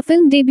after the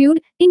film debuted,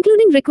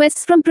 including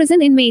requests from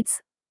prison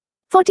inmates.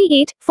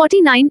 48,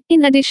 49,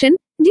 in addition,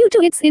 due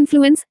to its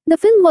influence, the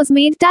film was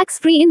made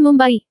tax-free in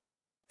Mumbai.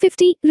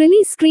 50,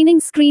 release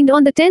screenings screened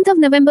on the 10th of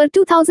November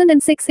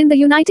 2006 in the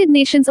United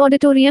Nations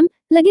Auditorium.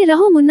 Lage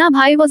Raho Munna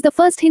Bhai was the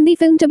first Hindi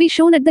film to be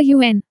shown at the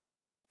UN.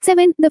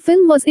 7. The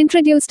film was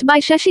introduced by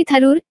Shashi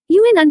Tharoor,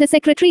 UN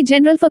Under-Secretary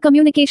General for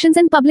Communications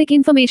and Public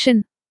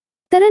Information.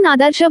 Taran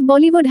Adarsh of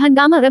Bollywood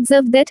Hungama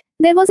observed that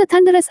there was a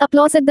thunderous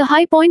applause at the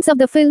high points of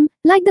the film,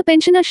 like the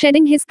pensioner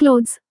shedding his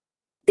clothes.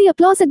 The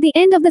applause at the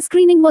end of the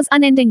screening was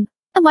unending.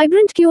 A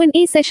vibrant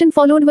Q&A session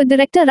followed with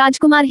director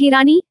Rajkumar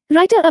Hirani,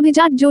 writer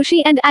Abhijat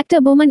Joshi and actor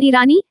Boman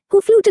Irani, who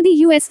flew to the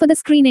US for the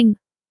screening.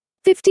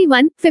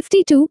 51,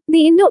 52,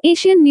 the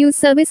Indo-Asian News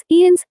Service,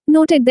 IANS,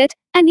 noted that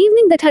an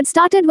evening that had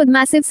started with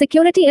massive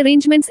security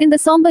arrangements in the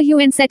somber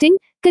UN setting,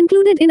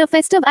 concluded in a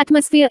festive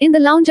atmosphere in the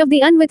lounge of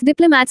the UN with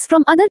diplomats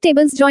from other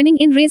tables joining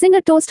in raising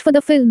a toast for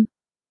the film.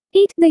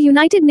 8. The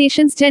United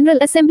Nations General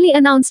Assembly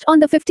announced on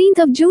the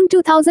 15th of June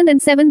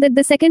 2007 that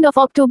the 2nd of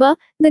October,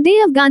 the day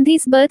of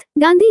Gandhi's birth,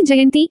 Gandhi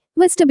Jayanti,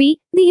 was to be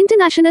the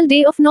International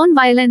Day of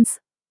Non-Violence.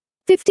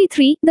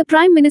 53. The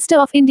Prime Minister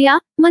of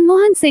India,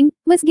 Manmohan Singh,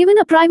 was given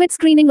a private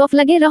screening of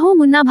Lage Raho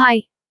Munna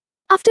Bhai.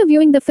 After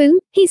viewing the film,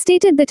 he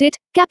stated that it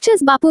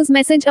captures Bapu's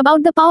message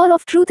about the power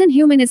of truth and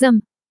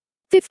humanism.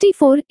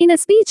 54. In a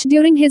speech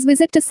during his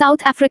visit to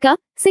South Africa,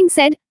 Singh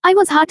said, I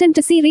was heartened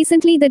to see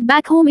recently that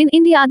back home in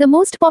India the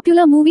most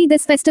popular movie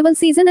this festival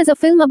season is a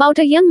film about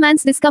a young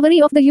man's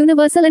discovery of the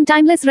universal and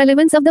timeless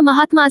relevance of the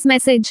Mahatma's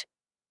message.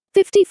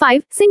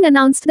 55. Singh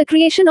announced the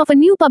creation of a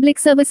new public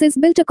services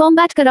bill to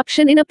combat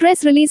corruption in a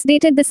press release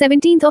dated the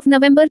 17th of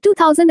November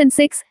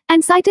 2006,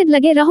 and cited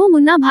Lage Raho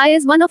Munna Bhai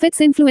as one of its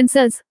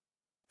influencers.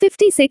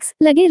 56.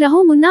 Lage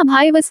Raho Munna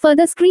Bhai was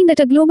further screened at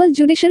a global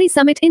judiciary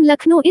summit in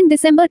Lucknow in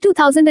December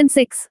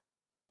 2006.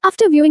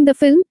 After viewing the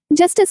film,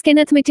 Justice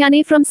Kenneth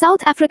Mitiane from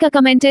South Africa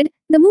commented,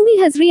 the movie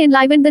has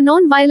re-enlivened the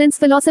non-violence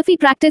philosophy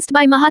practiced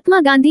by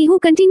Mahatma Gandhi, who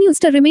continues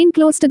to remain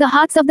close to the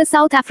hearts of the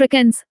South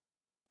Africans.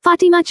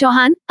 Fatima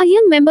Chauhan, a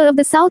young member of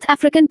the South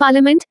African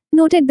Parliament,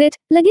 noted that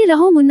Lage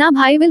Raho Munna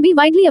Bhai will be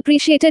widely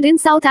appreciated in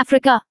South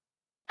Africa.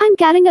 I'm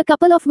carrying a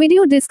couple of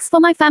video discs for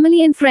my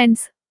family and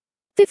friends.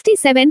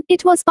 57.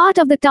 It was part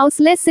of the Taos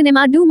Les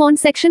Cinema du Monde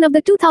section of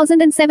the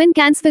 2007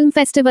 Cannes Film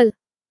Festival.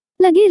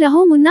 Lage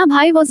Raho Munna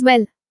Bhai was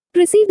well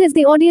received as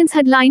the audience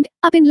had lined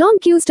up in long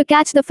queues to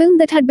catch the film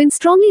that had been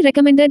strongly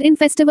recommended in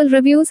festival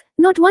reviews.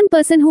 Not one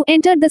person who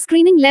entered the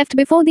screening left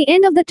before the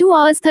end of the 2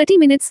 hours 30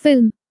 minutes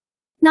film.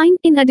 9.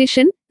 In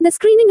addition, the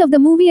screening of the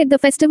movie at the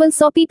festival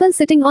saw people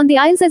sitting on the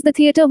aisles as the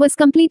theater was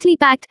completely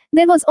packed.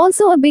 There was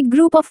also a big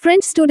group of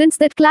French students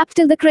that clapped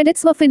till the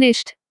credits were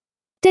finished.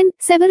 10.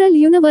 Several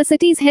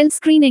universities held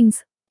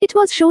screenings. It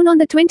was shown on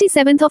the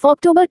 27th of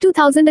October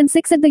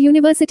 2006 at the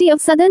University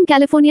of Southern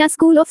California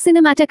School of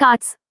Cinematic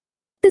Arts.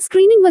 The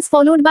screening was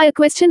followed by a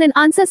question and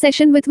answer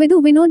session with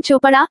Vidhu Vinod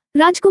Chopra,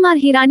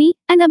 Rajkumar Hirani,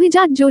 and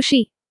Abhijat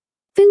Joshi.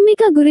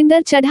 Filmmaker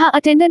Gurinder Chadha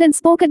attended and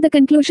spoke at the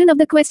conclusion of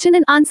the question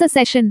and answer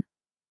session.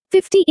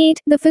 58.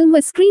 The film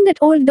was screened at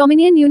Old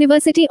Dominion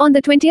University on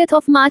the 20th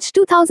of March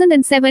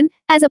 2007,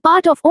 as a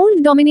part of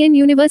Old Dominion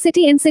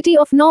University and City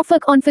of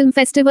Norfolk on Film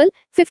Festival.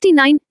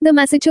 59. The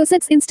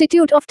Massachusetts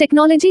Institute of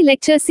Technology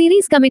Lecture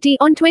Series Committee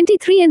on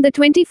 23 and the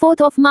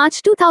 24th of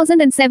March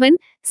 2007,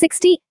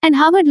 60, and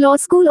Harvard Law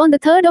School on the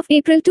 3rd of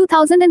April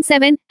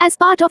 2007, as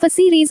part of a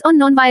series on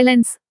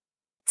nonviolence.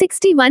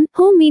 61.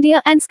 Home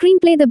Media and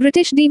Screenplay. The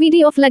British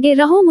DVD of Lage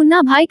Raho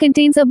Munna Bhai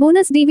contains a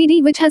bonus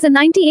DVD which has a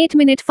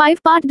 98-minute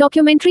 5-part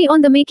documentary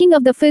on the making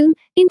of the film,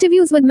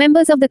 interviews with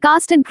members of the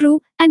cast and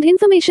crew, and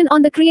information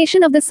on the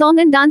creation of the song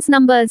and dance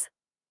numbers.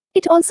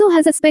 It also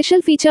has a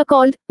special feature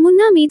called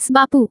Munna Meets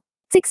Bapu.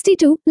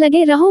 62.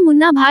 Lage Raho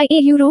Munna Bhai A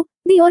Euro.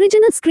 The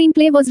original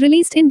screenplay was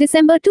released in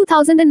December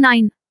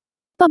 2009.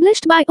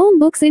 Published by Om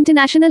Books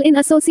International in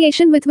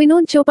association with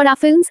Vinod Chopra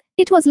Films,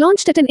 it was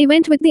launched at an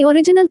event with the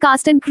original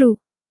cast and crew.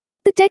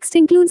 The text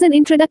includes an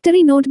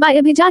introductory note by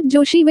Abhijat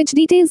Joshi which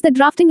details the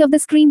drafting of the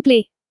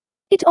screenplay.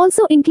 It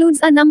also includes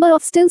a number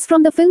of stills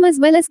from the film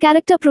as well as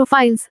character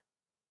profiles.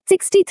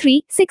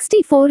 63.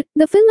 64.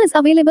 The film is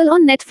available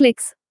on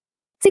Netflix.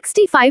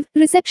 65.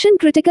 Reception.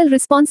 Critical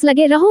response.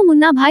 Lage Raho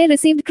Munna Bhai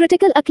received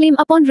critical acclaim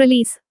upon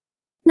release.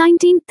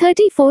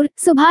 1934.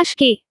 Subhash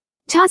K.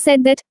 Jha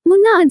said that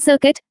Munna and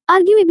Circuit,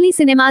 arguably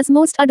cinema's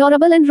most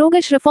adorable and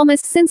roguish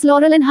reformists since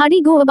Laurel and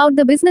Hardy, go about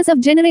the business of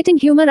generating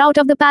humor out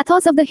of the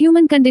pathos of the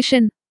human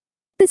condition.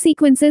 The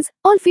sequences,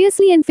 all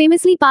fiercely and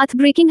famously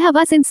path-breaking, have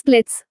us in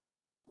splits.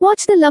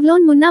 Watch the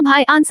lovelorn Munna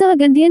Bhai answer a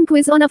Gandhian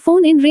quiz on a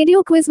phone-in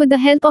radio quiz with the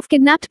help of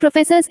kidnapped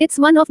professors. It's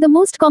one of the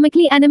most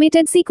comically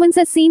animated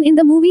sequences seen in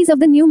the movies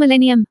of the new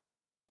millennium.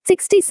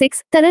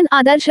 66. Taran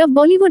Adarsh of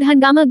Bollywood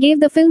Hungama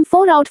gave the film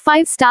 4 out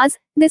 5 stars,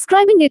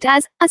 describing it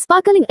as a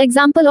sparkling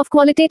example of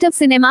qualitative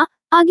cinema,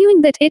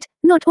 arguing that it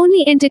not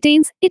only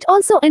entertains, it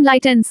also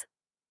enlightens.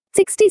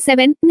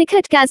 67.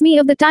 Nikhat Kazmi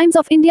of the Times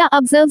of India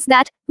observes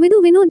that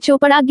Vidhu Vinod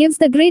Chopra gives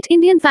the great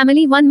Indian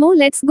family one more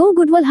let's go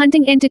Goodwill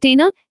hunting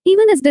entertainer,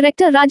 even as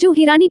director Raju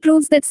Hirani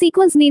proves that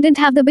sequels needn't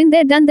have the been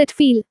there done that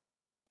feel.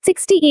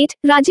 68.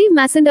 Rajiv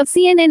Masand of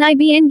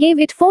CNN-IBN gave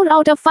it 4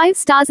 out of 5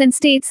 stars and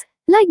states,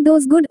 like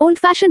those good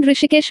old-fashioned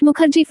Rishikesh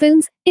Mukherjee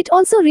films, it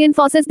also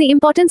reinforces the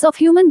importance of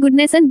human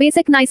goodness and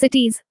basic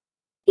niceties.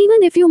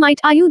 Even if you might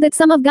argue that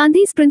some of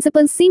Gandhi's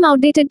principles seem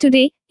outdated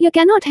today, you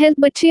cannot help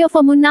but cheer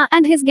for Munna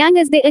and his gang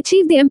as they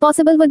achieve the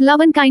impossible with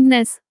love and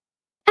kindness.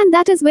 And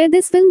that is where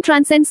this film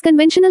transcends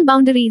conventional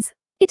boundaries.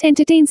 It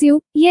entertains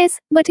you, yes,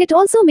 but it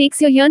also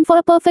makes you yearn for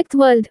a perfect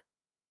world.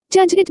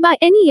 Judge it by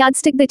any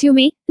yardstick that you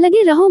may,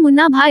 Lage Raho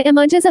Munna Bhai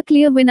emerges a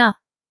clear winner.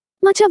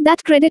 Much of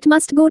that credit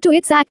must go to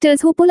its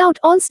actors who pull out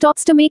all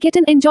stops to make it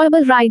an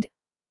enjoyable ride.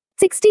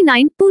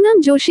 69.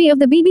 Poonam Joshi of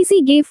the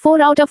BBC gave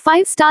 4 out of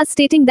 5 stars,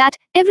 stating that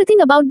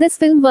everything about this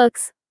film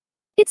works.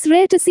 It's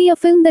rare to see a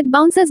film that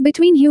bounces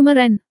between humor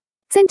and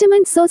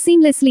sentiment so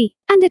seamlessly,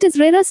 and it is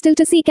rarer still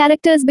to see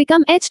characters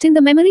become etched in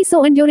the memory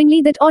so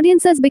enduringly that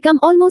audiences become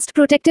almost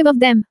protective of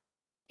them.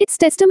 It's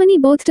testimony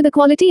both to the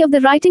quality of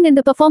the writing and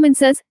the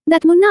performances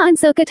that Munna and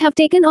Circuit have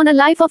taken on a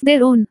life of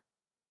their own.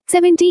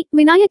 70.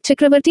 Vinayak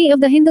Chakravarti of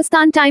the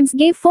Hindustan Times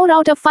gave 4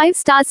 out of 5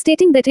 stars,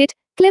 stating that it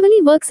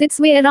cleverly works its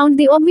way around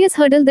the obvious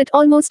hurdle that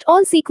almost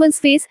all sequels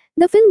face.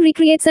 The film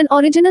recreates an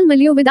original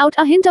milieu without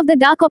a hint of the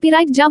dark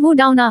copyright Javu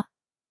Downer.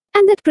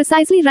 And that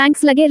precisely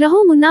ranks Lage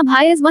Raho Munna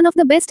Bhai as one of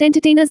the best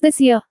entertainers this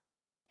year.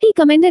 He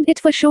commended it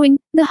for showing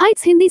the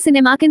heights Hindi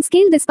cinema can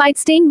scale despite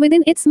staying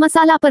within its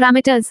masala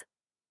parameters.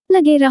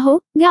 Lage Raho,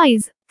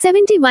 guys.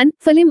 71.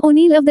 Philip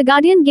O'Neill of The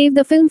Guardian gave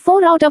the film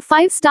 4 out of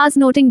 5 stars,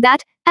 noting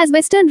that as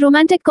Western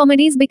romantic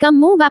comedies become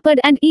more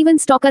vapid and even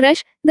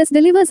stalkerish, this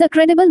delivers a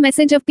credible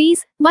message of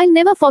peace, while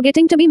never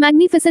forgetting to be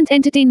magnificent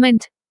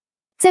entertainment.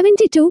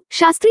 72.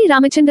 Shastri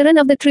Ramachandran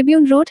of The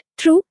Tribune wrote,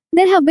 true,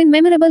 there have been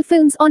memorable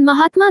films on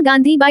Mahatma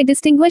Gandhi by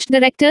distinguished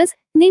directors,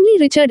 namely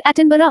Richard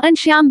Attenborough and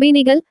Shyam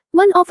Benegal,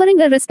 one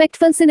offering a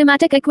respectful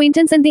cinematic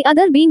acquaintance and the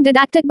other being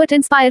didactic but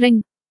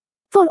inspiring.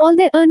 For all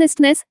their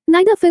earnestness,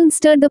 neither film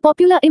stirred the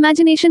popular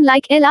imagination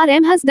like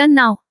LRM has done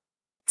now.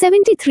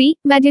 73.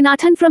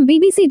 Vaidyanathan from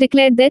BBC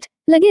declared that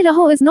Lage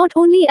Raho is not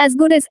only as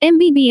good as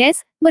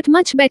MBBS, but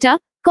much better,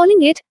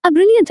 calling it a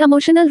brilliant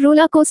emotional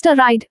roller coaster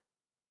ride.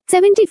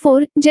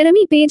 74.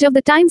 Jeremy Page of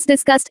The Times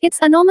discussed its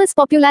enormous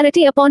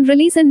popularity upon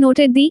release and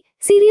noted the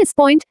serious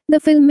point the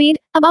film made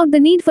about the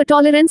need for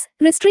tolerance,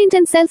 restraint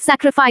and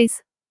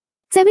self-sacrifice.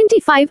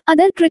 75.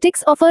 Other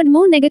critics offered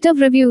more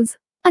negative reviews.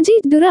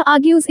 Ajit Dura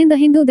argues in The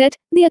Hindu that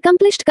the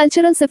accomplished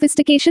cultural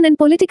sophistication and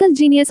political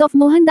genius of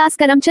Mohandas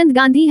Karamchand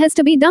Gandhi has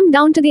to be dumbed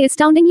down to the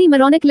astoundingly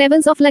moronic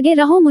levels of Lage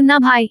Raho Munna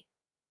Bhai.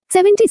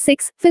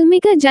 76.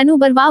 Filmmaker Janu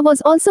Barwa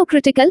was also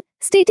critical,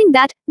 stating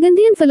that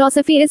Gandhian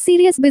philosophy is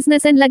serious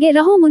business and Lage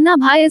Raho Munna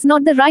Bhai is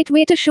not the right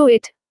way to show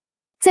it.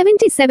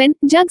 77.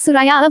 Jug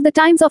Suraya of the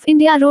Times of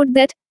India wrote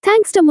that,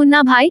 thanks to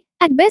Munna Bhai,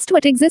 at best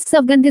what exists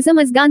of Gandhism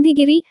is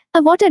Gandhigiri,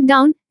 a watered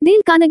down,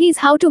 Dale Carnegie's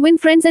How to Win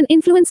Friends and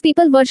Influence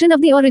People version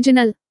of the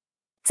original.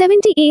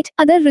 78.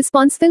 Other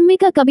response.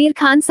 Filmmaker Kabir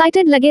Khan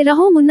cited Lage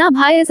Raho Munna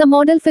Bhai as a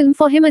model film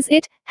for him as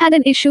it had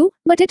an issue,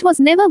 but it was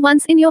never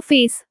once in your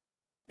face.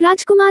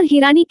 Rajkumar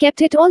Hirani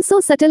kept it all so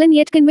subtle and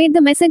yet conveyed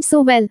the message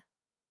so well.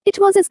 It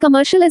was as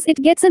commercial as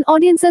it gets and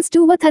audiences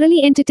too were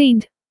thoroughly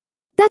entertained.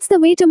 That's the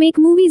way to make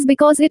movies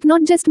because it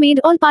not just made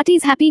all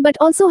parties happy but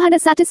also had a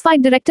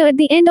satisfied director at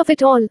the end of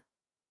it all.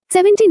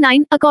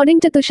 79. According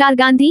to Tushar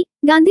Gandhi,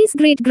 Gandhi's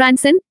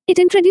great-grandson, it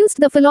introduced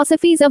the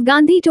philosophies of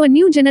Gandhi to a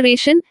new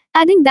generation,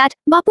 adding that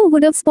Bapu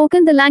would have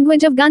spoken the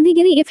language of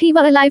Gandhigiri if he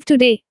were alive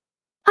today.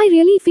 I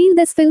really feel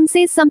this film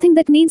says something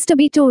that needs to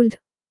be told.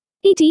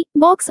 80.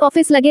 Box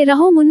office. Lage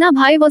Raho Munna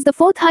Bhai was the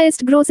fourth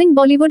highest grossing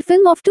Bollywood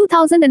film of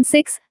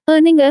 2006,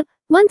 earning a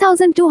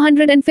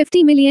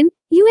 $1,250 million,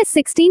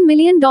 $16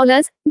 million,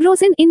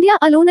 gross in India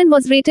alone and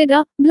was rated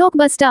a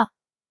blockbuster.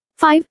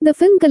 5. The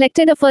film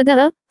collected a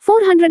further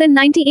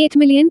 $498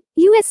 million,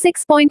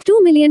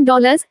 $6.2 million,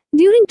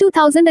 during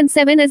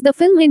 2007 as the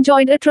film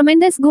enjoyed a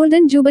tremendous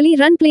golden jubilee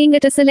run playing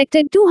at a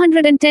selected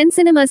 210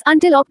 cinemas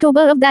until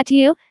October of that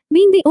year,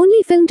 being the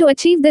only film to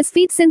achieve this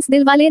feat since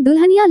Dilwale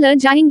Dulhaniya Le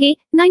Jayenge,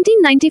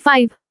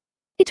 1995.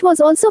 It was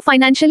also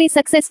financially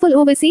successful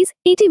overseas,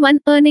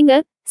 81, earning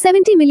a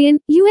 $70 million,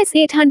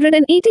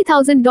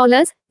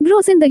 $880,000,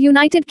 gross in the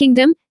United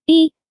Kingdom,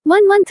 a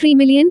 $113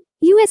 million,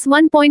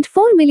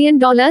 $1.4 million,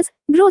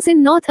 gross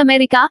in North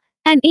America,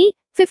 and a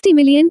 $50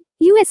 million,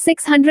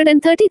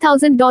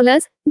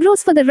 $630,000,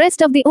 gross for the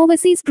rest of the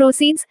overseas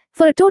proceeds,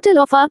 for a total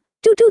of a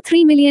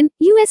 $223 million,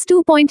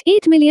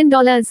 $2.8 million.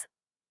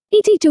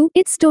 82.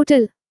 Its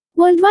total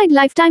worldwide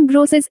lifetime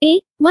gross is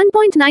a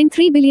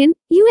 $1.93 billion,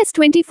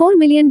 $24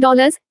 million,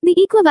 the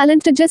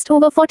equivalent to just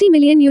over 40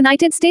 million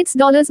United States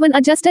dollars when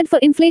adjusted for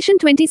inflation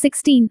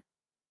 2016.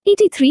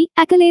 83.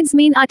 Accolades.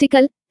 Main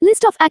article.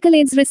 List of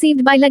accolades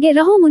received by Lage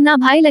Raho Munna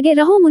Bhai. Lage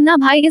Raho Munna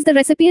Bhai is the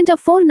recipient of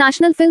 4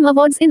 National Film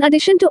Awards in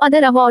addition to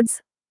other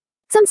awards.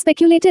 Some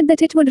speculated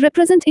that it would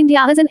represent India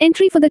as an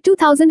entry for the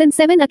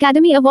 2007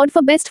 Academy Award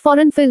for Best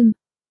Foreign Film.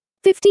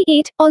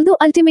 58. Although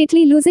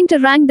ultimately losing to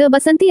Rang de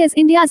Basanti as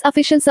India's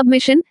official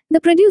submission, the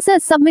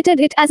producers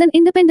submitted it as an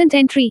independent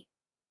entry.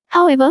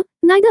 However,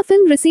 neither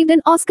film received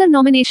an Oscar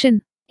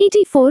nomination.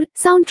 84.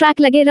 Soundtrack.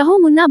 Lage Raho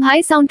Munna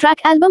Bhai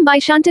soundtrack album by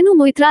Shantanu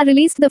Moitra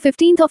released the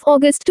 15th of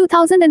August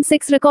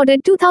 2006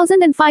 recorded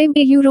 2005 a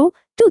Euro,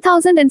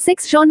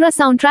 2006 genre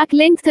soundtrack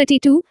length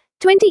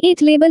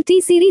 32:28 label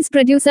T-Series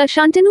producer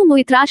Shantanu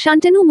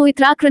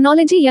Moitra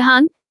chronology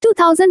Yahan,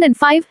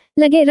 2005,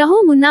 Lage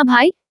Raho Munna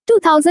Bhai,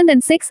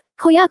 2006,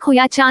 Khoya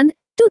Khoya Chand,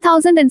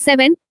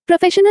 2007,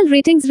 professional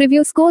ratings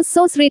review scores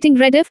source rating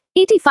Rediff,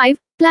 85,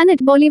 Planet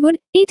Bollywood,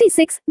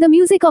 86. The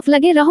music of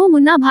Lage Raho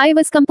Munna Bhai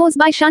was composed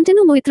by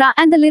Shantanu Moitra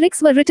and the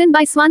lyrics were written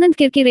by Swanand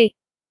Kirkire.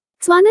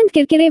 Swanand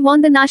Kirkire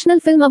won the National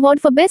Film Award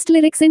for Best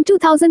Lyrics in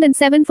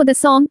 2007 for the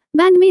song,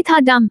 Band Mein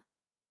Tha Dum.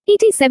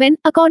 87.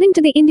 According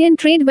to the Indian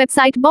trade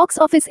website Box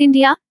Office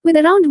India, with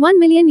around 1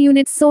 million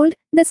units sold,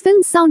 this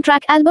film's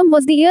soundtrack album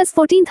was the year's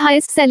 14th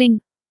highest selling.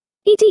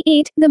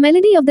 88. The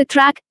melody of the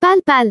track,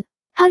 Pal Pal,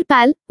 Har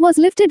Pal, was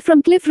lifted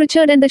from Cliff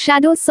Richard and the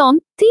Shadows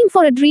song, Theme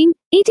for a Dream.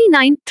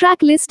 89.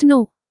 Track list.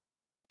 No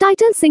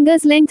title.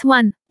 Singers. Length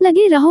 1.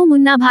 Lage Raho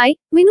Munna Bhai,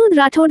 Vinod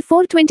Rathod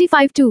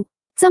 425-2.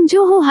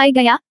 Samjho Ho Hai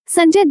Gaya,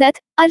 Sanjay Dutt,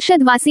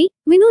 Arshad Wasi,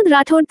 Vinod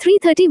Rathod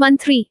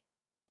 331-3.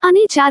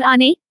 Aane Char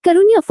Aane,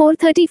 Karunya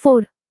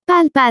 434.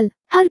 Pal Pal,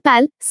 Har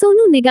Pal,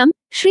 Sonu Nigam,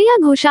 Shreya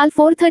Ghoshal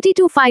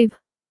 432-5.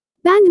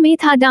 Band Mein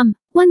Tha Dum,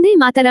 Vande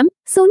Mataram,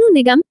 Sonu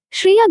Nigam,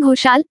 Shreya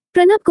Ghoshal,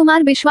 Pranab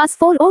Kumar Bishwas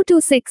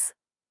 4026.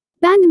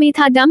 Band Mein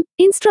Tha Dum,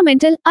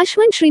 Instrumental,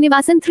 Ashwin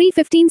Srinivasan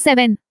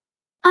 315-7.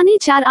 Aane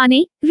Char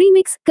Aane,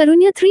 Remix,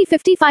 Karunya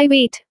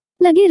 355-8.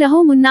 Lage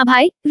Raho Munna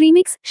Bhai,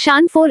 Remix,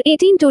 Shan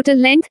 418. Total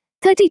length,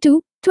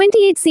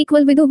 32:28.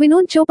 Sequel. Vidhu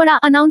Vinod Chopra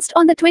announced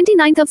on the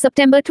 29th of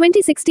September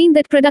 2016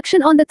 that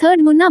production on the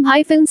third Munna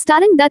Bhai film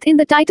starring Dutt in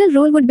the title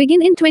role would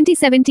begin in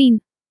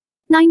 2017.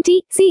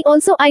 90. See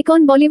also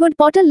Icon Bollywood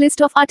portal.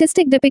 List of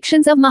artistic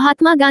depictions of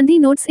Mahatma Gandhi.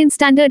 Notes in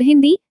standard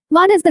Hindi.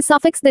 Vad is the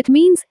suffix that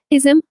means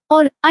ism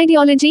or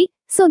ideology,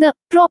 so the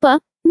proper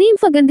name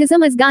for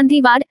Gandhism is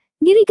Gandhivad.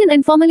 Giri can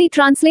informally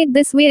translate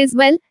this way as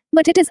well,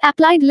 but it is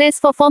applied less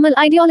for formal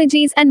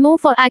ideologies and more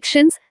for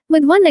actions,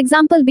 with one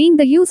example being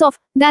the use of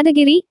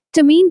Dadagiri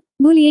to mean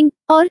bullying,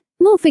 or,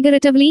 more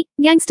figuratively,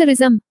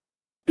 gangsterism.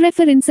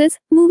 References: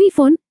 Movie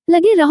Phone,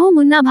 Lage Raho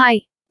Munna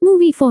Bhai.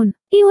 Movie phone.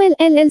 AOL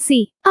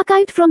LLC.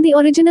 Archived from the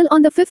original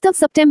on the 5th of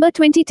September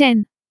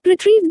 2010.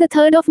 Retrieved the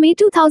 3rd of May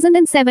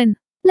 2007.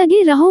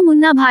 Lage Raho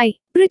Munna Bhai.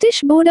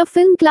 British Board of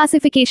Film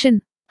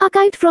Classification.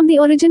 Archived from the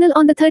original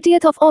on the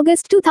 30th of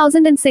August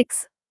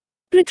 2006.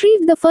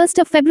 Retrieved the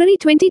 1st of February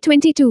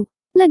 2022.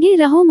 Lage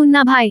Raho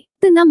Munna Bhai.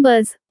 The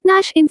Numbers.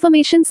 Nash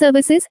Information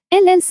Services,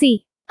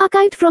 LLC.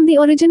 Archived from the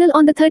original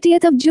on the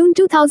 30th of June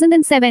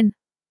 2007.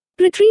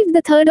 Retrieved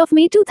the 3rd of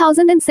May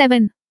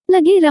 2007.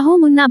 Lage Raho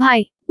Munna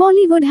Bhai.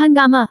 Bollywood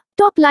Hungama.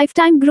 Top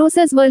lifetime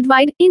grossers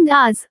worldwide, Ind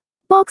AS.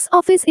 Box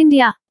Office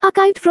India.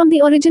 Archived from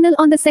the original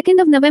on the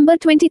 2nd of November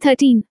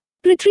 2013.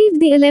 Retrieved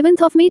the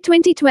 11th of May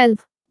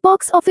 2012.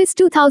 Box Office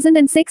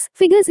 2006,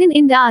 figures in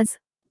Ind AS.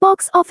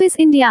 Box Office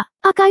India.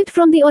 Archived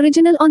from the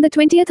original on the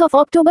 20th of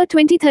October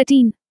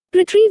 2013.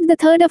 Retrieved the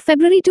 3rd of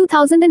February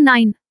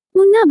 2009.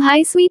 Munna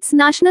Bhai Sweets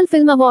National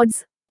Film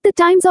Awards. The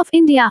Times of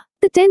India.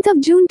 The 10th of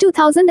June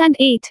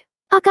 2008.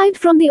 Archived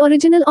from the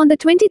original on the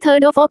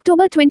 23rd of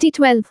October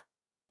 2012.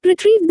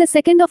 Retrieved the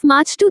 2nd of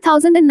March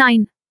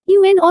 2009.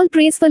 UN All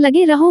Praise for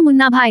Lage Raho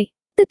Munna Bhai.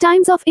 The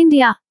Times of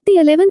India. The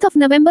 11th of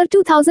November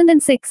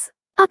 2006.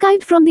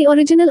 Archived from the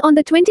original on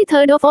the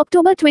 23rd of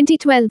October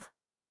 2012.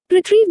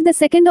 Retrieved the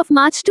 2nd of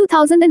March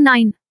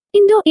 2009.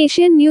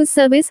 Indo-Asian News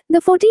Service,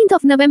 the 14th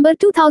of November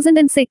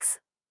 2006.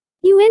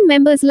 UN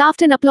members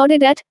laughed and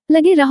applauded at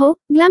Lage Raho,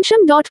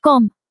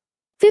 glamsham.com.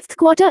 5th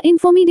Quarter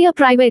Infomedia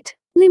Private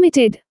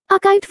Limited.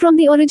 Archived from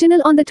the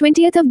original on the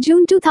 20th of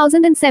June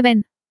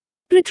 2007.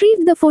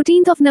 Retrieved the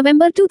 14th of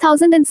November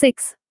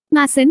 2006.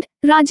 Masand,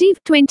 Rajiv,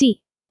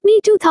 20. May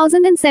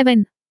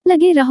 2007.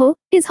 Lage Raho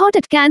is hot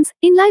at Cannes,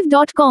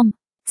 inlive.com.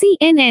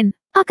 CNN.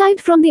 Archived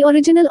from the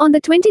original on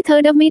the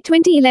 23rd of May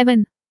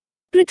 2011.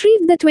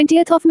 Retrieved the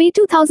 20th of May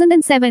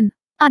 2007.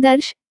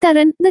 Adarsh,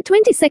 Taran, the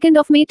 22nd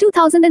of May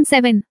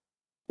 2007.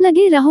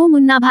 Lage Raho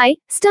Munna Bhai,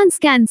 Stun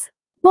Scans.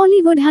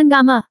 Bollywood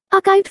Hungama.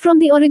 Archived from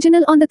the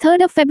original on the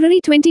 3rd of February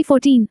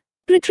 2014.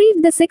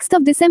 Retrieved the 6th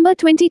of December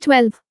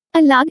 2012.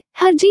 Allag,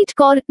 Harjeet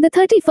Kaur, the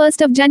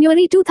 31st of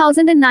January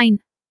 2009.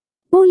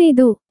 Bole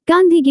Do,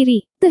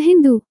 Gandhigiri, The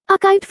Hindu.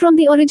 Archived from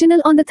the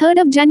original on the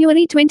 3rd of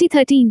January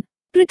 2013.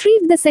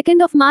 Retrieved the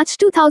 2nd of March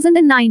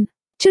 2009.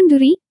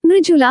 Chunduri,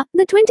 Mrijula,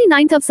 the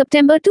 29th of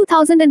September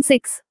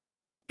 2006.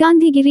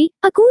 Gandhigiri,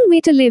 A Cool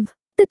Way to Live.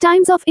 The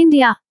Times of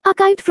India.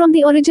 Archived from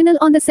the original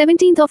on the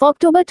 17th of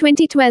October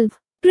 2012.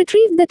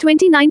 Retrieved the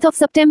 29th of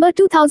September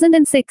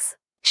 2006.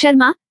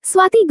 Sharma,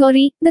 Swati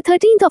Gauri, the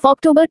 13th of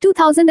October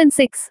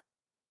 2006.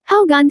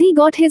 How Gandhi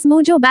Got His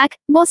Mojo Back,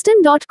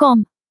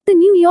 Boston.com. The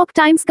New York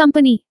Times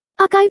Company.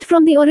 Archived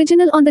from the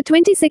original on the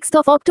 26th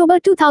of October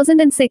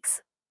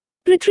 2006.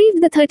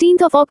 Retrieved the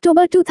 13th of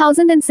October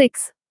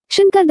 2006.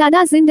 Shankar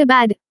Dada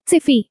Zindabad,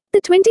 Sifi,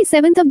 the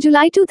 27th of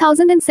July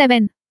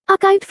 2007.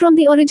 Archived from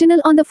the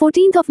original on the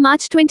 14th of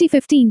March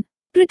 2015.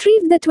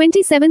 Retrieved the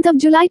 27th of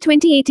July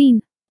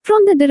 2018.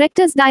 From the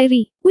Director's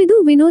Diary,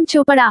 Vidu Vinod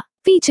Chopra.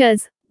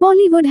 Features.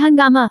 Bollywood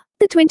Hungama,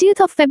 the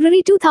 20th of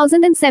February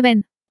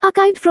 2007.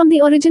 Archived from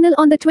the original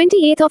on the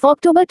 28th of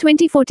October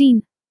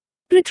 2014.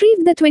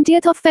 Retrieved the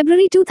 20th of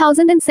February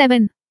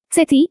 2007.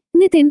 Sethi,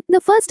 Nitin,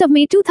 the 1st of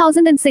May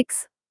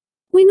 2006.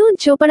 Vinod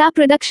Chopra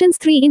Productions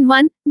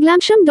 3-in-1,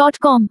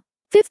 glamsham.com.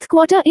 5th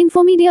Quarter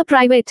Infomedia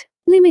Private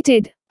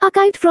Limited.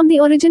 Archived from the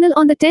original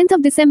on the 10th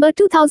of December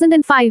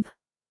 2005.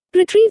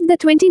 Retrieved the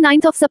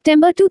 29th of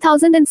September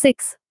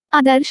 2006.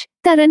 Adarsh,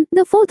 Taran,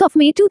 the 4th of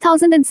May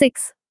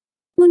 2006.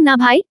 Munna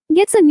Bhai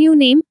gets a new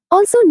name,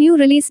 also new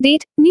release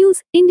date,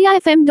 news,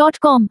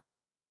 indiafm.com.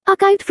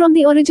 Archived from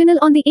the original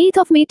on the 8th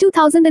of May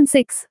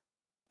 2006.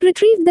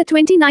 Retrieved the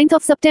 29th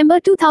of September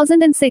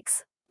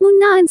 2006.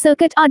 Munna and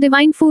Circuit are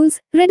divine fools,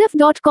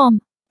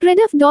 Rediff.com.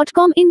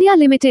 Rediff.com India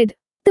Limited.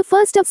 The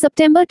 1st of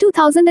September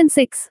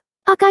 2006.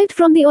 Archived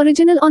from the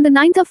original on the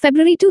 9th of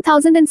February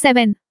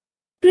 2007.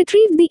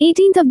 Retrieved the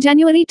 18th of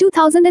January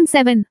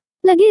 2007.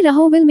 Lage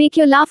Raho will make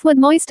you laugh with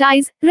moist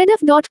eyes,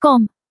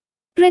 Rediff.com.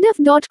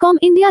 Rediff.com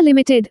India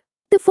Limited.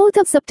 The 4th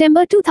of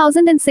September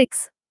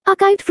 2006.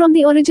 Archived from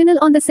the original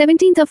on the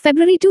 17th of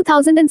February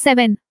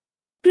 2007.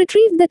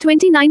 Retrieved the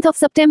 29th of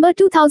September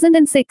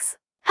 2006.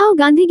 How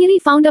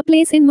Gandhigiri found a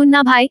place in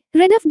Munna Bhai,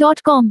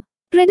 Rediff.com.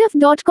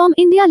 Rediff.com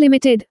India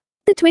Limited.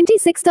 The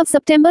 26th of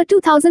September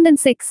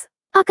 2006.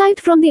 Archived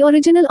from the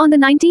original on the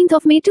 19th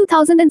of May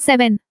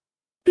 2007.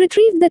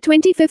 Retrieved the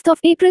 25th of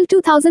April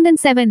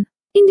 2007.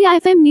 India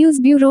FM News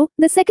Bureau,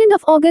 the 2nd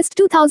of August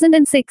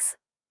 2006.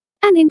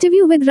 An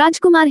interview with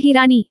Rajkumar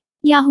Hirani.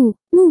 Yahoo!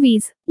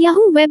 Movies.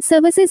 Yahoo! Web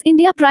Services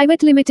India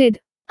Private Limited.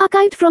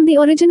 Archived from the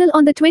original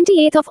on the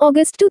 28th of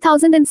August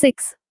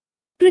 2006.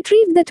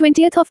 Retrieved the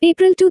 20th of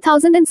April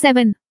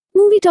 2007.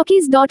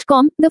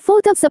 MovieTalkies.com, the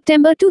 4th of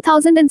September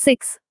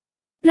 2006.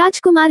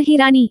 Rajkumar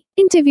Hirani.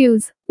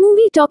 Interviews.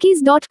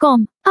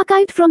 MovieTalkies.com.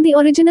 Archived from the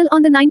original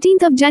on the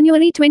 19th of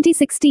January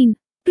 2016.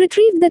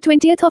 Retrieved the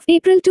 20th of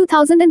April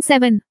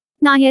 2007.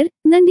 Nair,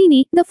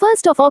 Nandini, the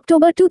 1st of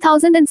October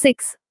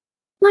 2006.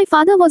 My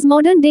father was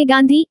modern day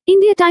Gandhi,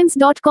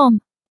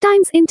 IndiaTimes.com.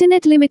 Times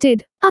Internet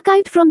Limited.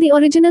 Archived from the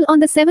original on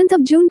the 7th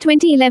of June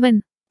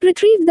 2011.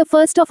 Retrieved the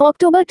 1st of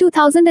October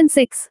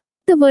 2006.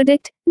 The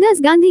verdict, does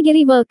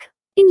Gandhigiri work?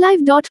 In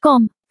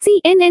live.com.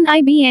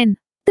 CNN-IBN.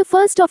 The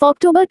 1st of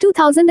October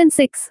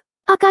 2006.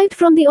 Archived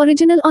from the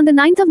original on the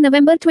 9th of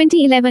November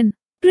 2011.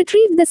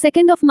 Retrieved the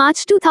 2nd of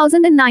March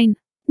 2009.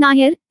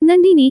 Nair,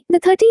 Nandini,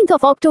 the 13th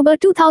of October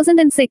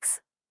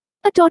 2006.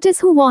 A Tortoise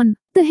Who Won.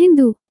 The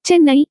Hindu.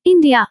 Chennai,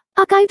 India.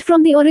 Archived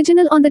from the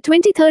original on the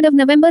 23rd of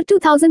November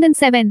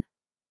 2007.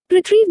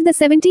 Retrieved the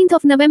 17th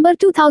of November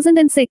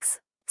 2006.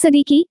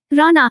 Siddiqui,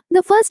 Rana,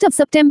 the 1st of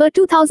September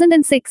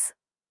 2006.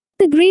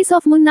 The Grace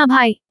of Munna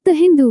Bhai. The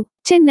Hindu.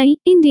 Chennai,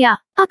 India.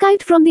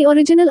 Archived from the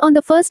original on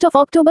the 1st of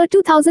October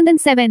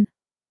 2007.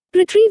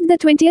 Retrieved the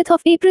 20th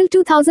of April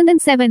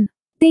 2007.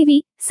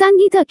 Devi,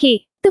 Sangeeta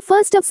K. The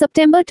 1st of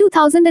September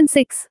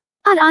 2006.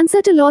 Our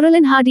Answer to Laurel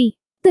and Hardy.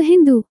 The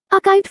Hindu.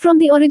 Archived from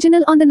the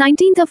original on the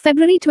 19th of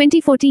February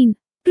 2014.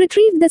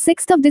 Retrieved the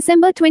 6th of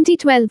December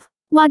 2012.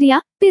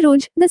 Wadia,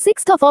 Piroj, the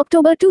 6th of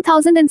October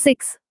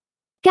 2006.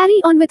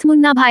 Carry on with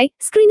Munna Bhai,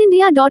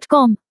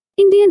 ScreenIndia.com.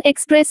 Indian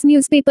Express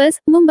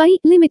Newspapers, Mumbai,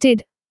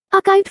 Limited.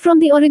 Archived from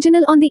the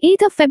original on the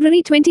 8th of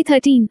February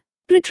 2013.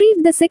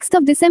 Retrieved the 6th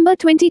of December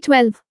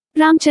 2012.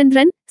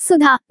 Ramchandran,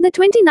 Sudha, the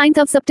 29th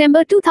of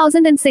September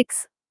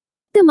 2006.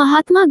 The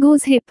Mahatma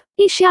Goes Hip.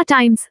 Asia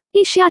Times.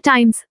 Asia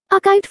Times.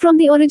 Archived from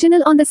the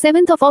original on the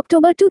 7th of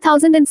October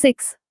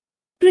 2006.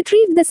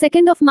 Retrieved the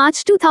 2nd of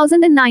March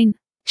 2009.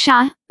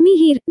 Shah,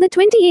 Mihir, the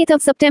 28th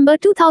of September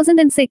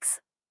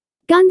 2006.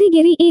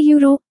 Gandhigiri A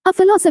Euro, A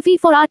Philosophy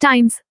for Our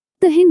Times.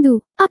 The Hindu.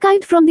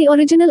 Archived from the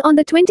original on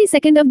the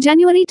 22nd of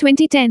January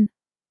 2010.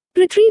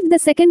 Retrieved the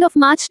 2nd of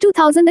March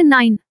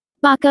 2009.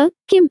 Barker,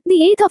 Kim,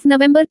 the 8th of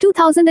November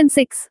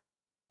 2006.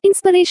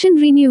 Inspiration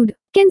Renewed.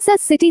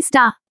 Kansas City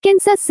Star.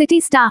 Kansas City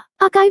Star.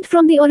 Archived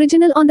from the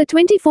original on the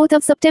 24th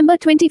of September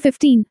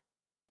 2015.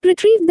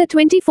 Retrieved the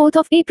 24th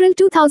of April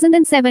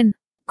 2007.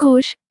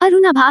 Ghosh,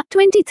 Arunabha,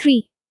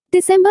 23.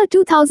 December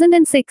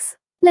 2006.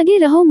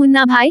 Lage Raho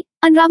Munna Bhai,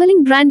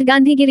 Unraveling Brand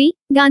Gandhigiri,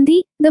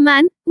 Gandhi, the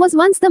man, was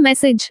once the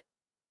message.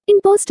 In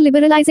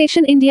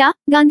post-liberalization India,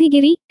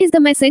 Gandhigiri, is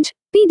the message,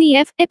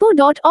 PDF,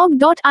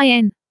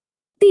 epo.org.in.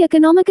 The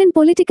Economic and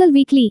Political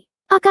Weekly.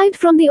 Archived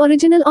from the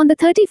original on the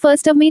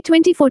 31st of May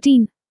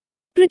 2014.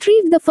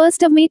 Retrieved the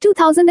 1st of May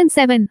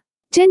 2007.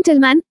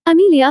 Gentleman,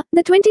 Amelia,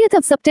 the 20th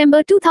of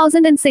September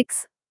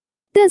 2006.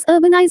 Does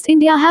urbanized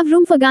India have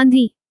room for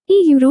Gandhi? A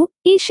Euro,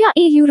 Asia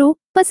A Euro,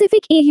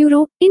 Pacific A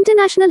Euro,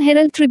 International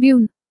Herald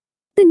Tribune.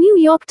 The New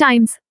York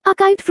Times.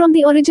 Archived from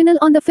the original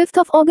on the 5th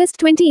of August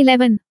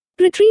 2011.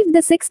 Retrieved the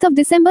 6th of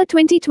December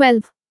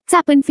 2012.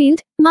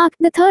 Sappenfield, Mark,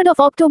 the 3rd of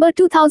October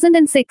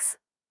 2006.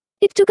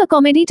 It took a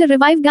comedy to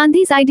revive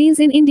Gandhi's ideals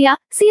in India,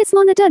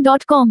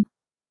 csmonitor.com.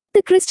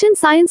 The Christian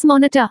Science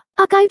Monitor.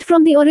 Archived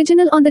from the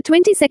original on the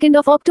 22nd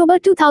of October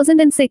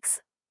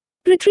 2006.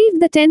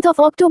 Retrieved the 10th of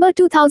October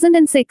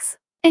 2006.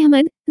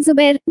 Ahmed,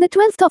 Zubair, the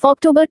 12th of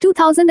October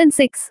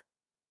 2006.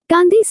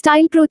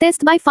 Gandhi-style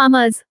protest by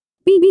farmers.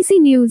 BBC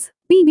News.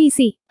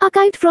 BBC.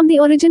 Archived from the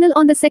original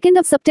on the 2nd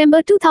of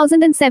September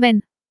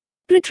 2007.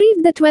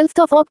 Retrieved the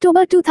 12th of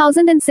October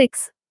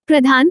 2006.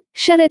 Pradhan,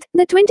 Sharat,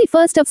 the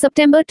 21st of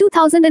September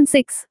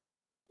 2006.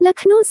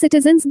 Lucknow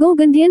citizens go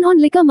Gandhian on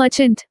liquor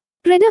merchant.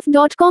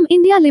 Rediff.com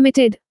India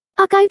Limited.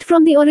 Archived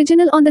from the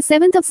original on the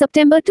 7th of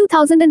September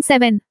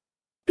 2007.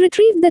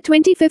 Retrieved the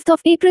 25th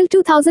of April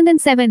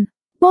 2007.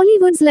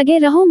 Bollywood's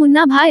Lage Raho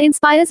Munna Bhai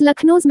inspires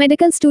Lucknow's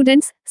medical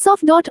students,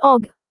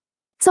 sof.org.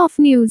 Sof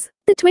News.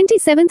 The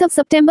 27th of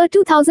September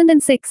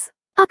 2006.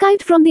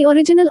 Archived from the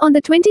original on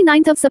the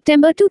 29th of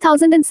September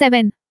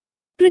 2007.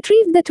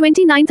 Retrieved the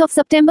 29th of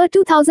September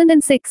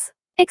 2006.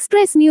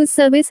 Express News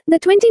Service, the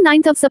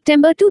 29th of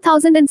September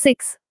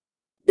 2006.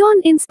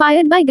 Dawn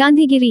inspired by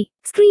Gandhigiri.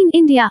 Screen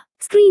India.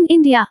 Screen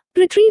India.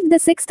 Retrieved the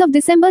 6th of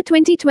December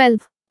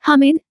 2012.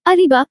 Hamid,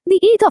 Ariba, the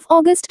 8th of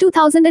August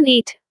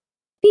 2008.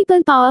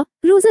 People Power,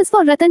 Roses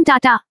for Ratan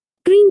Tata.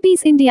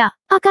 Greenpeace India.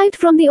 Archived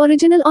from the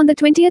original on the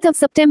 20th of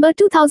September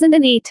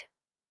 2008.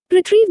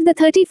 Retrieved the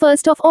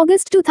 31st of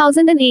August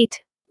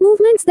 2008.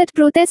 Movements that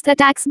protest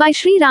attacks by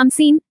Sri Ram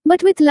Seen,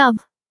 but with love.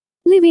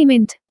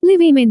 Livement.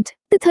 Livement.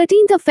 The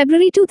 13th of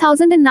February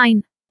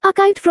 2009.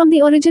 Archived from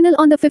the original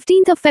on the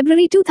 15th of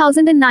February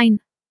 2009.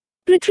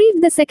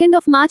 Retrieved the 2nd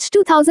of March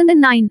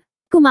 2009.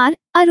 Kumar,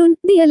 Arun,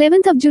 the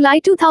 11th of July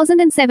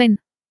 2007.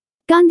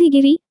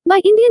 Gandhigiri, by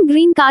Indian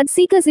Green Card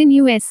Seekers in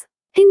US.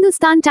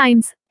 Hindustan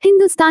Times.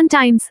 Hindustan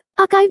Times.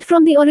 Archived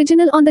from the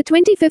original on the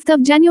 25th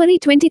of January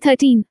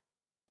 2013.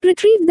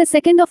 Retrieved the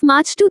 2nd of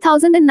March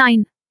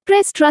 2009.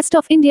 Press Trust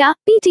of India,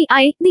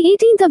 PTI, the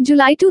 18th of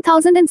July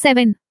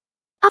 2007.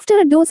 After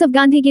a dose of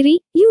Gandhigiri,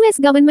 US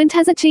government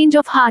has a change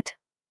of heart.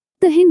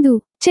 The Hindu.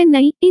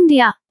 Chennai,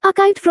 India.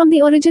 Archived from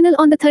the original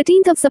on the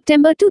 13th of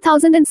September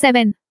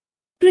 2007.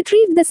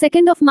 Retrieved the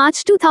 2nd of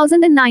March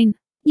 2009.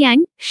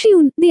 Yang,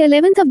 Shun, the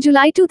 11th of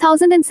July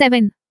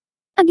 2007.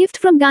 A gift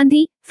from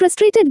Gandhi,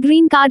 frustrated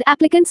green card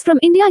applicants from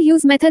India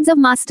use methods of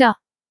master.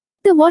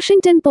 The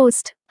Washington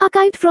Post.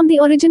 Archived from the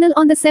original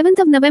on the 7th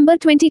of November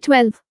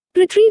 2012.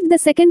 Retrieved the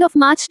 2nd of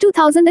March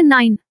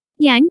 2009.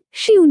 Yang,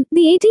 Shun,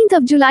 the 18th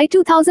of July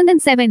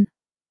 2007.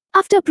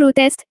 After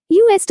protest,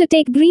 US to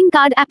take green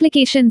card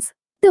applications.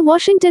 The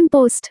Washington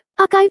Post.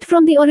 Archived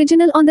from the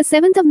original on the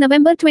 7th of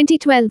November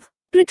 2012.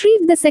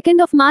 Retrieved the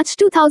 2nd of March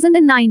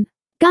 2009.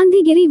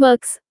 Gandhigiri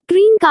works.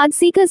 Green card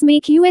seekers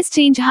make US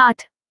change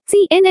heart.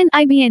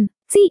 CNN-IBN.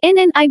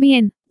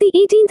 CNN-IBN. The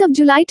 18th of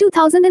July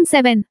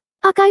 2007.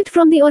 Archived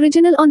from the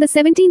original on the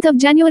 17th of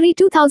January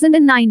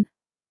 2009.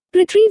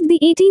 Retrieved the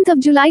 18th of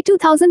July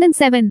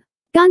 2007.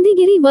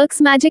 Gandhigiri works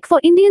magic for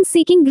Indians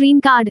seeking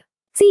green card.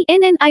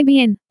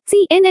 CNN-IBN.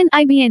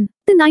 CNN-IBN.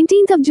 The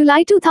 19th of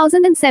July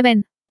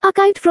 2007.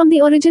 Archived from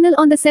the original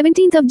on the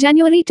 17th of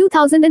January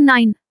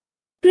 2009.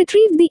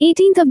 Retrieved the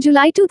 18th of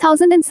July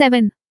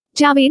 2007.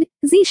 Javed,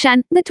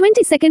 Zishan, the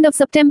 22nd of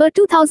September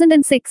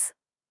 2006.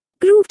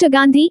 Groove to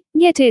Gandhi,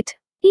 get it.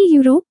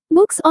 E-Euro,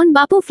 books on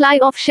Bapu fly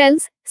off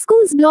shelves,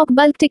 schools block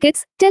bulk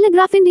tickets,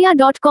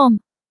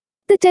 telegraphindia.com.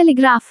 The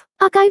Telegraph.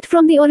 Archived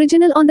from the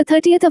original on the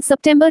 30th of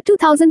September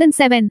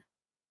 2007.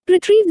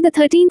 Retrieved the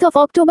 13th of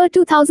October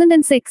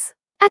 2006.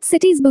 At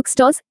cities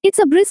bookstores, it's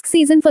a brisk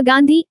season for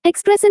Gandhi,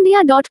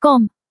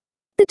 expressindia.com.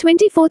 The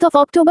 24th of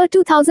October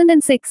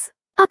 2006.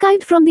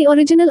 Archived from the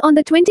original on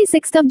the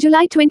 26th of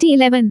July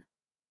 2011.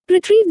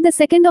 Retrieved the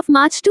 2nd of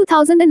March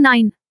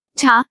 2009.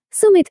 Jha,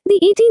 Sumit, the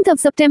 18th of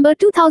September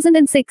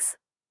 2006.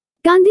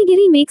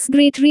 Gandhigiri makes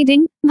great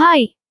reading,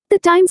 bhai. The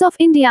Times of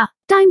India.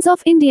 Times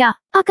of India.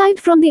 Archived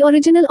from the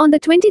original on the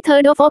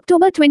 23rd of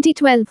October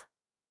 2012.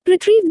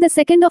 Retrieved the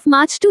 2nd of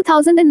March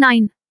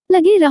 2009.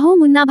 Lage Raho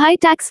Munna Bhai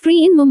tax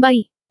free in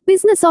Mumbai.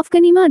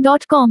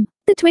 Businessofkanima.com.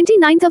 The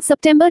 29th of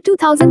September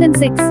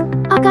 2006.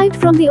 Archived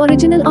from the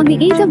original on the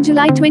 8th of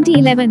July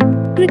 2011.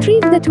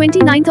 Retrieved the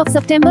 29th of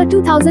September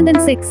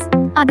 2006.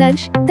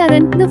 Adarsh,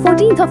 Taran, the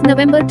 14th of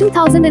November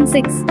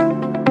 2006.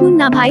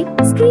 Munna Bhai,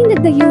 screened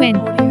at the UN.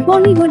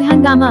 Bollywood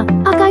Hangama.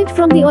 Archived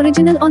from the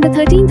original on the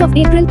 13th of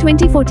April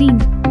 2014.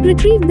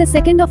 Retrieved the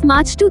 2nd of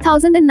March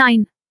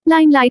 2009.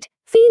 Limelight,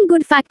 Feel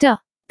Good Factor.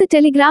 The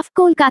Telegraph,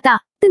 Kolkata.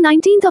 The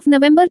 19th of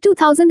November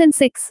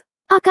 2006.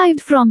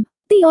 Archived from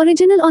the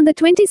original on the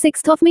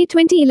 26th of May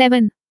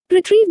 2011.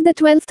 Retrieved the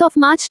 12th of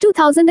March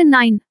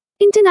 2009.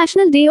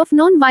 International Day of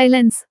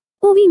Non-Violence.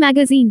 OV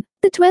Magazine.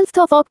 The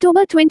 12th of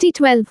October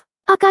 2012.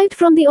 Archived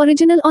from the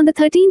original on the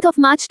 13th of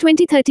March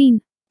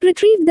 2013.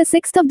 Retrieved the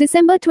 6th of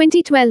December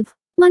 2012.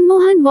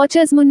 Manmohan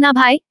watches Munna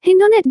Bhai,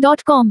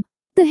 Hindonet.com.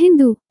 The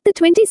Hindu. The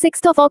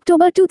 26th of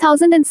October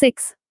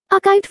 2006.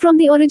 Archived from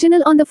the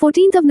original on the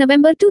 14th of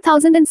November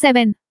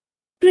 2007.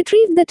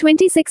 Retrieved the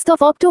 26th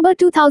of October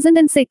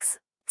 2006.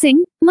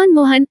 Singh,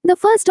 Manmohan, the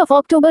 1st of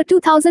October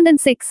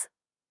 2006.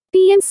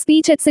 PM's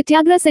speech at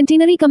Satyagraha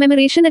Centenary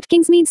Commemoration at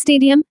Kingsmead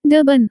Stadium,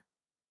 Durban.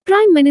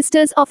 Prime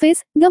Minister's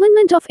Office,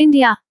 Government of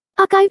India.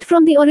 Archived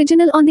from the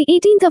original on the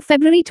 18th of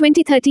February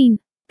 2013.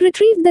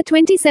 Retrieved the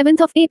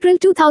 27th of April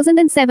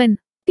 2007.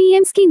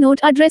 PM's keynote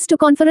address to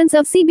Conference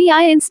of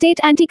CBI and State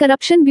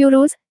Anti-Corruption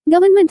Bureaus,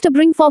 Government to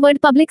bring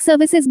forward Public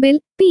Services Bill,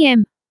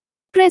 PM.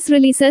 Press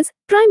releases,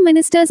 Prime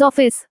Minister's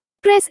Office.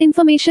 Press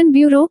Information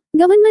Bureau,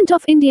 Government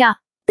of India.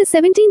 The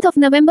 17th of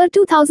November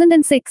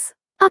 2006.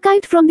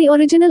 Archived from the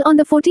original on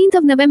the 14th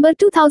of November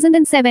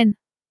 2007.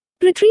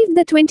 Retrieved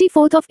the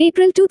 24th of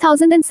April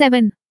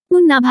 2007.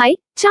 Munna Bhai,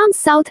 Charms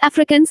South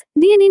Africans,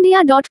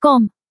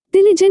 DNIndia.com.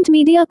 Diligent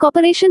Media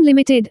Corporation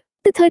Limited.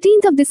 The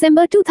 13th of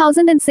December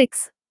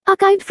 2006.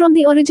 Archived from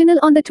the original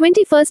on the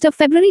 21st of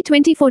February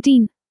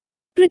 2014.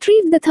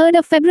 Retrieved the 3rd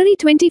of February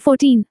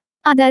 2014.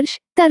 Adarsh,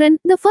 Taran,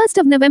 the 1st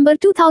of November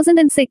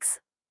 2006.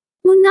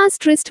 Munna's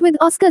tryst with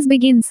Oscars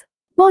begins.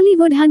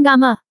 Bollywood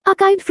Hangama.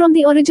 Archived from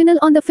the original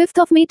on the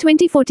 5th of May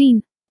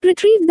 2014.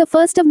 Retrieved the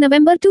 1st of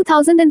November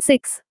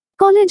 2006.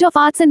 College of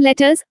Arts and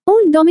Letters,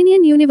 Old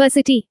Dominion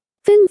University.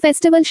 Film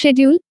Festival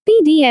Schedule,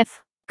 PDF.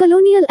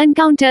 Colonial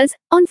Encounters,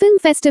 on Film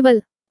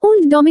Festival.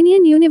 Old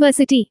Dominion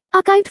University.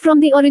 Archived from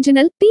the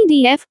original,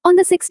 PDF, on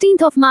the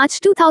 16th of March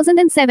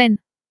 2007.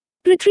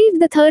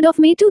 Retrieved the 3rd of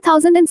May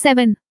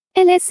 2007.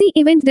 LSC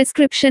Event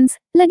Descriptions,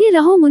 Lage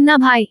Raho Munna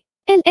Bhai.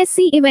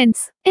 LSC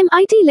Events,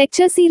 MIT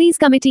Lecture Series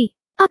Committee.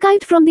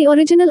 Archived from the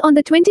original on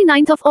the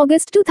 29th of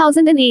August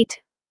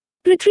 2008.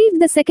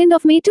 Retrieved the 2nd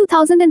of May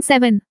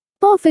 2007.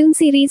 PAW Film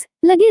Series,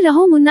 Lage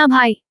Raho Munna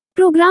Bhai.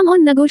 Program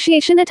on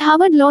Negotiation at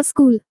Harvard Law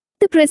School.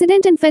 The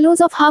President and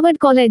Fellows of Harvard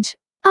College.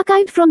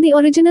 Archived from the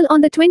original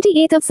on the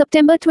 28th of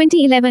September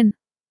 2011.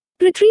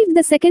 Retrieved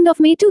the 2nd of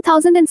May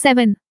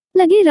 2007.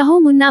 Lage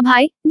Raho Munna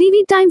Bhai,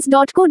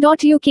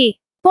 dvtimes.co.uk.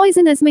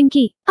 Poisonous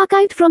Minky.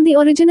 Archived from the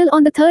original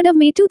on the 3rd of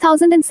May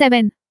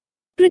 2007.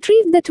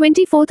 Retrieved the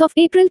 24th of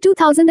April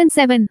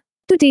 2007.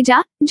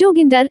 Tuteja,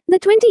 Joginder, the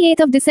 28th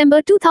of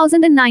December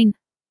 2009.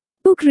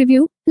 Book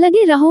Review,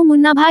 Lage Raho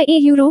Munna Bhai A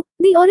Euro,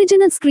 the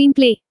original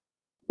screenplay.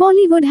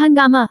 Bollywood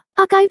Hangama.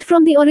 Archived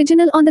from the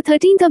original on the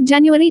 13th of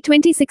January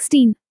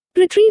 2016.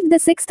 Retrieved the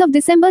 6th of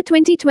December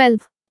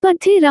 2012.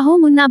 Padhe Raho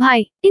Munna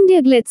Bhai.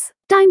 India Glitz.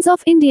 Times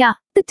of India.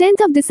 The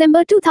 10th of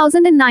December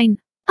 2009.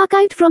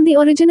 Archived from the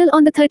original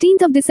on the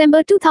 13th of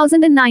December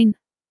 2009.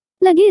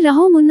 Lage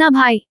Raho Munna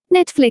Bhai.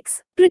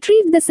 Netflix.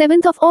 Retrieved the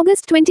 7th of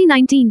August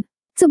 2019.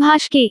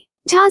 Subhash K.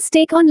 Jha's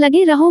take on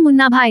Lage Raho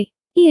Munna Bhai.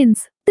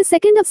 Ian's. The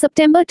 2nd of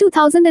September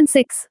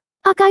 2006.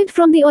 Archived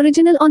from the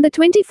original on the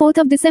 24th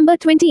of December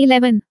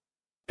 2011.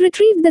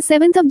 Retrieved the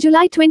 7th of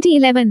July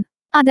 2011.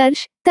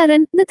 Adarsh,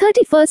 Taran, the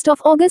 31st of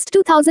August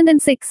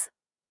 2006.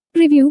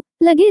 Review,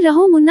 Lage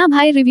Raho Munna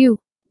Bhai Review.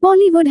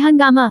 Bollywood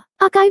Hangama.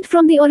 Archived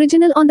from the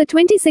original on the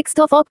 26th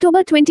of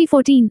October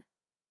 2014.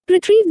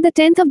 Retrieved the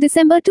 10th of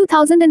December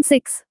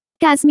 2006.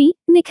 Kazmi,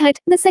 Nikhat,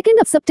 the 2nd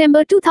of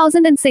September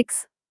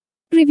 2006.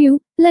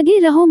 Review,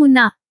 Lage Raho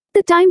Munna.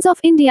 The Times of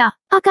India.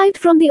 Archived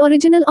from the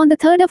original on the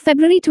 3rd of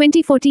February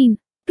 2014.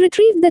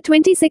 Retrieved the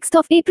 26th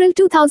of April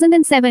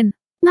 2007.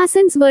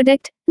 Mason's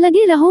verdict,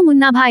 Lage Raho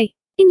Munna Bhai.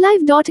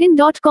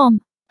 InLive.in.com.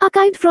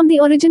 Archived from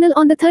the original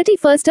on the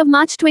 31st of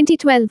March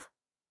 2012.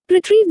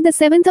 Retrieved the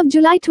 7th of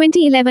July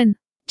 2011.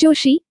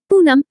 Joshi,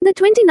 Poonam, the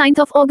 29th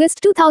of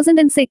August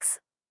 2006.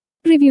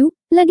 Review,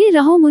 Lage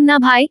Raho Munna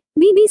Bhai,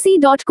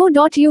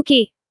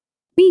 bbc.co.uk.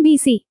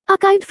 BBC.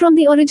 Archived from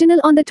the original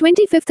on the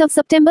 25th of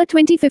September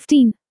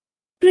 2015.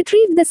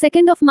 Retrieved the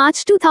 2nd of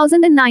March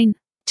 2009.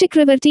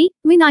 Chakravarti,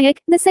 Vinayak,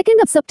 the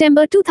 2nd of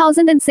September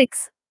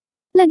 2006.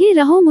 Lage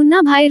Raho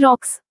Munna Bhai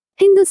rocks.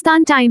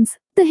 Hindustan Times.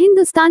 The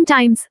Hindustan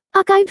Times.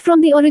 Archived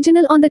from the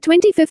original on the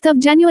 25th of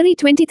January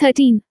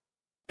 2013.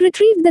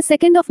 Retrieved the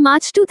 2nd of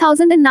March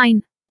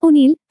 2009.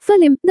 O'Neill,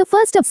 Film, the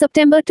 1st of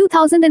September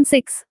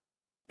 2006.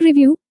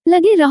 Review,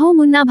 Lage Raho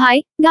Munna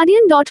Bhai,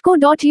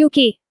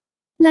 Guardian.co.uk.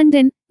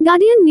 London,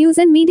 Guardian News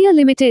and Media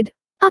Limited.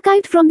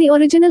 Archived from the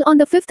original on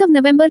the 5th of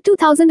November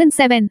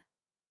 2007.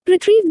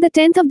 Retrieved the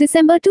 10th of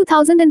December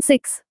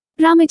 2006.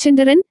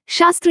 Ramachandran,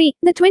 Shastri,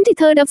 the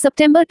 23rd of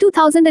September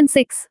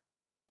 2006.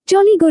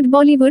 Jolly Good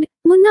Bollywood,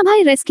 Munna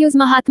Bhai rescues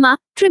Mahatma,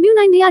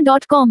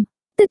 TribuneIndia.com.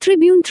 The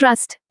Tribune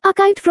Trust.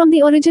 Archived from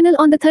the original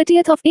on the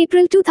 30th of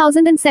April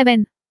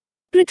 2007.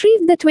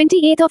 Retrieved the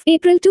 28th of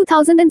April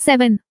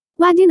 2007.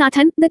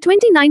 Vaidyanathan, the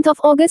 29th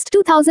of August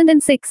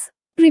 2006.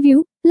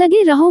 Review,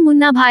 Lage Raho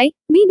Munna Bhai,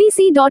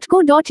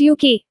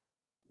 bbc.co.uk.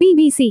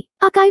 BBC.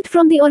 Archived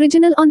from the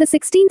original on the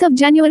 16th of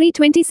January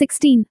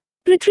 2016.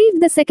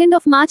 Retrieved the 2nd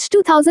of March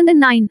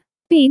 2009.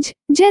 Page,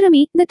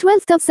 Jeremy, the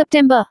 12th of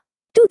September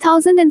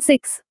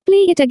 2006.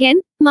 Play it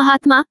again,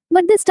 Mahatma,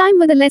 but this time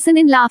with a lesson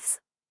in laughs.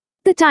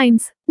 The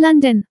Times,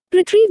 London.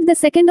 Retrieved the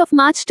 2nd of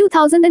March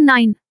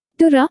 2009.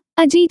 Durra,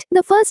 Ajit,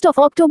 the 1st of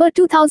October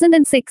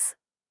 2006.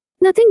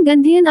 Nothing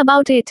Gandhian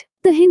about it.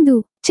 The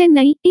Hindu,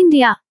 Chennai,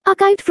 India.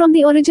 Archived from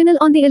the original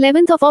on the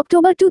 11th of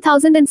October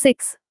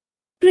 2006.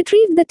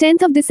 Retrieved the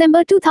 10th of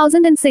December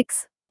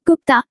 2006.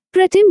 Gupta,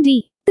 Pratim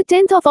D. The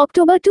 10th of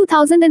October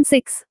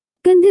 2006.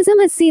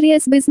 Gandhism is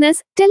serious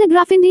business,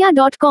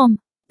 TelegraphIndia.com.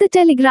 The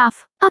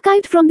Telegraph.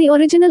 Archived from the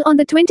original on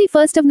the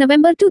 21st of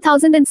November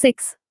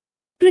 2006.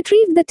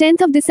 Retrieved the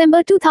 10th of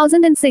December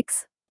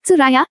 2006.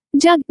 Suraya,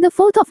 Jug, the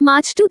 4th of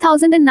March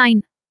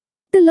 2009.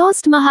 The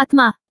Lost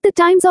Mahatma. The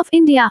Times of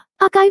India.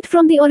 Archived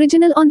from the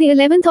original on the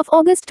 11th of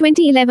August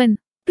 2011.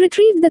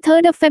 Retrieved the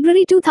 3rd of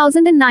February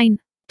 2009.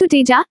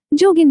 Tuteja,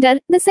 Joginder,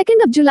 the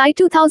 2nd of July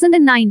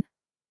 2009.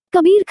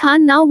 Kabir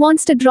Khan now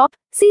wants to drop,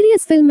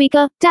 serious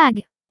filmmaker,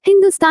 tag.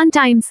 Hindustan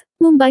Times,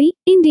 Mumbai,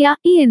 India,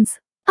 Ian's.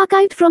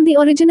 Archived from the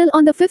original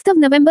on the 5th of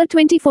November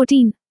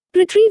 2014.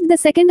 Retrieved the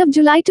 2nd of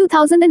July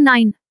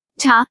 2009.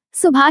 Jha,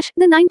 Subhash,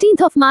 the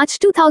 19th of March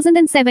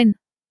 2007.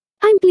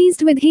 I'm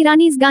pleased with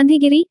Hirani's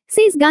Gandhigiri,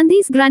 says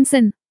Gandhi's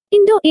grandson.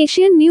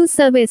 Indo-Asian News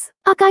Service.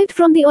 Archived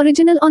from the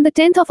original on the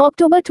 10th of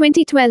October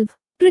 2012.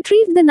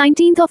 Retrieved the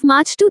 19th of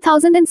March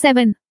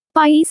 2007.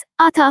 Pais,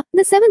 Arthur,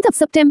 the 7th of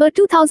September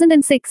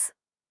 2006.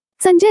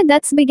 Sanjay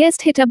Dutt's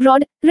biggest hit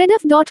abroad,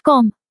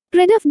 Rediff.com.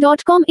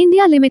 Rediff.com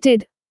India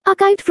Limited.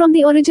 Archived from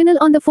the original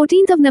on the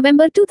 14th of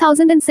November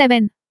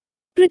 2007.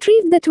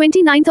 Retrieved the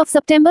 29th of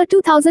September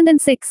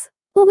 2006.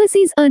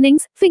 Overseas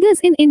earnings, figures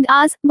in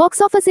Ind-AS,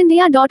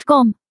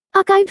 BoxOfficeIndia.com.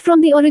 Archived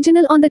from the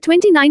original on the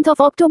 29th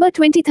of October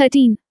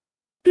 2013.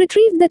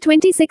 Retrieved the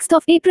 26th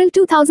of April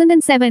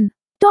 2007.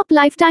 Top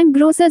lifetime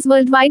grossers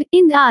worldwide,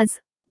 Ind-AS.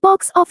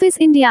 Box Office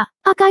India.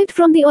 Archived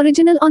from the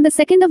original on the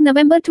 2nd of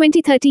November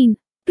 2013.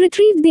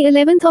 Retrieved the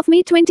 11th of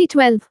May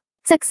 2012.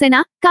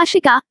 Saxena,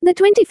 Kashika, the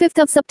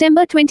 25th of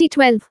September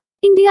 2012.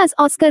 India's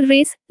Oscar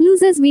race,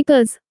 losers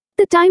weepers.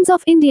 The Times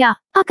of India.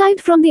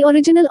 Archived from the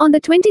original on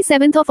the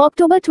 27th of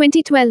October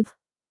 2012.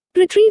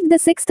 Retrieved the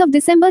 6th of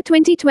December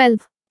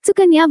 2012.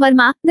 Sukanya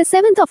Verma, the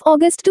 7th of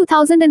August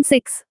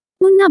 2006.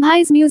 Munna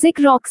Bhai's Music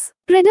Rocks.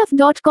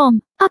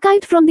 Rediff.com.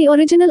 Archived from the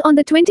original on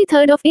the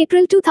 23rd of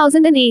April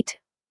 2008.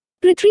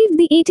 Retrieved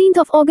the 18th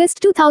of August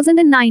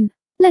 2009.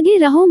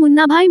 Lage Raho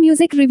Munna Bhai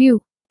Music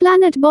Review.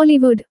 Planet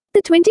Bollywood.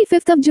 The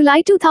 25th of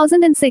July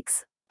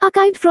 2006.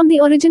 Archived from the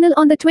original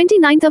on the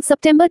 29th of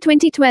September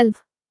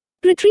 2012.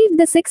 Retrieved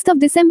the 6th of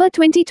December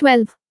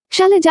 2012.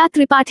 Shailaja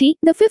Tripathi,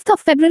 the 5th of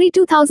February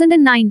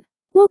 2009.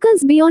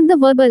 Vocals Beyond the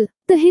Verbal.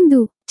 The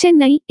Hindu.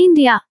 Chennai,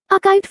 India.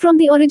 Archived from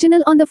the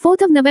original on the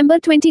 4th of November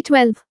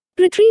 2012.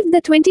 Retrieved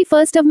the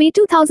 21st of May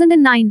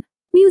 2009.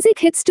 Music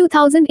Hits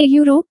 2000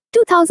 Euro,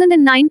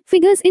 2009,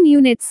 figures in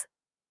units.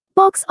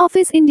 Box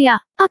Office India.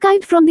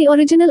 Archived from the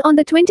original on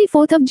the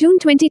 24th of June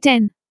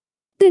 2010.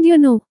 Did you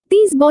know,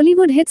 these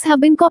Bollywood hits have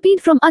been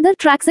copied from other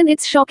tracks and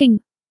it's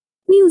shocking.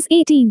 News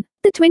 18.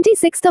 The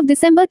 26th of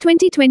December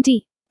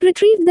 2020.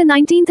 Retrieved the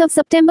 19th of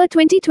September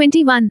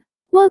 2021.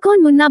 Work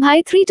on Munna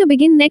Bhai 3 to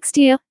begin next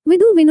year,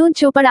 Vidu Vinod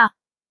Chopra.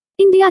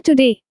 India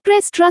Today.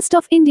 Press Trust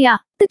of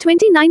India. The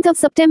 29th of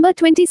September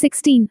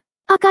 2016.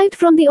 Archived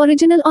from the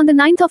original on the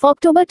 9th of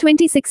October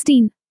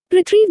 2016.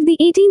 Retrieved the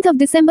 18th of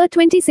December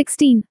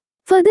 2016.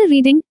 Further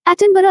reading,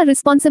 Attenborough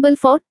responsible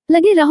for,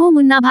 Lage Raho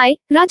Munna Bhai,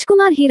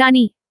 Rajkumar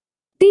Hirani.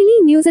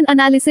 Daily News and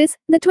Analysis,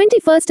 the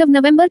 21st of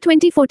November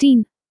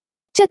 2014.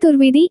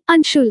 Chaturvedi,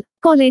 Anshul.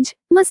 College,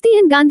 Masti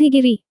and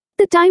Gandhigiri.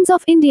 The Times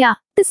of India,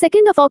 the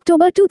 2nd of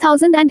October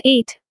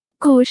 2008.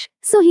 Ghosh,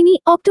 Sohini,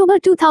 October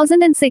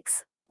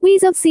 2006.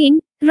 Ways of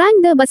Seeing,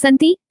 Rang the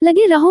Basanti,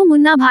 Lage Raho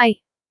Munna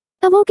Bhai.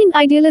 Evoking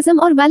Idealism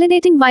or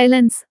Validating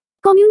Violence.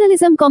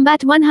 Communalism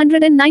Combat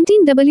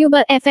 119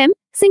 WBFM,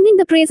 Singing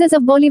the Praises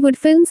of Bollywood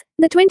Films,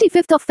 the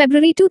 25th of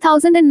February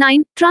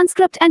 2009,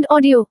 transcript and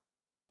audio.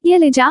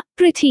 Yeleja,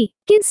 Prithi,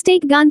 Kids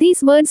Take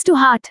Gandhi's Words to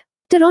Heart.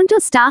 Toronto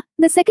Star,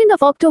 the 2nd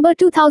of October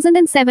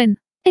 2007.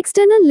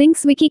 External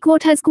links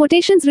Wikiquote has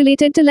quotations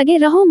related to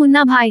Lage Raho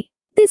Munna Bhai.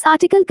 This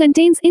article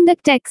contains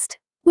index text.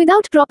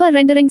 Without proper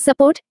rendering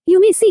support, you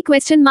may see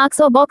question marks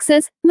or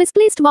boxes,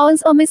 misplaced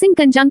vowels or missing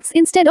conjuncts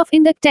instead of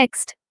index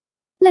text.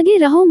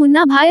 Lage Raho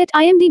Munna Bhai at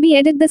IMDb.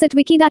 Edit this at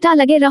Wikidata.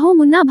 Lage Raho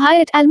Munna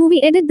Bhai at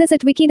Allmovie. Edit this at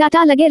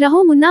Wikidata. Lage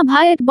Raho Munna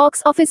Bhai at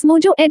Box Office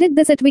Mojo. Edit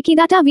this at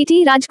Wikidata.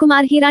 VT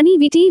Rajkumar Hirani.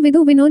 VT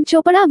Vidu Vinod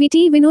Chopra.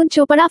 VT Vinod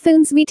Chopra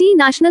Films. VT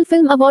National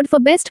Film Award for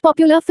Best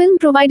Popular Film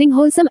providing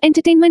wholesome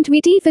entertainment.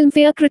 VT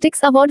Filmfare Critics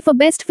Award for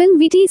Best Film.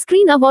 VT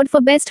Screen Award for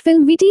Best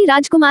Film. VT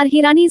Rajkumar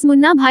Hirani's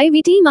Munna Bhai.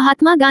 VT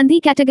Mahatma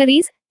Gandhi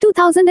categories.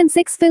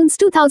 2006 films.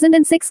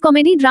 2006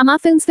 comedy drama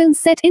films. Films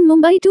set in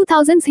Mumbai.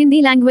 2000s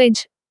Hindi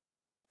language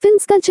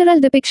films.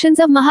 Cultural depictions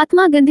of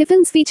Mahatma Gandhi.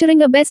 Films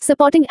featuring a Best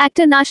Supporting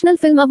Actor National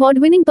Film Award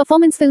winning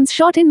performance. Films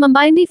shot in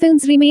Mumbai. Hindi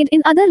films remade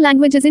in other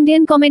languages.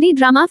 Indian comedy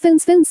drama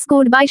films. Films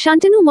scored by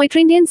Shantanu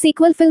Moitra. Indian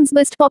sequel films.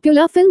 Best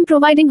Popular Film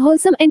providing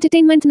wholesome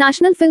entertainment.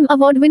 National Film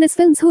Award winners.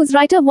 Films whose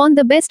writer won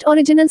the Best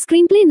Original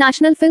Screenplay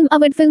National Film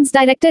Award. Films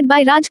directed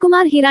by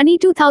Rajkumar Hirani.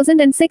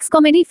 2006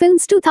 comedy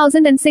films.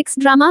 2006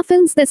 drama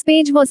films. This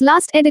page was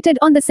last edited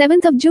on the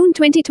 7th of June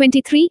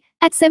 2023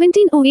 at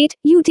 17:08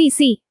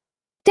 UTC.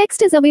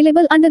 Text is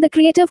available under the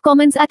Creative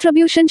Commons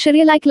Attribution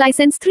Share-alike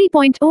License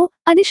 3.0.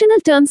 Additional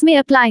terms may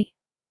apply.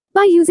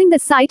 By using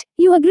this site,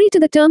 you agree to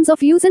the terms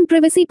of use and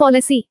privacy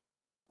policy.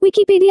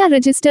 Wikipedia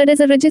registered as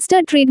a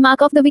registered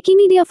trademark of the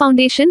Wikimedia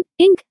Foundation,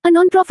 Inc., a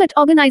non-profit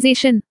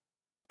organization.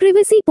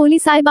 Privacy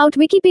policy about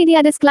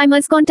Wikipedia.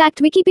 Disclaimers.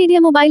 Contact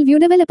Wikipedia Mobile View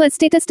Developers.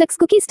 Statistics.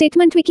 Cookie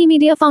statement.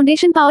 Wikimedia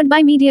Foundation powered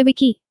by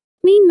MediaWiki.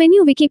 Main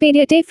menu.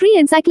 Wikipedia. Free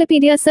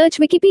encyclopedia. Search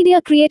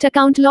Wikipedia. Create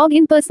account. Log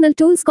in. Personal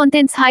tools.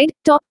 Contents. Hide.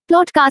 Top.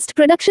 Plotcast.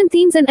 Production.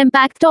 Themes and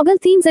impact. Toggle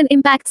themes and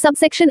impact.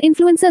 Subsection.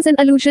 Influencers and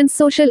allusions.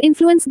 Social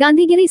influence.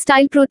 Gandhigiri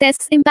style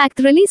protests. Impact.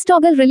 Release.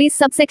 Toggle release.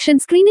 Subsection.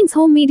 Screenings.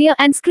 Home media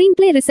and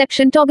screenplay.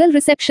 Reception. Toggle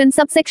reception.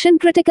 Subsection.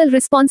 Critical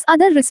response.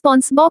 Other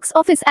response. Box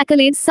office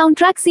accolades.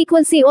 Soundtrack.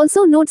 Sequel. See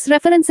also notes.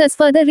 References.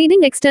 Further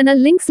reading. External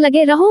links.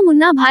 Lage Raho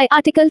Munna Bhai.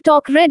 Article.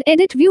 Talk. Read.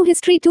 Edit. View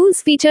history.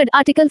 Tools. Featured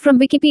article from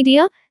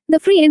Wikipedia. The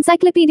Free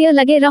Encyclopedia.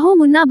 Lage Raho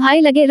Munna Bhai.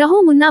 Lage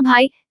Raho Munna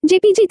Bhai.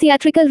 JPG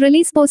theatrical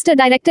release. Poster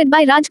directed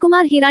by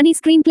Rajkumar Hirani.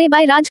 Screenplay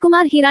by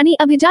Rajkumar Hirani.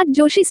 Abhijat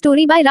Joshi.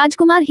 Story by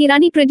Rajkumar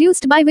Hirani.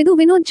 Produced by Vidu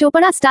Vinod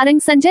Chopra. Starring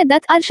Sanjay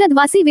Dutt, Arshad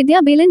Vasi,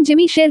 Vidya Balan,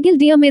 Jimmy Shergill,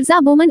 Dear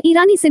Mirza, Boman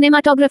Irani.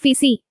 Cinematography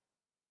C.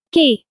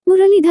 K.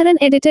 Muralidharan.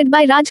 Edited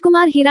by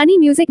Rajkumar Hirani.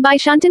 Music by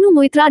Shantanu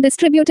Moitra.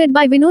 Distributed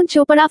by Vinod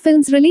Chopra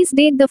Films. Release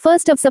date the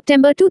 1st of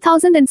September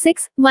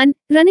 2006. 1.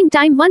 Running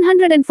time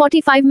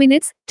 145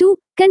 minutes. 2.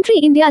 Country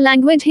India.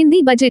 Language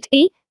Hindi. Budget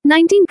A.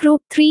 19 crore.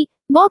 3.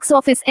 Box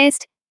office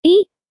Est.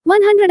 A.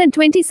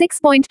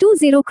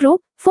 126.20 crore.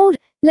 4.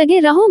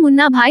 Lage Raho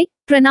Munna Bhai.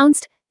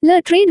 Pronounced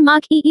L.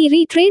 Trademark E.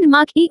 Re.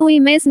 Trademark E.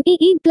 OMS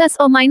E. Plus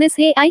or minus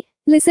AI.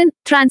 Listen.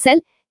 Transel.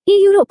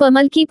 E. Euro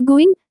Permal. Keep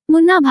going.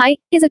 Munna Bhai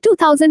is a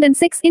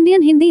 2006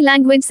 Indian Hindi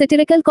language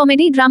satirical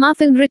comedy drama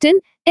film written,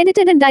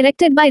 edited and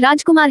directed by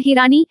Rajkumar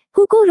Hirani,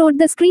 who co-wrote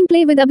the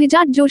screenplay with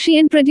Abhijat Joshi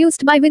and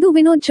produced by Vidu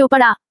Vinod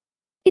Chopra.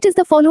 It is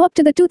the follow-up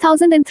to the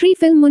 2003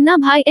 film Munna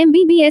Bhai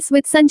MBBS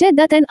with Sanjay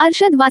Dutt and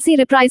Arshad Vasi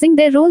reprising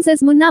their roles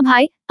as Munna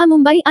Bhai, a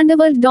Mumbai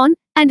underworld don,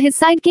 and his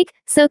sidekick,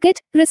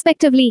 Circuit,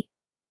 respectively.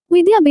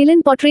 Vidya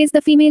Balan portrays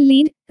the female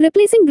lead,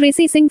 replacing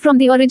Gracie Singh from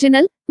the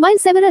original, while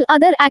several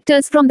other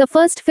actors from the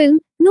first film,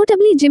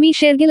 notably Jimmy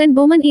Shergill and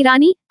Boman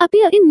Irani,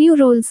 appear in new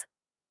roles.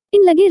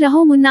 In Lage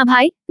Raho Munna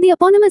Bhai, the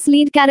eponymous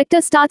lead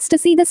character starts to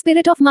see the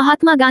spirit of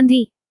Mahatma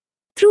Gandhi.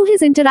 Through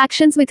his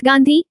interactions with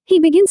Gandhi,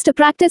 he begins to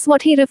practice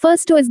what he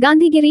refers to as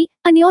Gandhigiri,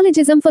 a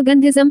neologism for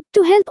Gandhism,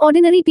 to help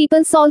ordinary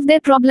people solve their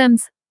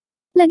problems.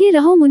 Lage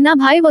Raho Munna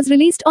Bhai was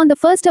released on the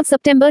 1st of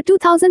September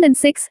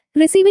 2006,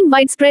 receiving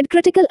widespread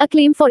critical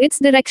acclaim for its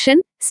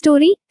direction,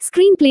 story,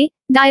 screenplay,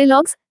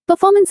 dialogues,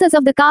 performances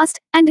of the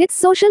cast, and its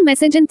social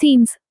message and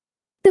themes.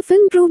 The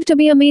film proved to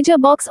be a major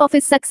box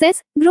office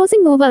success,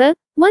 grossing over a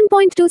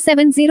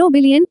 1.270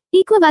 billion,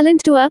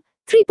 equivalent to a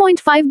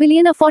 $3.5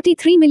 billion or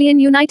 43 million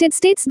United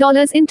States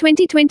dollars in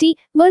 2020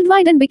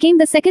 worldwide and became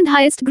the second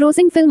highest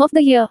grossing film of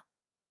the year.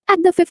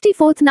 At the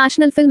 54th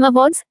National Film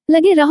Awards,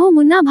 Lage Raho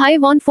Munna Bhai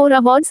won 4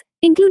 awards,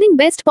 including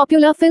Best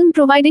Popular Film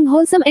providing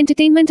wholesome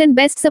entertainment and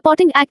Best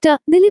Supporting Actor,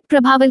 Dilip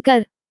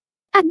Prabhavalkar.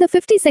 At the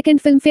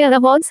 52nd Filmfare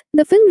Awards,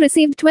 the film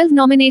received 12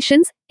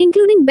 nominations,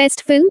 including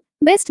Best Film,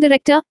 Best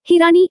Director,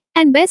 Hirani,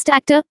 and Best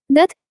Actor,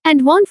 Dutt,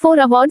 and won 4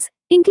 awards,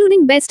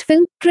 including Best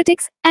Film,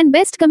 Critics, and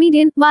Best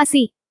Comedian,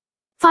 Vasi.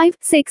 5.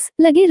 6.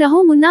 Lage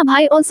Raho Munna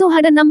Bhai also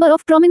had a number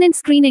of prominent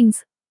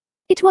screenings.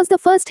 It was the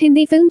first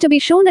Hindi film to be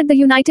shown at the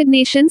United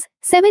Nations,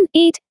 7,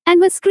 8,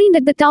 and was screened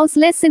at the Taos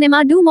Les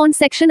Cinéma du Monde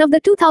section of the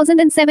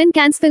 2007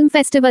 Cannes Film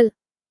Festival.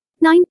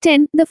 9,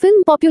 10. The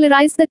film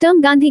popularized the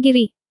term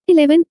Gandhigiri.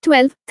 11,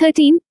 12,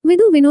 13.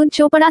 Vidhu Vinod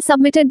Chopra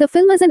submitted the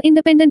film as an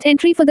independent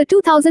entry for the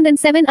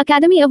 2007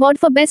 Academy Award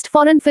for Best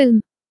Foreign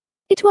Film.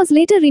 It was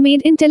later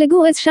remade in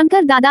Telugu as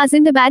Shankar Dada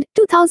Zindabad,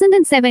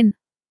 2007.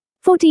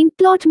 14.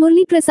 Plot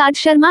Murli Prasad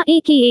Sharma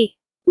aka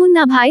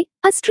Munna Bhai,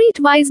 a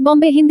streetwise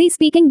Bombay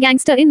Hindi-speaking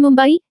gangster in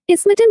Mumbai,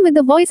 is smitten with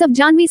the voice of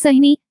Janhvi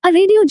Sahni, a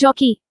radio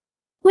jockey.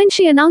 When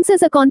she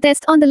announces a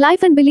contest on the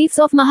life and beliefs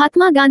of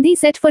Mahatma Gandhi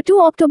set for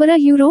 2 October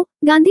Euro,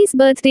 Gandhi's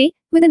birthday,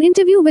 with an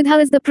interview with her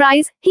as the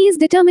prize, he is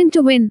determined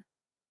to win.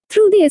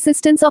 Through the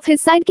assistance of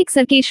his sidekick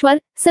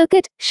Sarkeshwar,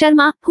 Circuit,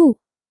 Sharma, who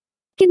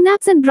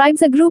kidnaps and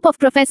bribes a group of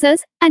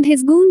professors, and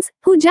his goons,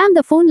 who jam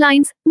the phone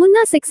lines,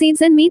 Munna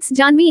succeeds and meets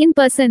Janhvi in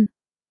person.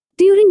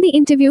 During the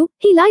interview,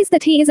 he lies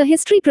that he is a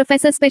history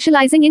professor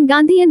specializing in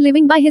Gandhi and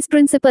living by his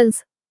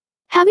principles.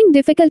 Having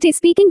difficulty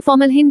speaking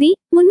formal Hindi,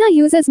 Munna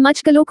uses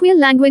much colloquial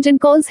language and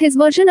calls his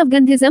version of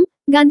Gandhism,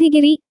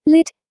 Gandhigiri,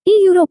 lit.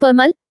 Euro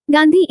Permal,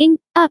 Gandhi Ing.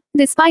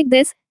 Despite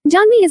this,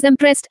 Janhvi is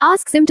impressed,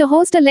 asks him to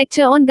host a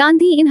lecture on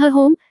Gandhi in her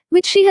home,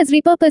 which she has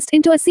repurposed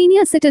into a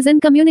senior citizen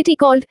community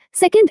called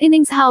Second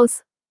Innings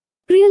House.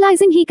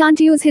 Realizing he can't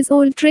use his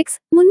old tricks,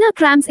 Munna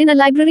crams in a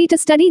library to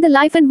study the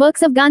life and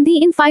works of Gandhi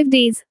in 5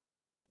 days.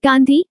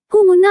 Gandhi,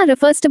 who Munna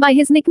refers to by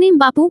his nickname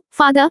Bapu,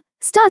 father,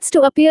 starts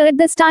to appear at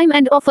this time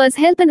and offers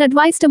help and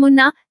advice to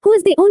Munna, who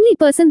is the only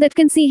person that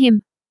can see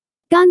him.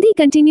 Gandhi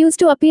continues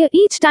to appear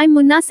each time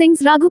Munna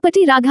sings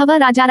Raghupati Raghava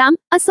Rajaram,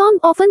 a song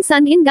often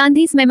sung in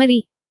Gandhi's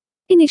memory.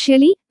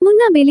 Initially,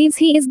 Munna believes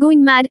he is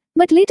going mad,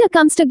 but later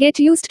comes to get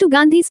used to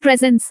Gandhi's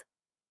presence.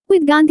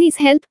 With Gandhi's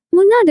help,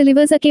 Munna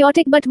delivers a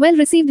chaotic but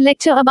well-received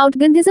lecture about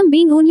Gandhism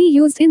being only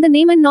used in the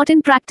name and not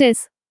in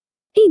practice.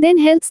 He then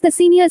helps the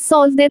seniors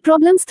solve their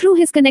problems through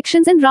his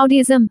connections and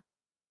rowdyism.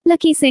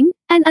 Lucky Singh,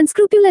 an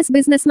unscrupulous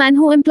businessman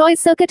who employs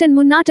Circuit and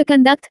Munna to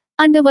conduct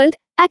underworld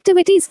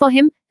activities for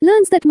him,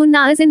 learns that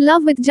Munna is in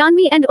love with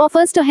Janhvi and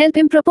offers to help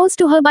him propose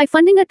to her by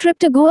funding a trip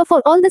to Goa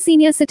for all the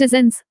senior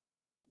citizens.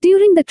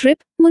 During the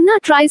trip, Munna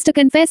tries to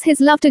confess his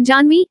love to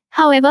Janhvi,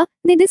 however,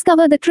 they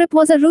discover the trip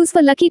was a ruse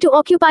for Lucky to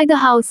occupy the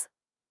house.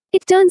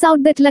 It turns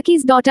out that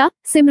Lucky's daughter,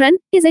 Simran,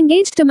 is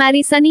engaged to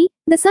marry Sunny,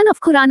 the son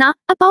of Khurana,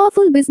 a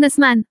powerful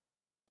businessman.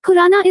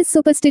 Khurana is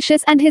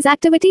superstitious and his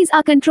activities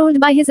are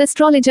controlled by his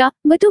astrologer,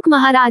 Batuk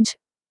Maharaj.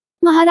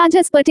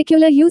 Maharaja's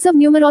particular use of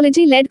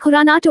numerology led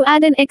Khurana to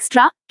add an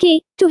extra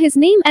K to his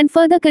name and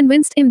further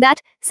convinced him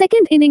that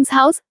Second Innings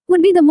House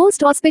would be the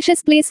most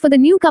auspicious place for the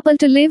new couple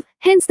to live,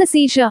 hence the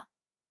seizure.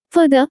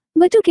 Further,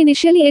 Batuk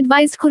initially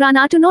advised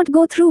Khurana to not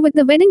go through with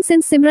the wedding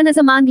since Simran is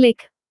a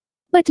Manglik.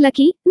 But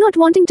Lucky, not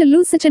wanting to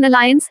lose such an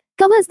alliance,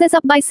 covers this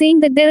up by saying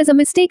that there is a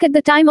mistake at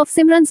the time of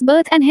Simran's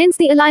birth and hence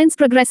the alliance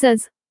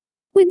progresses.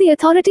 With the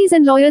authorities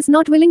and lawyers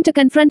not willing to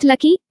confront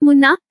Lucky,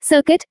 Munna,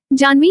 Circuit,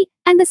 Janhvi,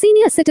 and the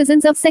senior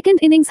citizens of Second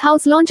Innings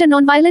House launch a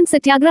non-violent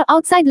satyagraha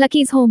outside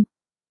Lucky's home.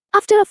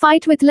 After a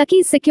fight with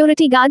Lucky's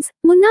security guards,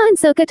 Munna and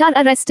Circuit are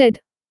arrested.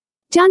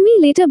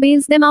 Janhvi later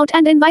bails them out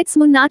and invites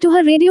Munna to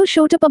her radio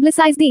show to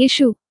publicize the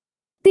issue.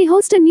 They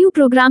host a new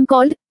program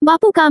called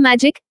Bapu Ka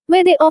Magic,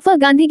 where they offer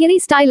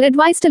Gandhigiri-style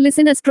advice to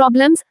listeners'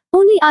 problems,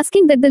 only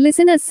asking that the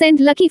listeners send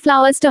Lucky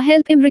flowers to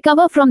help him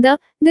recover from the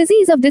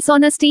disease of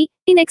dishonesty,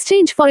 in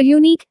exchange for a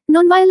unique,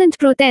 non-violent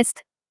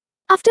protest.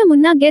 After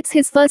Munna gets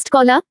his first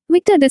caller,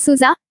 Victor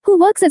D'Souza, who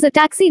works as a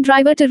taxi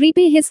driver to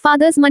repay his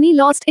father's money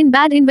lost in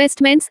bad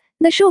investments,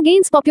 the show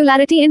gains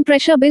popularity and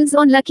pressure builds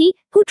on Lucky,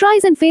 who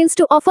tries and fails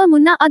to offer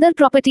Munna other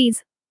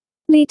properties.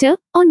 Later,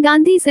 on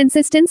Gandhi's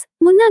insistence,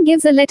 Munna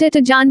gives a letter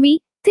to Janhvi.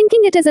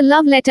 Thinking it is a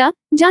love letter,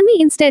 Janhvi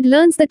instead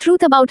learns the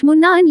truth about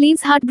Munna and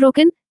leaves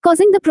heartbroken,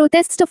 causing the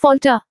protests to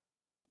falter.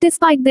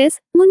 Despite this,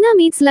 Munna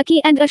meets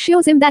Lucky and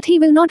assures him that he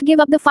will not give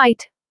up the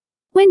fight.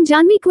 When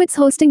Janhvi quits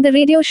hosting the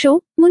radio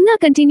show, Munna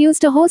continues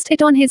to host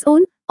it on his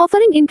own,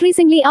 offering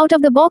increasingly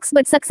out-of-the-box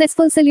but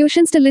successful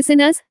solutions to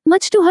listeners,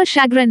 much to her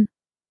chagrin.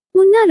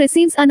 Munna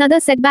receives another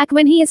setback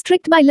when he is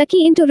tricked by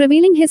Lucky into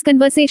revealing his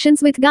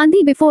conversations with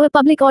Gandhi before a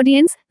public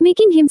audience,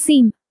 making him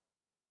seem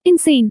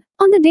insane.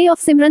 On the day of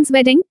Simran's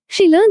wedding,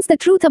 she learns the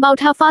truth about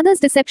her father's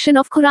deception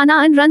of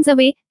Khurana and runs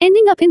away,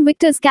 ending up in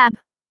Victor's cab.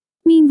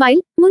 Meanwhile,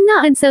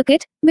 Munna and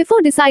Circuit,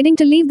 before deciding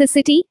to leave the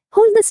city,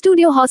 hold the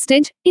studio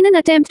hostage, in an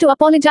attempt to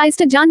apologize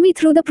to Janhvi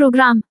through the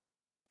program.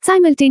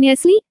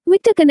 Simultaneously,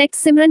 Victor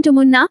connects Simran to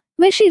Munna,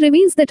 where she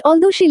reveals that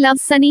although she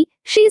loves Sunny,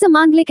 she is a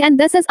Manglik and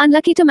thus is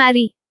unlucky to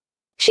marry.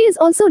 She is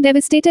also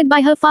devastated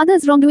by her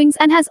father's wrongdoings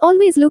and has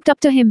always looked up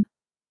to him.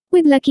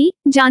 With Lucky,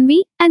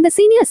 Janvi, and the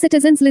senior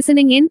citizens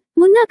listening in,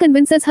 Munna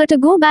convinces her to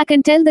go back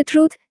and tell the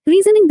truth,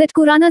 reasoning that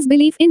Khurana's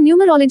belief in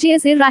numerology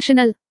is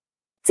irrational.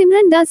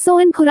 Simran does so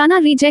and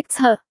Khurana rejects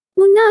her.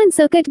 Munna and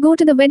Circuit go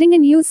to the wedding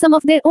and use some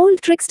of their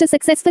old tricks to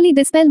successfully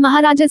dispel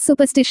Maharaja's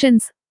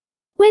superstitions.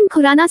 When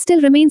Khurana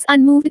still remains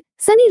unmoved,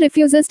 Sunny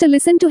refuses to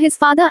listen to his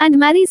father and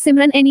marries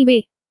Simran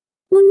anyway.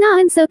 Munna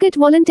and Circuit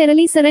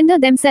voluntarily surrender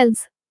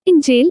themselves.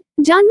 In jail,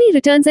 Janvi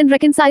returns and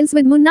reconciles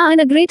with Munna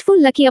and a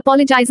grateful Lucky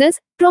apologizes,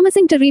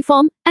 promising to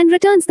reform, and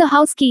returns the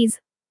house keys.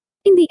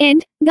 In the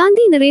end,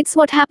 Gandhi narrates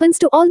what happens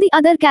to all the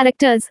other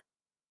characters.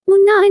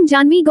 Munna and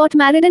Janvi got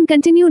married and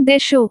continued their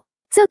show.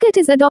 Circuit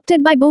is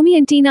adopted by Bomi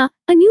and Tina,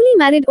 a newly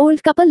married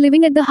old couple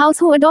living at the house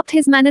who adopt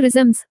his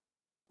mannerisms.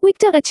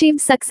 Victor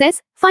achieved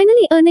success,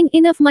 finally earning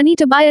enough money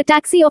to buy a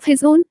taxi of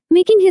his own,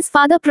 making his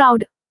father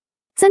proud.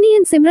 Sunny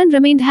and Simran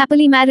remained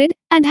happily married,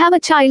 and have a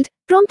child,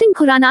 prompting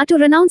Khurana to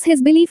renounce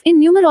his belief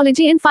in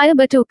numerology and fire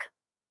Batuk.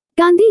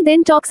 Gandhi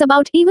then talks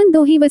about even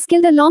though he was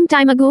killed a long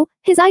time ago,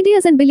 his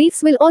ideas and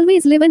beliefs will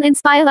always live and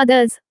inspire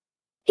others.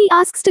 He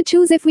asks to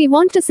choose if we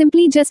want to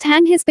simply just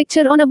hang his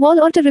picture on a wall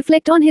or to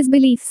reflect on his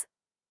beliefs.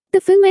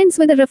 The film ends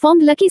with a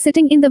reformed Lucky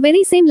sitting in the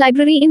very same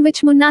library in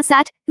which Munna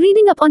sat,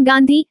 reading up on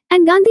Gandhi,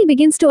 and Gandhi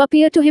begins to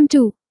appear to him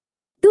too.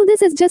 Though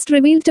this is just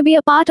revealed to be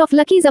a part of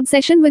Lucky's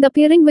obsession with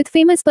appearing with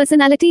famous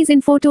personalities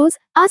in photos,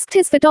 asked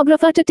his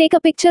photographer to take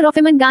a picture of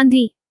him and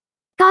Gandhi.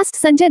 Cast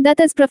Sanjay Dutt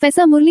as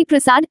Professor Murli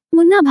Prasad,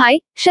 Munna Bhai,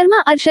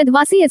 Sharma Arshad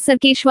Wasi as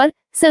Sarkeshwar,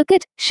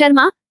 Circuit,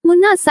 Sharma,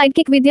 Munna's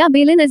sidekick Vidya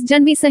Balin as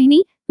Janvi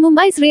Sahni,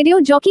 Mumbai's radio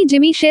jockey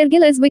Jimmy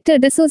Shergill as Victor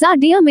D'Souza,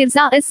 Dia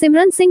Mirza as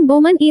Simran Singh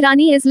Boman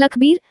Irani as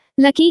Lakbir,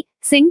 Lucky,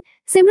 Singh,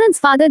 Simran's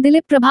father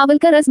Dilip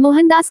Prabhavalkar as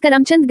Mohandas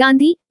Karamchand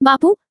Gandhi,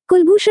 Bapu,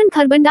 Kulbhushan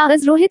Kharbanda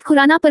as Rohit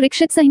Khurana,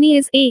 Parikshit Sahni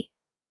as A.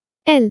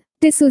 L.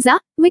 D'Souza,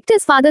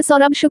 Victor's father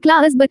Saurabh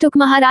Shukla as Batuk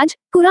Maharaj,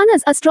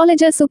 Khurana's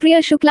astrologer Supriya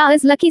Shukla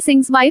as Lucky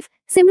Singh's wife,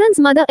 Simran's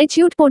mother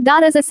Achyut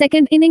Poddar as a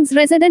second innings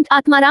resident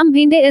Atmaram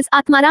Bhende as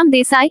Atmaram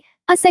Desai,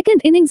 a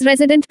second innings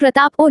resident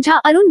Pratap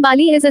Ojha, Arun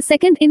Bali is a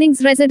second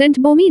innings resident,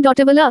 Bomi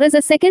Dotavala is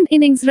a second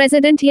innings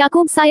resident,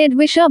 Yaqub Syed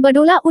Visha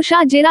Badola,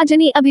 Usha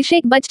Jerajani,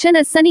 Abhishek Bachchan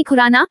as Sunny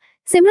Khurana,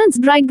 Simran's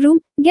bridegroom,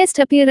 guest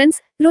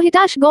appearance,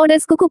 Rohitash God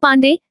as Kuku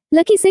Pandey,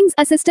 Lucky Singh's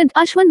assistant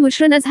Ashwan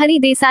Mushran as Hari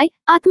Desai,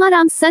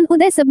 Atmaram's son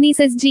Uday Sabnis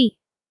as G.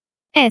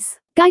 S.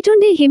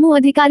 Gaitonde Hemu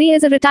Adhikari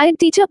as a retired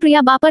teacher,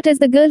 Priya Bapat as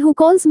the girl who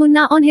calls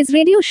Munna on his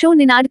radio show,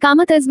 Ninad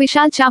Kamath as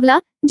Vishal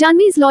Chawla,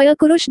 Janvi's lawyer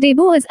Kurush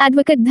Debo as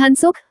advocate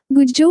Dhansukh,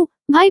 Gujju,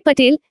 Bhai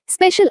Patel,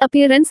 special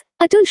appearance,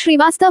 Atul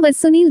Srivastav as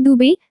Sunil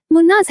Dubey,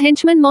 Munna's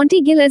henchman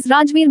Monty Gill as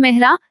Rajveer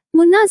Mehra,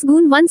 Munna's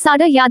goon 1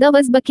 Sada Yadav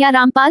as Bakya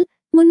Rampal,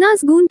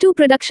 Munna's Goon 2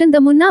 production. The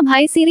Munna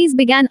Bhai series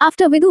began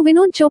after Vidhu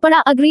Vinod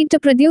Chopra agreed to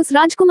produce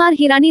Rajkumar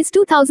Hirani's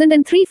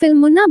 2003 film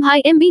Munna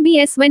Bhai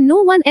MBBS when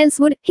no one else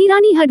would.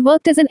 Hirani had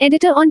worked as an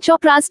editor on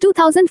Chopra's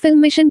 2000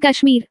 film Mission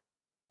Kashmir.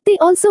 They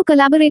also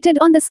collaborated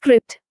on the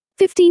script.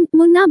 15.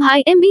 Munna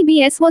Bhai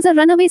MBBS was a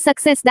runaway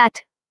success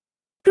that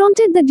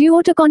prompted the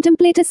duo to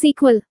contemplate a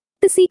sequel.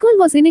 The sequel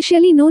was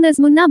initially known as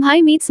Munna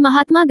Bhai Meets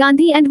Mahatma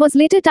Gandhi and was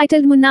later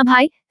titled Munna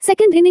Bhai,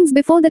 second innings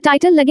before the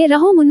title Lage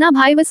Raho Munna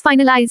Bhai was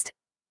finalized.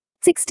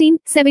 16.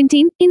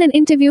 17. In an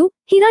interview,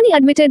 Hirani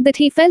admitted that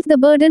he felt the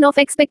burden of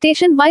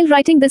expectation while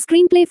writing the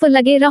screenplay for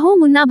Lage Raho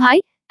Munna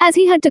Bhai, as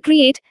he had to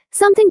create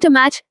something to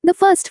match the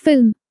first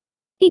film.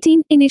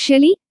 18.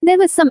 Initially, there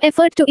was some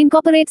effort to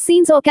incorporate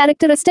scenes or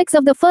characteristics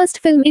of the first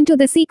film into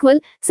the sequel,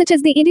 such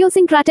as the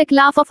idiosyncratic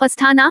laugh of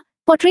Asthana,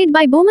 portrayed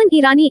by Boman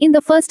Irani in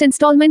the first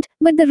installment,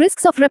 but the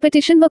risks of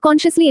repetition were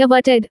consciously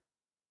averted.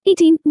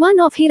 18. One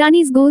of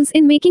Hirani's goals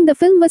in making the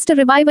film was to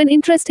revive an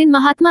interest in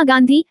Mahatma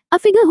Gandhi, a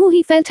figure who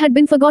he felt had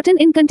been forgotten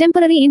in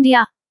contemporary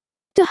India.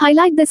 To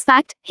highlight this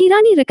fact,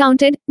 Hirani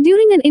recounted,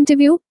 during an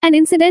interview, an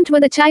incident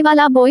with a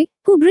chaiwala boy,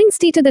 who brings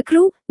tea to the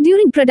crew.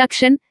 During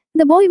production,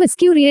 the boy was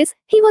curious,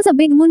 he was a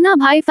big Munna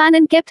Bhai fan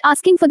and kept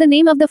asking for the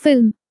name of the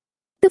film.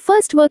 The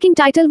first working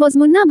title was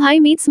Munna Bhai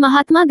Meets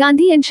Mahatma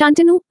Gandhi, and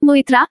Shantanu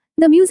Moitra,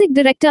 the music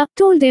director,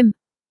 told him.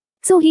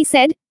 So he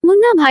said,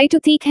 Munna Bhai to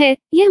theek hai,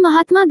 yeh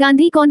Mahatma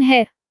Gandhi kaun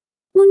hai?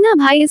 Munna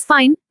Bhai is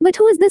fine, but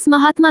who is this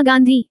Mahatma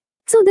Gandhi?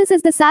 So this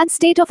is the sad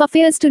state of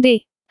affairs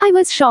today. I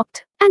was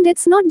shocked. And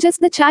it's not just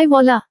the chai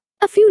wala.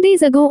 A few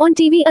days ago on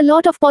TV a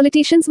lot of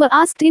politicians were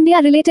asked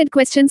India-related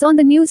questions on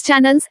the news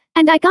channels,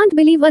 and I can't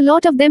believe a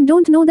lot of them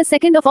don't know the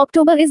 2nd of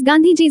October is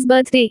Gandhiji's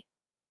birthday.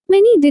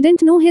 Many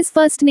didn't know his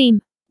first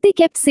name. They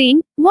kept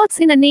saying, what's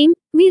in a name,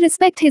 we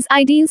respect his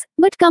ideals,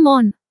 but come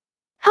on.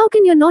 How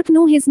can you not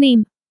know his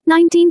name?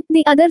 19.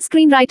 The other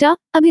screenwriter,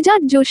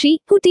 Abhijat Joshi,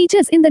 who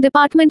teaches in the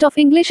Department of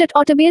English at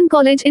Ottobian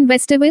College in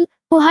Westerville,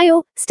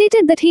 Ohio,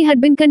 stated that he had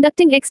been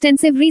conducting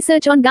extensive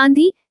research on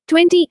Gandhi.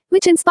 20,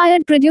 which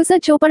inspired producer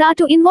Chopra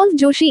to involve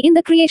Joshi in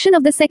the creation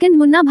of the second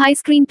Munna Bhai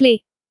screenplay.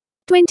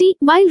 20.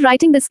 While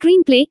writing the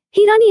screenplay,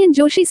 Hirani and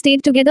Joshi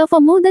stayed together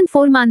for more than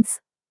 4 months.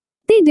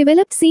 They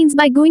developed scenes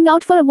by going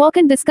out for a walk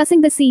and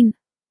discussing the scene.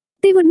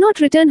 They would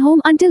not return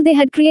home until they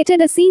had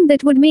created a scene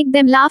that would make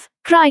them laugh,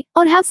 cry,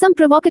 or have some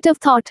provocative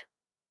thought.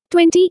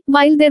 20.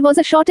 While there was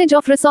a shortage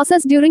of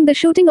resources during the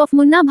shooting of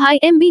Munna Bhai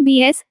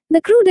M.B.B.S,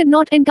 the crew did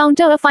not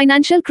encounter a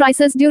financial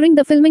crisis during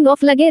the filming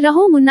of Lage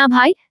Raho Munna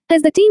Bhai,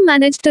 as the team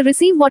managed to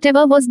receive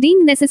whatever was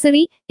deemed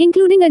necessary,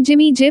 including a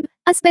jimmy jib,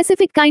 a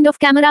specific kind of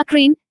camera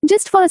crane,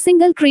 just for a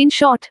single crane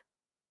shot.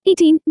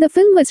 18. The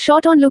film was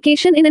shot on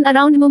location in and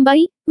around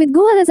Mumbai, with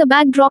Goa as a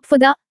backdrop for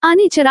the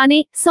Aane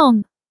Charane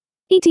song.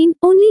 18.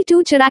 Only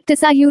two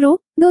characters are Euro,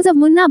 those of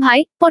Munna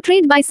Bhai,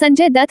 portrayed by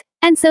Sanjay Dutt,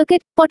 and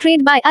Circuit,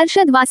 portrayed by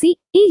Arshad Wasi,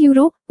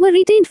 Euro, were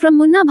retained from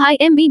Munna Bhai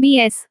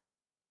M.B.B.S.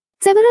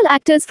 Several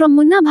actors from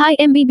Munna Bhai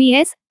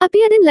M.B.B.S.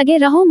 appeared in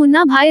Lage Raho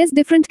Munna Bhai as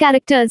different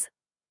characters.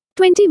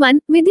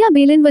 21. Vidya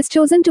Balan was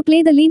chosen to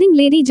play the leading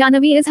lady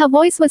Jahnavi as her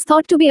voice was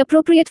thought to be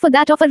appropriate for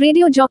that of a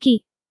radio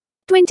jockey.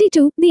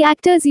 22. The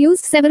actors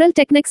used several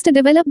techniques to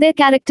develop their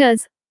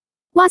characters.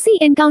 Wasi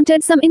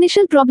encountered some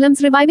initial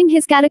problems reviving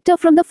his character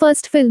from the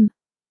first film.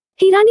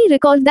 Hirani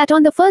recalled that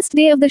on the first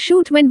day of the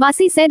shoot when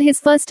Wasi said his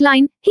first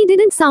line, he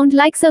didn't sound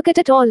like Circuit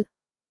at all.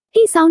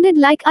 He sounded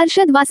like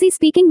Arshad Wasi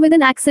speaking with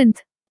an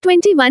accent.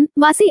 21.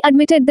 Wasi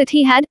admitted that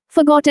he had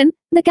forgotten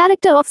the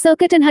character of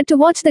Circuit and had to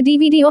watch the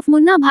DVD of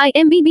Munna Bhai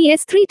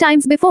M.B.B.S 3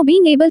 times before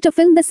being able to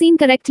film the scene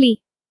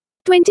correctly.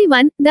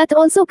 21. Dutt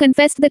also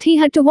confessed that he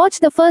had to watch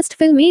the first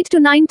film 8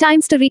 to 9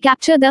 times to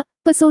recapture the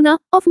persona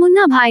of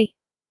Munna Bhai.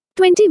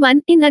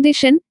 21. In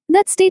addition,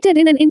 Dutt stated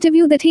in an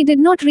interview that he did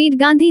not read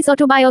Gandhi's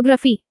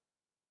autobiography.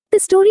 The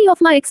story of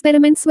my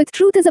experiments with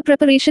truth is a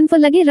preparation for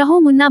Lage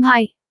Raho Munna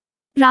Bhai.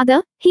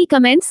 Rather, he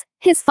comments,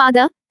 his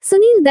father,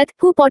 Sunil Dutt,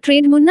 who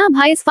portrayed Munna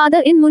Bhai's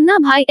father in Munna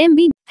Bhai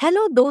M.B.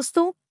 Hello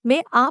दोस्तों,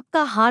 मैं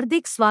आपका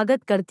हार्दिक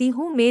स्वागत करती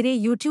हूँ मेरे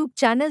YouTube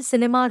channel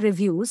cinema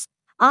reviews.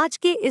 आज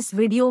के इस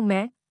वीडियो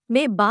में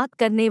मैं बात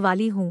करने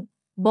वाली हूँ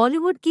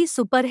बॉलीवुड की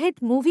सुपरहिट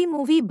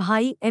मूवी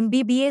भाई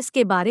MBBS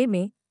के बारे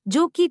में,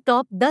 जो कि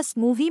टॉप 10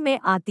 मूवी में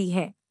आती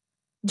है।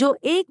 जो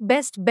एक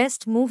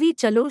बेस्ट मूवी।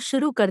 चलो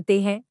शुरू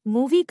करते हैं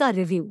मूवी का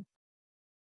रिव्यू।